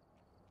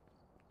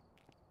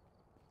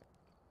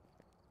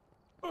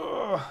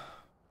 Ugh.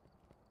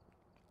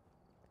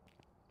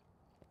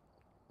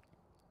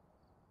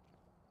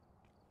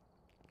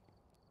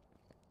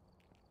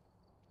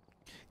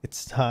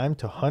 It's time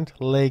to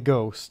hunt Lay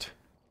Ghost.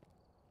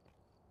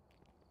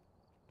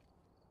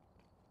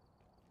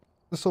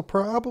 This will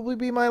probably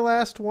be my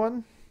last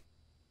one,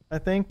 I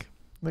think.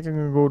 I think I'm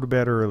gonna go to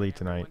bed early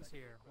tonight. Everyone's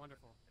here.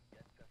 Wonderful.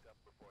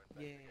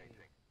 Yay.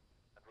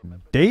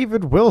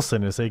 David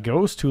Wilson is a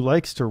ghost who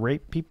likes to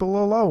rape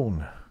people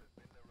alone.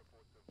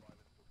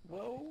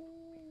 Whoa.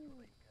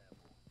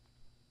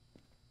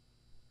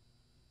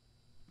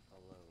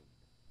 Alone.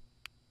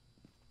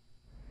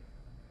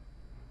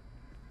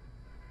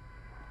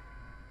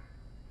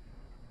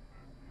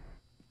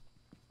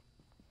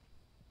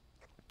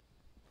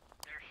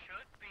 There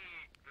should be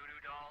voodoo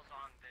dolls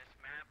on this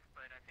map,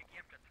 but I think you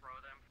have to throw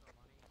them for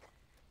the money.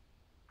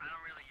 I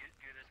don't really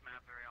do this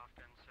map very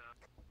often, so...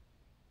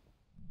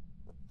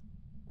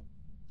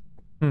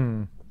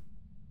 Hmm.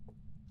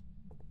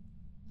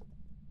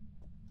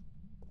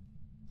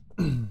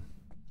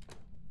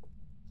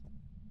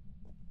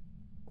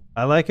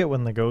 I like it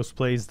when the ghost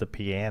plays the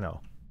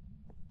piano.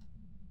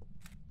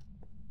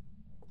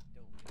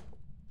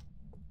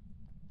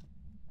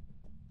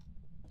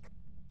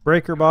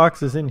 Breaker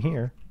box is in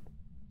here.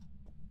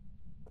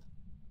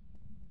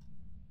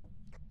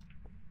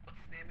 What's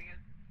his name again?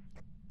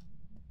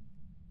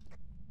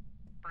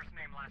 First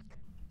name, last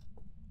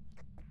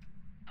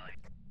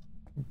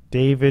name.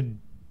 David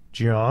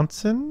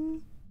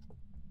Johnson?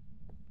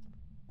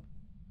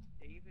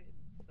 David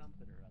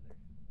something or other.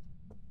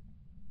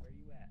 Where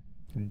you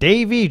at?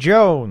 Davy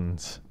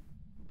Jones.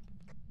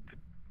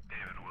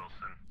 David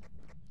Wilson.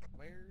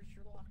 Where's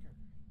your locker?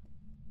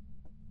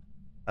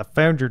 I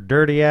found your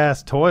dirty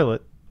ass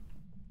toilet.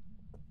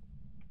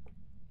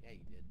 Yeah, you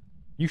did.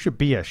 You should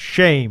be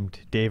ashamed,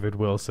 David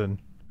Wilson.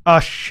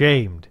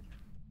 Ashamed.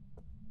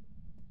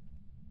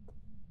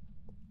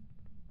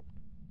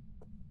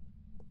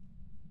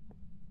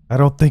 I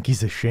don't think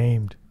he's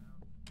ashamed.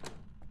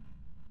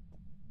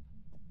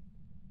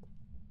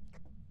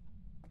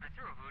 I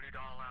threw a voodoo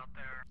doll out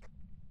there.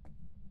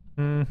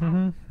 Mm-hmm.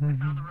 I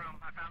found the room.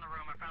 I found the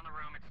room. I found the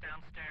room. It's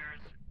downstairs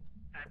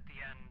at the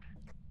end.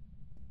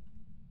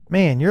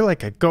 Man, you're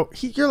like a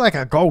you're like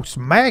a ghost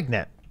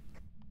magnet.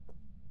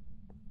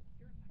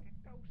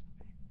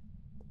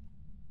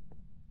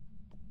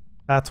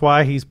 That's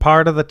why he's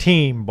part of the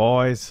team,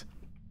 boys.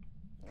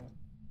 We're gonna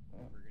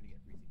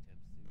get freezing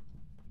temps soon.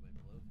 We went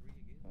below 3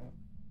 again.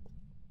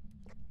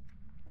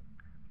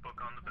 Book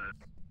on the bed.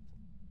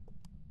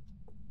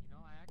 You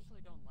know, I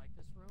actually don't like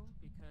this room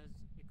because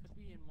it could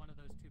be in one of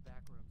those 2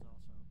 back rooms also.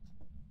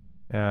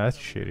 Yeah, that's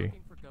So when you're shitty.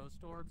 looking for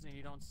ghost orbs and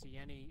you don't see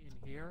any in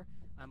here,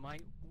 I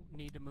might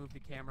need to move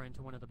the camera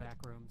into one of the back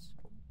rooms.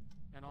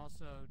 And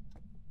also,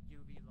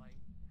 UV light.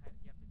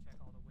 You have to check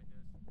all the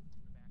windows in the back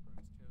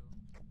rooms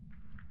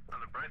too. On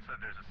the bright side,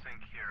 there's a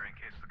sink here in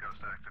case the ghost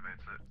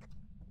activates it.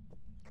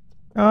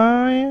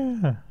 Oh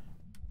yeah.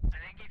 I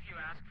think if you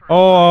ask for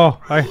Oh,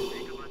 a take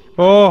a bunch of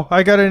oh,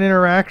 I got an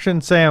interaction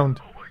sound.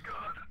 Oh my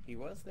god. He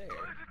was there.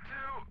 What did it do?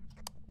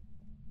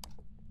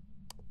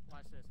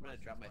 Watch this. I'm gonna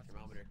watch drop this, my watch this.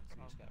 thermometer because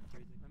we just got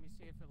freezing. Let me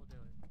see if it'll do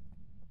it.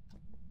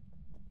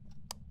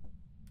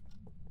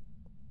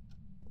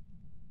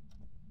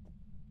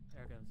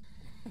 There it goes.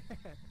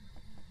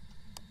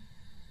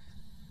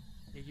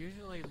 It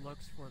usually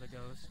looks for the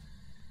ghost.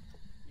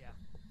 Yeah.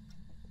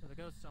 So the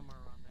ghost's somewhere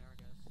around there, I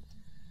guess.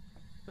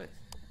 Nice.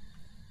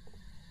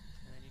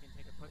 And then you can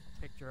take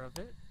a picture of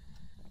it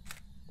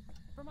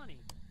for money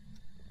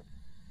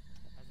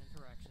as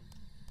interaction.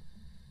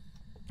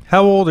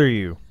 How old are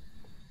you?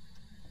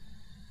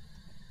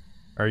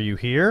 Are you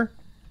here?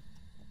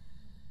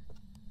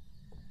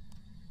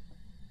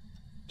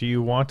 Do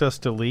you want us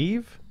to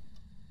leave?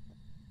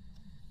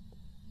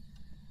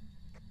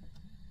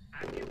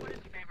 Ask him what his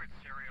favorite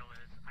cereal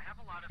is. I have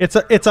a lot of It's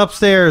cereal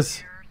upstairs.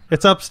 here, so-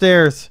 It's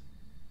upstairs.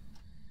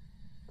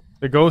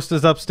 The ghost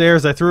is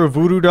upstairs. I threw a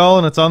voodoo doll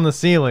and it's on the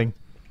ceiling.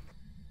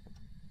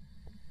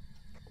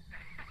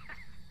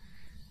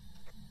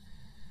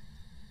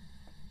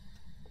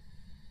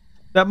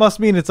 That must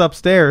mean it's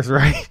upstairs,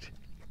 right? It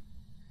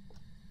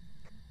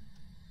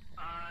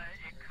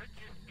could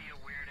just be a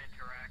weird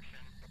interaction.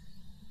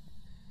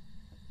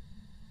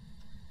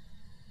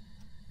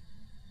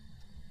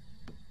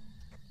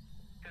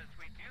 Because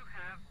we do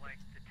have, like,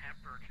 the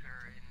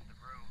temperature in the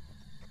room.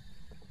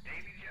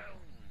 Davy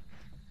Jones,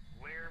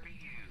 where be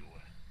you?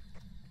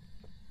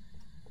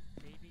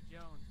 Davy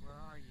Jones, where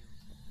are you?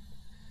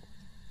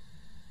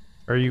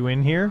 Are you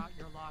in here? Clear out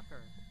your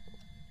locker.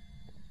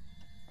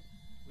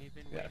 We've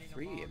been We got waiting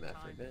free a long EMF for a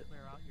time to bit.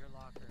 clear out your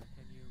locker.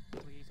 Can you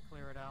please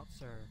clear it out,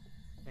 sir?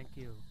 Thank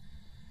you.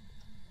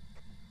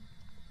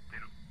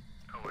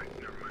 Oh wait,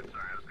 never mind.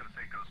 Sorry, I was gonna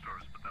say ghost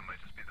orbs, but that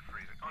might just be the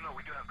freezing. Oh no,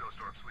 we do have ghost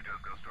orbs. We do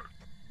have ghost orbs.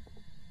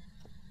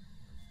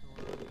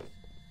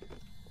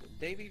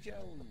 Davy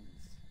Jones.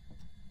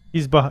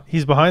 He's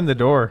behind the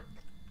door.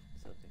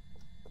 Something.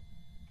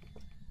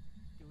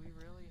 Do we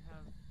really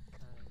have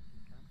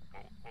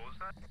temp? What was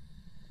that?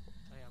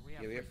 Oh yeah, we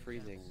have. Yeah, we have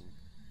freezing. temps.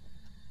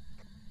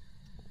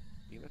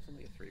 You have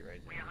only a 3 right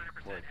now. We 100%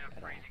 Or have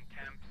at all. freezing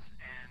temps,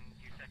 and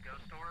you said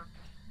ghost orbs?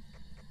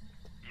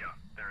 Yeah,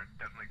 there are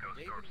definitely ghost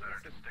Maybe orbs that are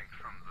listen. distinct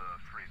from the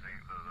freezing,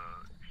 the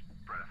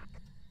breath.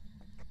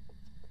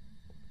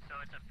 So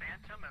it's a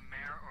phantom, a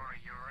mare, or a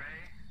Ure?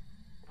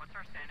 What's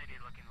our sanity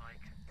looking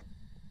like?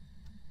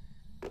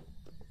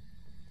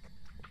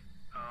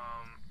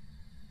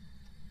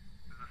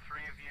 The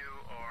 3 of you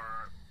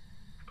are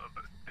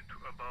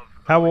above.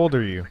 How old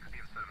are you? 60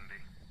 and 70.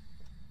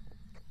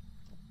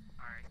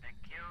 Alright, thank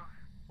you.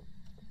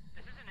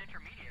 This is an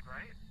intermediate,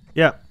 right?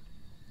 Yeah.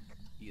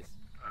 Yes.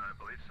 I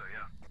believe so,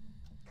 yeah.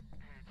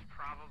 It's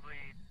probably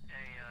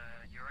a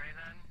Ure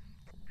then?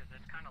 Because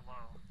it's kind of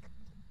low.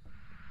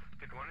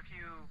 Did one of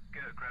you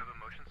grab a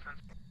motion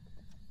sensor?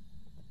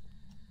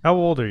 How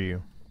old are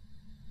you?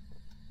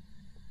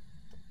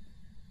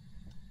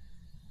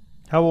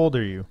 How old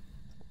are you?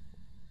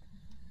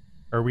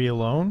 Are we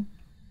alone?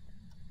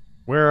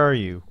 Where are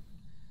you?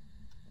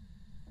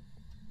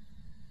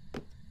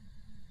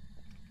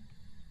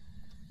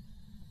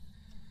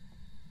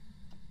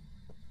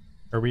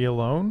 Are we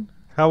alone?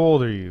 How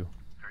old are you?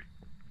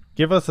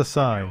 Give us a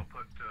sign. You'll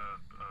put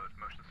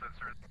motion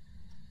sensor in.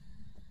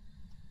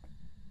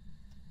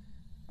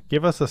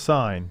 Give us a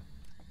sign.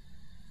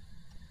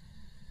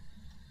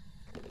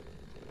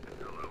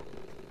 Hello.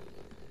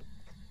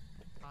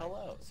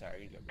 Hello.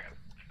 Sorry, you go grab.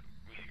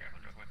 We should grab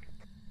one real quick.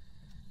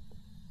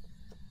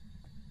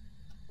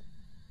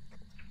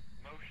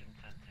 Motion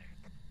sensor.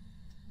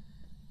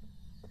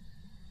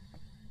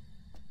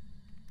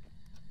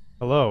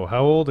 Hello,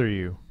 how old are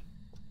you?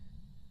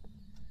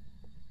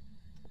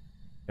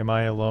 Am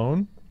I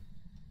alone?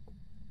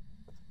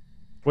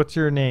 What's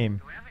your name?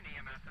 Do we have an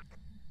EMF?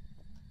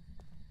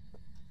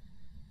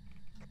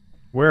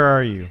 Where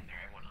are you?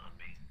 There, one on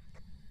me.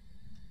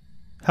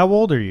 How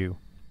old are you?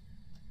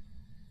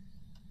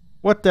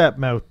 What that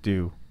mouth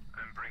do?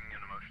 I'm bringing in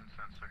a motion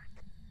sensor.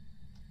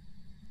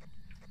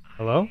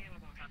 Hello?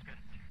 Sounds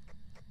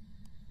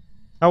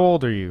How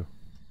old are you?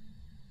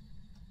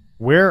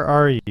 Where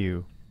are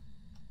you?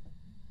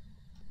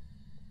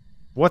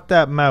 What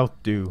that mouth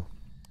do?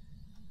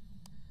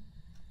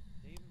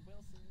 David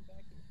Wilson, you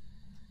back here?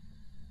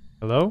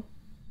 Hello?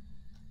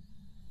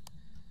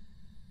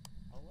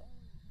 Hello?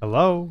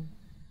 Hello?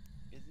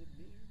 Is it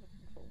me you're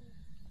looking for?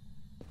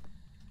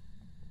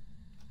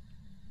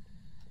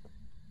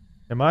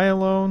 Am I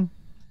alone?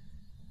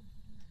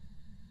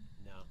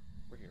 No,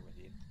 we're here with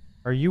you.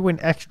 Are you an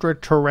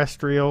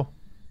extraterrestrial?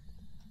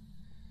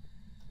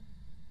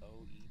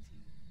 O-E-T.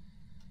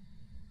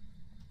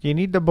 Do you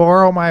need to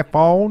borrow my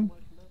phone?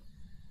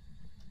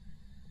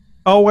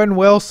 Owen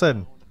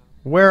Wilson,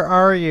 where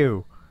are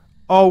you?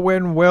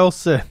 Owen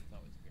Wilson. That's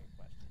always a great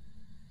question.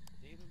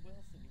 David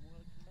Wilson, you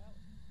want to come out?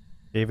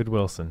 David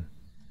Wilson.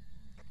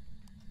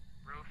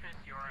 Rufus,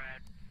 you're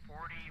at 41%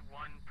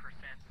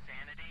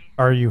 sanity,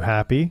 Are you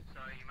happy?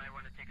 so you might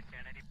want to take a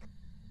sanity.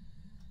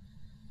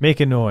 Make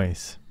a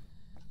noise.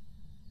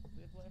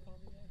 Live life on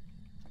the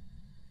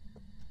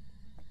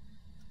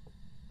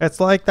edge. It's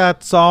like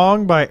that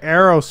song by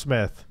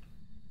Aerosmith.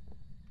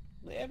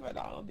 Live it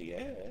on the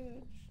edge.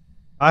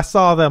 I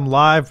saw them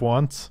live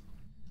once.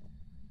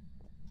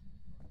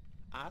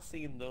 I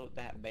seen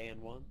that band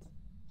once.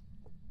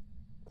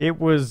 It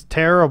was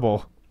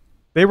terrible.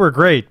 They were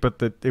great, but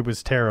it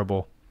was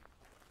terrible.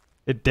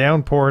 It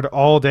downpoured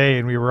all day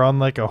and we were on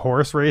like a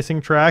horse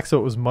racing track, so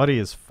it was muddy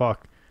as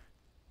fuck.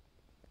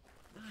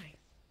 Nice.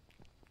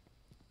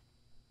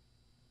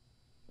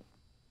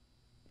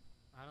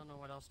 I don't know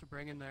what else to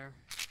bring in there.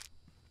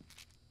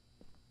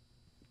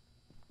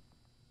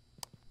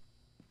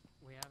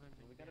 We haven't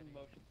been We got a getting-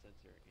 motion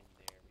sensor in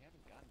there. We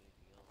haven't gotten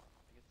anything else.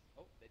 I guess.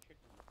 Oh, they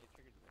triggered the motion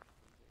sensor.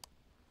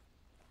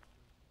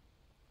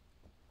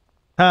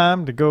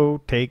 Time to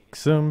go take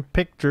some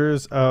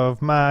pictures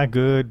of my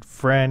good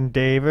friend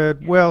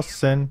David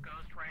Wilson.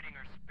 Ghost writing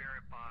or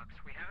spirit box.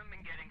 We haven't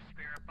been getting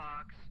spirit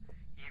box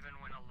even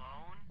when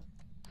alone,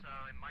 so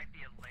it might be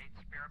a late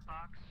spirit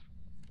box.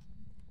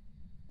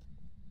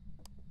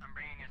 I'm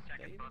bringing a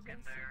second book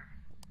in there.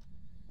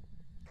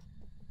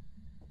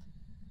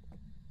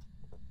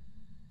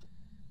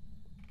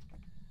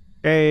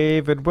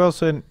 David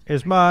Wilson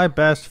is my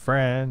best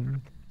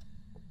friend.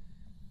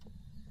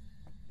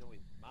 No,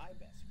 he's my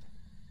best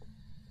friend.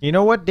 You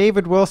know what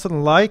David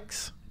Wilson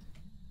likes?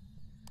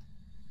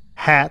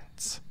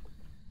 Hats.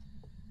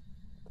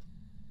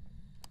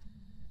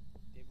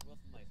 David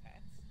Wilson likes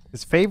hats.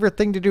 His favorite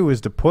thing to do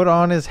is to put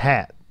on his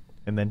hat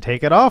and then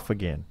take it off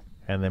again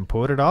and then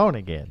put it on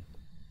again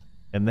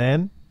and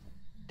then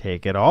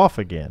take it off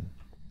again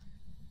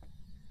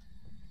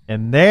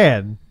and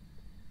then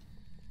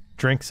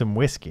drink some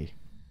whiskey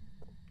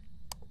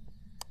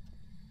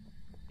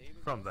David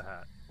From the Wilson.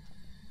 hat.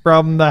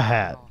 from the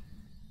hat.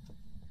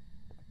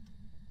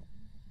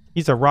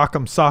 He's a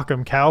rock'em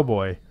sock'em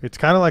cowboy. It's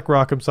kind of like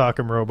rock'em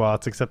sock'em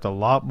robots, except a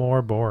lot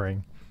more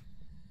boring.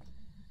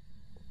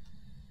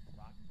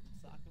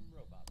 Rock'em sock'em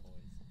robot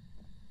boys.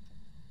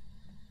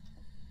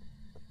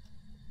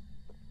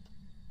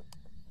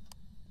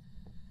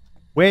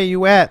 Where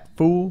you at,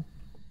 fool?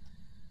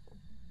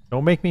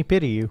 Don't make me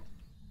pity you.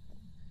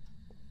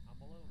 I'm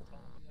alone.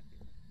 Follow me up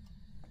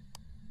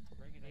here.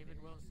 Bring it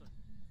David Wilson,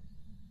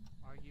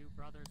 are you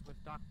brothers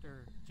with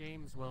Dr.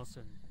 James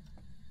Wilson?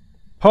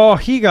 Oh,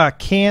 he got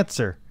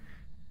cancer.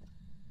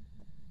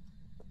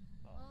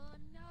 Oh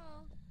no.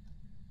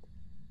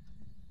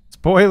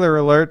 Spoiler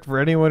alert for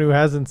anyone who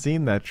hasn't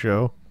seen that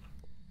show.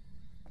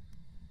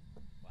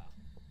 Wow.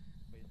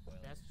 Wait, spoiler.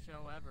 Best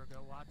show ever.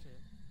 Go watch it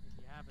if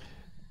you haven't.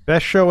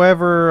 Best show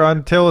ever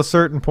until a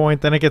certain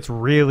point, then it gets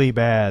really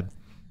bad.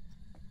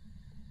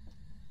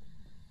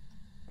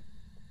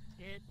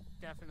 It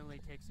definitely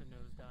takes a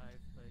nosedive,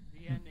 but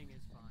the ending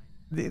is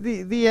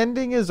fine. The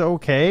ending is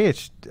okay.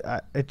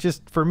 It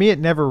just for me it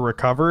never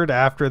recovered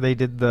after they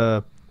did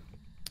the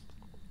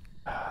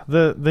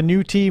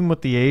new team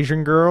with the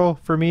Asian girl.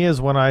 For me is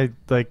when I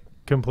like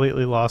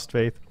completely lost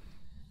faith.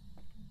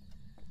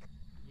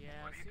 Yeah,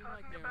 What are it you seemed like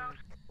talking they about? were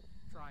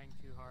trying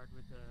too hard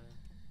with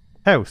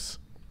the House.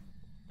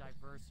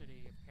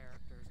 diversity of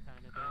characters kind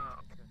of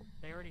thing.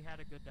 They already had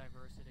a good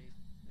diversity,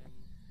 and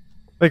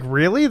Like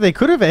really? They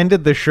could have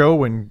ended the show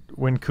when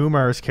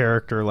Kumar's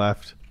character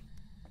left.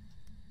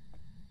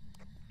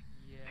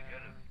 yeah,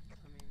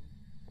 I mean,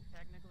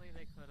 technically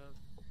they could have,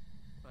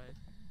 but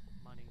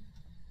money.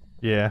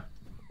 Yeah.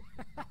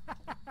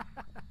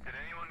 Did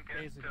anyone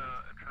Basically.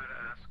 try to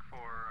ask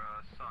for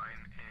a sign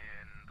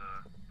in the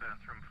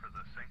bathroom for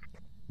the sink?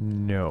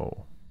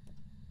 No.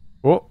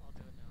 Oh, I'll do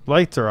it now.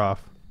 lights are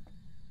off.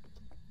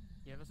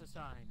 Give us a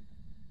sign.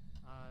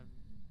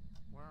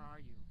 Where are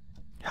you?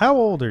 How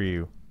old are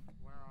you?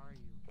 Where are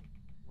you?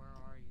 Where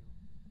are you?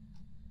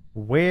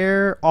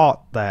 Where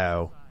art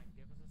thou? Sign.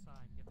 Give us a sign.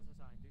 Give us a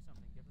sign. Do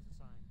something. Give us a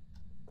sign.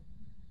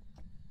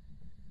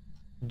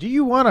 Do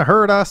you want to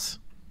hurt us?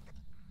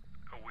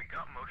 Oh, we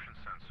got motion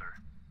sensor.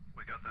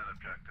 We got that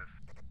objective.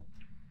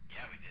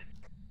 Yeah, we did.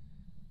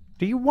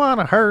 Do you want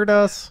to hurt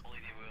us? Only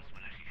David Wilson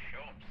would actually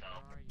show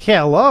himself. Where are you?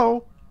 Hello? How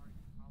old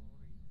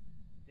are you?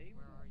 David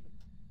Where are you?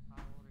 Wilson.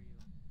 How old are you?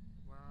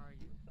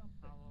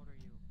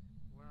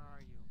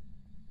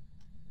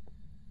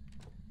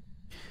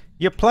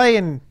 You're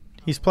playing.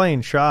 He's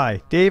playing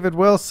shy. David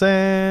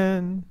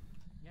Wilson.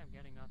 Yeah, I'm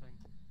getting nothing.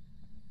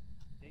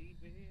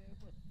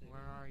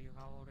 Where are you?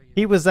 How old are you?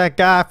 He was that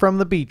guy from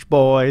the Beach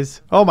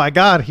Boys. Oh my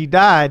God, he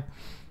died. Give us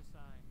a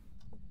sign.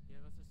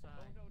 Give us a sign.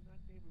 Oh no, not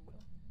David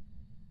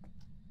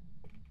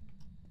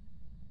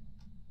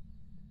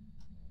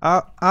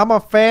Will. I'm a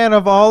fan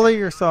of all of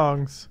your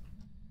songs.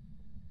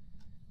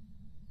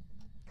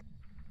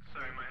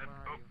 Sorry, my Where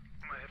are you?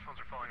 my headphones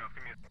are falling off.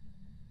 Give me a...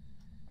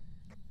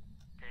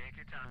 Take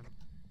your time.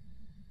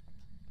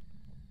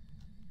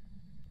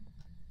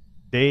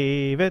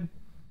 David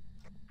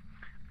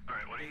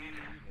Alright, what do you need?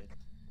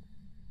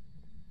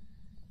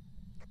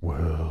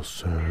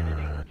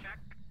 Wilson. Check.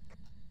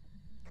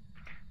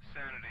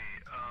 Sanity,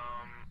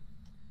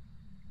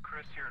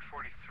 Chris here at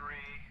 43,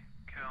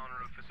 Cal and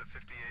Rufus at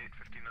 58,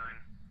 59,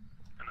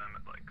 and I'm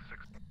at like 6.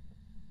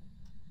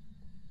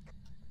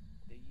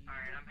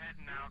 Alright, I'm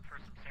heading out for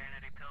some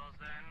sanity pills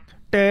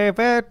then.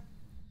 David,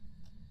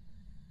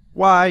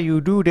 why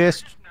you do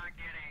this? Just not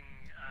getting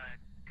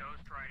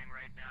ghost writing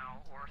right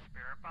now or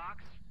spirit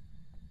box.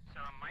 So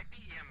it might be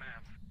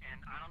EMF,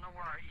 and I don't know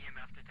where our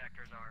EMF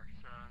detectors are,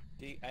 so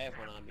I have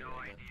one on me no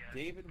right idea. now.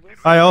 David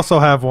Wilson. I also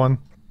have one.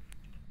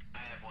 I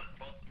have one.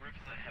 Both Rufus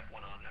and I have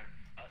one on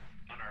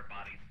our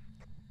bodies.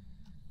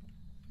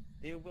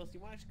 David Wilson, you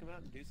want to just come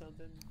out and do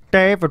something?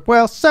 David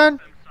Wilson.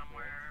 Them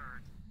somewhere,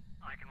 or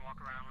I can walk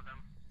around with them.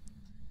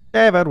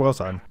 David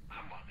Wilson.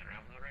 I'm walking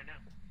around with it right now.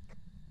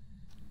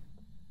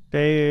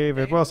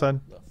 David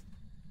Wilson. Wilson.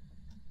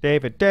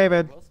 David.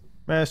 Wilson.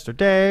 Mr.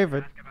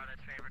 David. Ask about his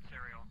favorite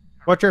cereal.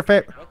 What's your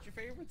favorite? What's your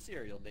favorite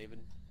cereal, David?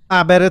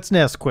 I bet it's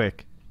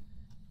Nesquik.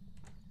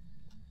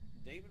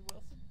 David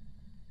Wilson?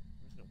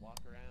 I'm just gonna walk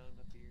around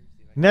up here,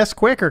 see if I can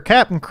Nesquik or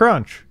Captain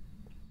Crunch?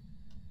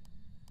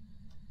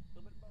 a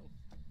little bit of both.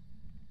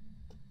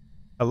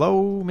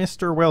 Hello,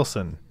 Mr.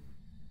 Wilson.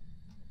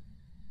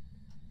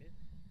 Mr.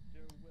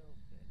 Wilson.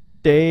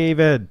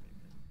 David, What's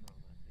wrong,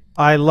 last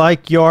name? I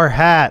like your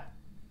hat.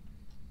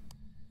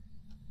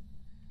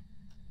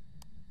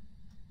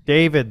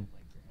 David, Like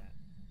your hat.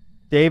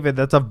 David,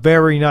 that's a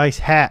very nice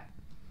hat.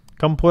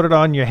 Come put it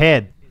on your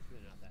head. It's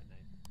really not that nice.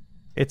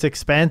 It's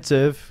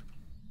expensive.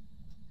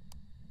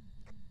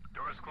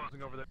 Door's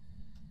closing over there.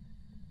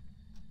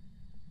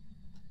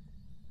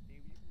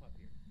 David, you come up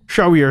here.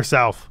 Show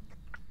yourself.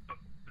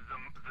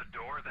 The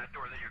door, that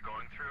door that you're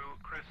going through,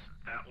 Chris,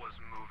 that was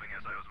moving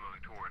as I was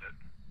moving toward it.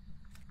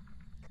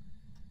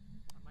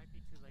 I might be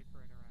too late for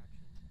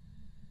interaction.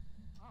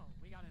 Oh,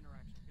 we got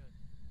interaction. Good.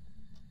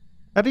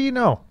 How do you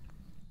know?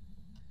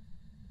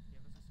 Give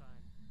us a sign.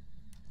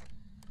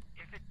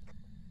 If it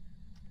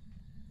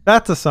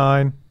That's a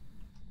sign.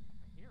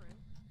 I hear it.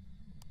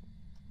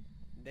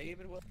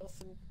 David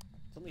Wilson?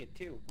 It's only a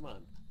 2. Come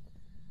on.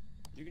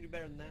 You can do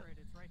better than I that. hear it.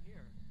 It's right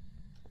here.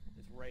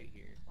 It's right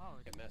here. Oh,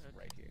 it's MS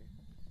right here.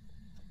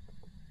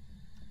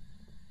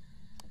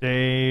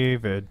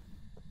 David.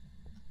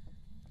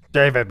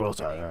 David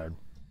Wilson.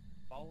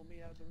 Follow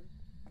me out of the room.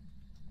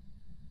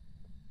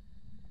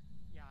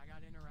 Yeah, I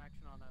got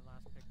interaction on that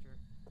last picture.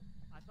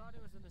 I thought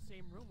it was in the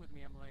same room with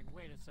me. I'm like,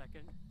 wait a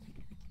second.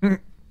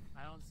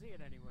 I don't see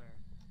it anywhere.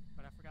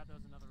 But I forgot there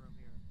was another room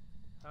here.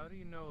 How do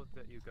you know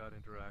that you got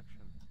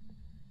interaction?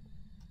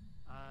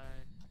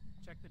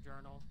 Check the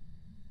journal.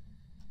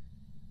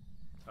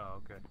 Oh,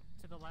 okay.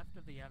 To the left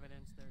of the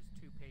evidence, there's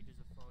 2 pages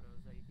of photos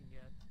that you can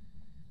get.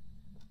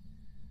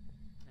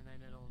 And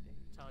then it'll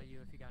tell you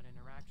if you got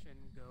interaction,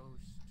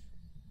 ghost,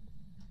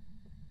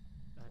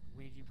 that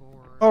Ouija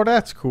board. Oh,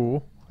 that's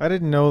cool. I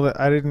didn't know that.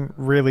 I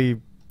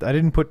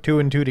didn't put 2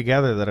 and 2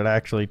 together that it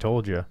actually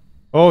told you.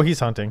 Oh, he's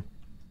hunting.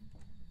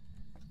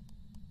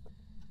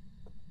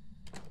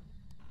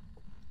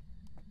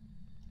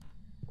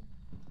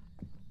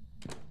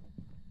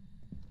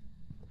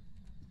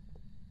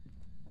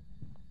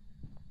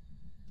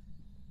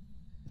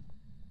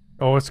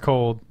 Oh, it's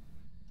cold.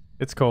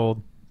 It's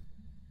cold.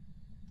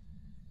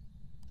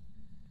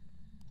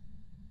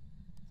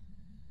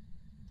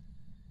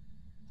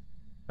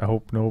 I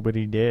hope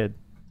nobody did.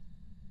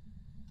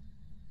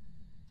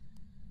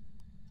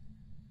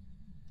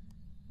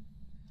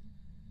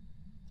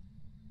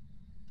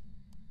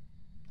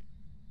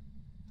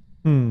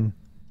 Hmm.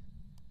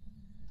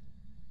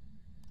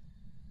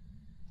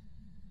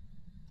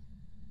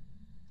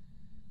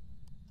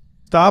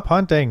 Stop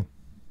hunting.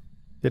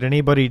 Did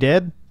anybody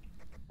dead?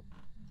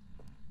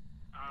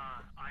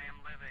 I am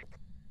living.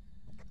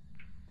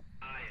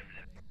 I am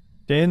living.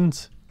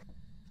 Dins?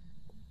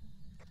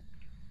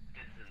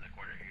 This is in the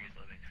corner here. He's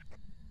living.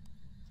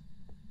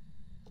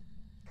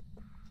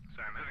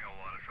 Sorry, I'm having a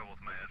lot of trouble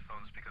with my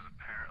headphones because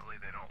apparently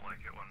they don't like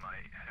it when my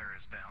hair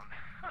is down.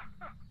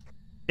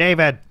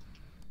 David!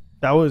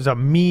 That was a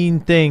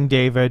mean thing,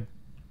 David.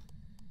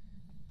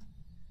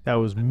 That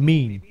was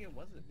mean. Maybe it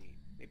wasn't mean.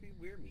 Maybe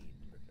we're mean,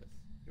 Rufus.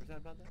 You ever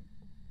thought about that?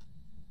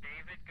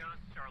 David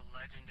ghosts are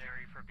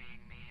legendary for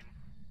being mean.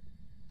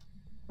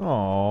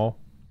 Aw.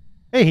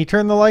 Hey, he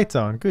turned the lights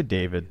on. Good,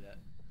 David. Do that.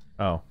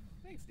 Oh.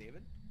 Thanks,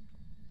 David.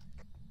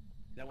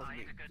 That wasn't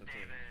He's me. a good so I'm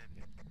saying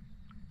David.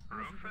 it.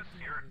 Rufus,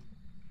 you're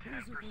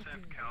 10%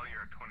 Cal,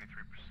 you're at 23%.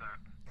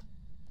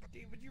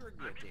 David, you were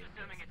I'm good, just David.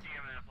 assuming it's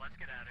EMF. Let's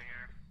get out of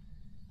here.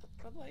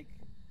 But like,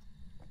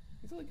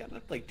 he's only gotten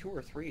up like 2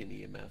 or 3 in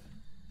EMF.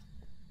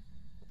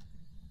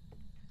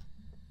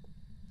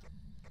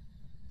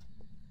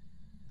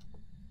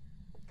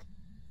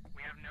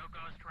 We have no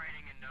ghost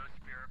writing and no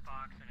spirit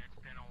box, and it's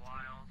been a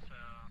while, so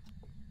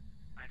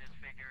I just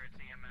figure it's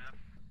EMF,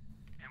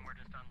 and we're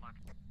just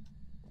unlucky.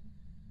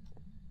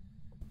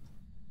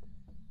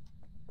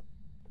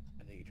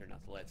 I think he turned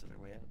off the lights on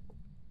our way out.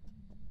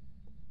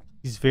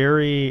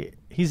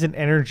 He's an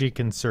energy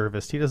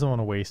conservist. He doesn't want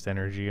to waste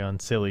energy on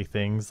silly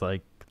things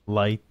like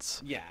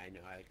lights. Yeah, I know.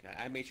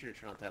 I made sure to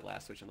turn off that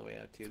last switch on the way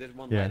out too. There's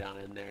one Yeah. light on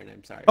in there, and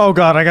I'm sorry. Oh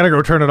god, I gotta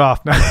go turn it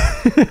off now.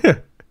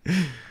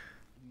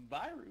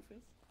 Bye,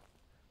 Rufus.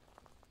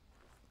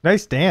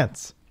 Nice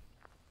dance.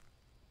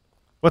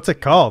 What's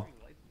it called?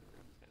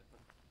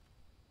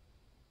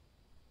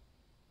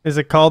 Is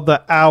it called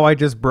the ow, I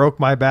just broke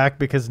my back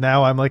because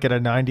now I'm like at a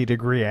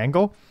 90-degree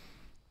angle?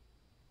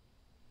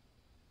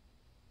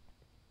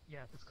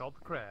 Yes. It's called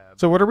the crab.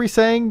 So what are we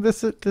saying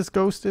this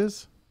ghost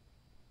is?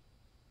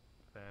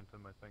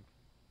 Phantom, I think.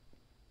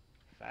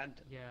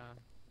 Phantom. Yeah.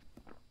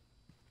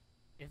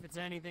 If it's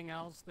anything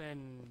else,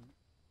 then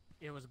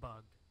it was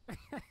bugged.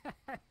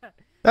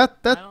 I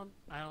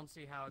don't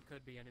see how it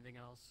could be anything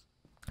else.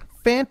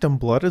 Phantom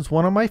Blood is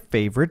one of my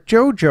favorite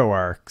JoJo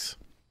arcs.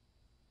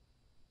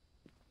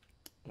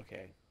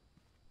 Okay.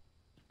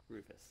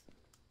 Rufus.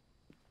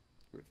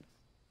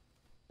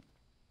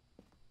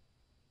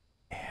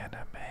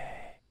 Anime.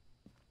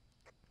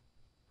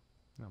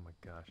 Oh my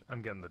gosh,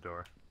 I'm getting the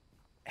door.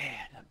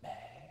 Anime.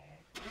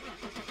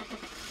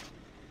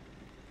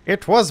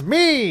 It was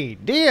me,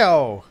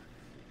 Dio.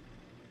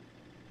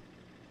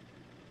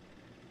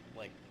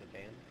 Like the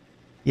band?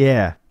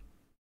 Yeah.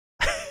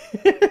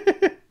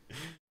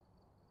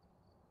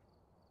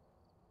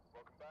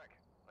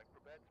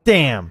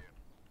 Damn.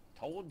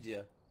 Told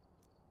you.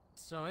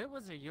 So it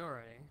was a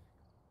Yuri.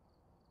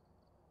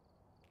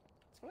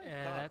 That's what I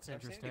Yeah, thought. that's Our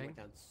sanity interesting. went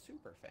down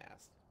super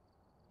fast.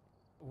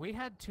 We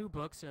had 2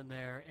 books in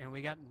there, and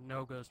we got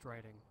no ghost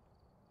writing.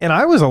 And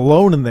I was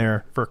alone in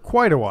there for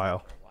quite a while.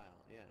 For a while,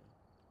 yeah.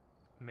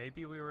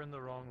 Maybe we were in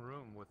the wrong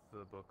room with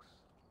the books.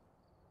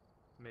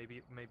 Maybe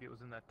it was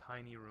in that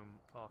tiny room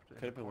off to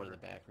Could have been one of the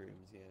back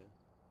rooms, yeah.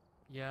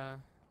 Yeah.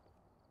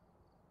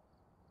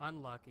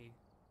 Unlucky.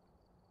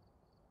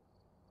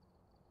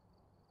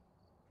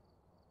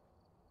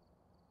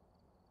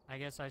 I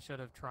guess I should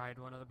have tried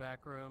one of the back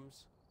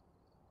rooms.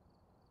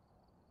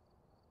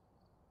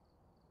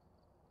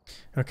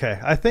 Okay,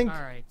 I think.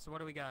 Alright, so what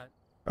do we got?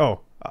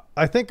 Oh,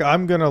 I think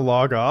I'm gonna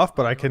log off,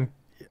 but I can.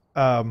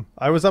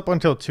 I was up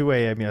until 2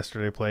 a.m.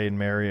 yesterday playing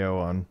Mario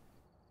on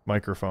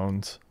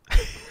microphones.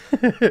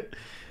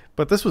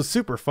 But this was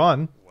super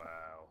fun. Wow.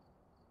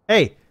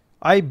 Hey,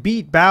 I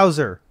beat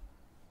Bowser.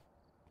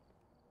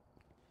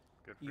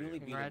 Good for You you. only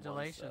beat him once,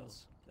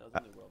 Congratulations. though.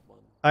 That was only World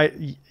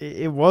 1.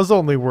 It was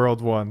only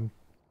World 1,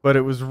 but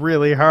it was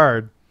really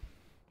hard.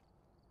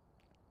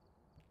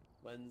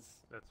 When's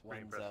That's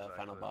pretty impressive,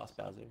 final actually. boss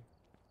Bowser?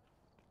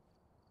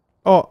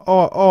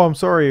 Oh, I'm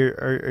sorry.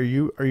 Are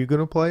you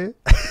gonna play it?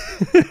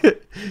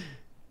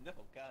 No,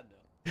 God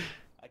no.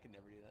 I could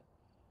never do that.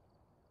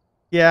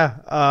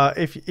 Yeah.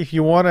 If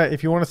you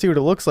wanna see what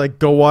it looks like,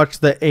 go watch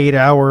the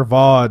 8-hour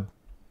VOD.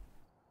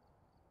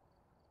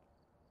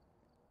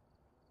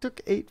 Took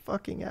 8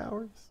 fucking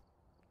hours.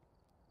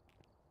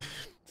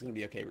 It's gonna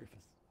be okay, Rufus.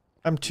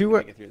 I'm You're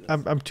gonna make it through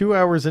this. I'm 2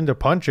 hours into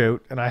Punch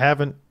Out, and I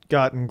haven't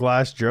gotten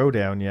Glass Joe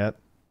down yet.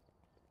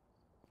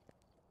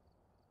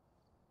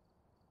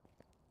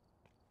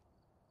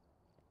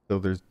 So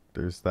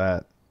there's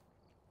that.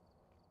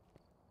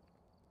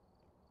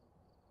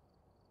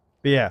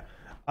 But yeah,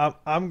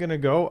 I'm gonna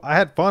go. I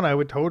had fun. I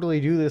would totally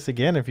do this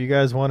again if you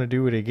guys want to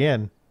do it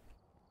again.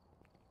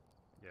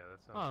 Yeah, that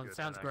sounds Oh, it good.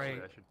 sounds And actually,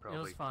 great. I should It was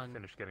probably fun.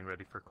 finish getting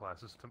ready for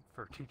classes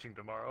for teaching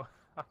tomorrow.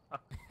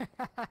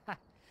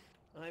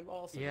 I'm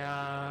also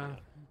Yeah.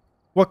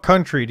 What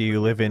country do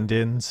you live in,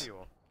 Dins? See you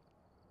all.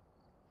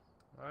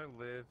 I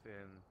live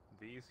in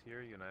these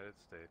here United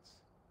States.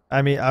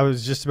 I mean, I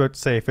was just about to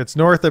say, if it's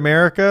North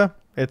America,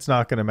 it's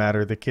not gonna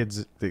matter. The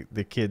kids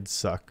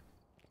suck.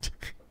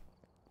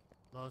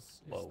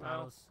 Los Whoa.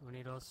 Estados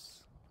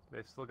Unidos.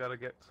 They still got to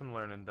get some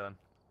learning done.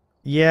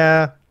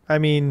 Yeah, I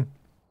mean,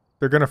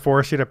 they're gonna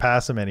force you to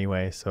pass them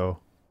anyway. So,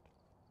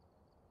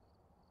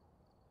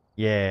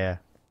 yeah,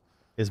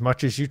 as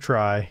much as you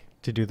try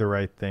to do the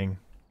right thing,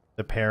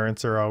 the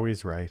parents are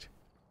always right.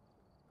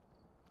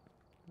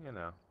 You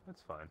know,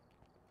 it's fine.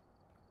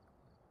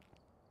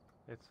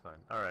 It's fine.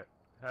 All right.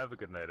 Have a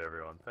good night,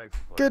 everyone. Thanks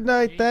for playing. Good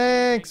night, GG,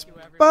 thanks. thank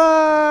you everyone for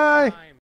your Bye. time.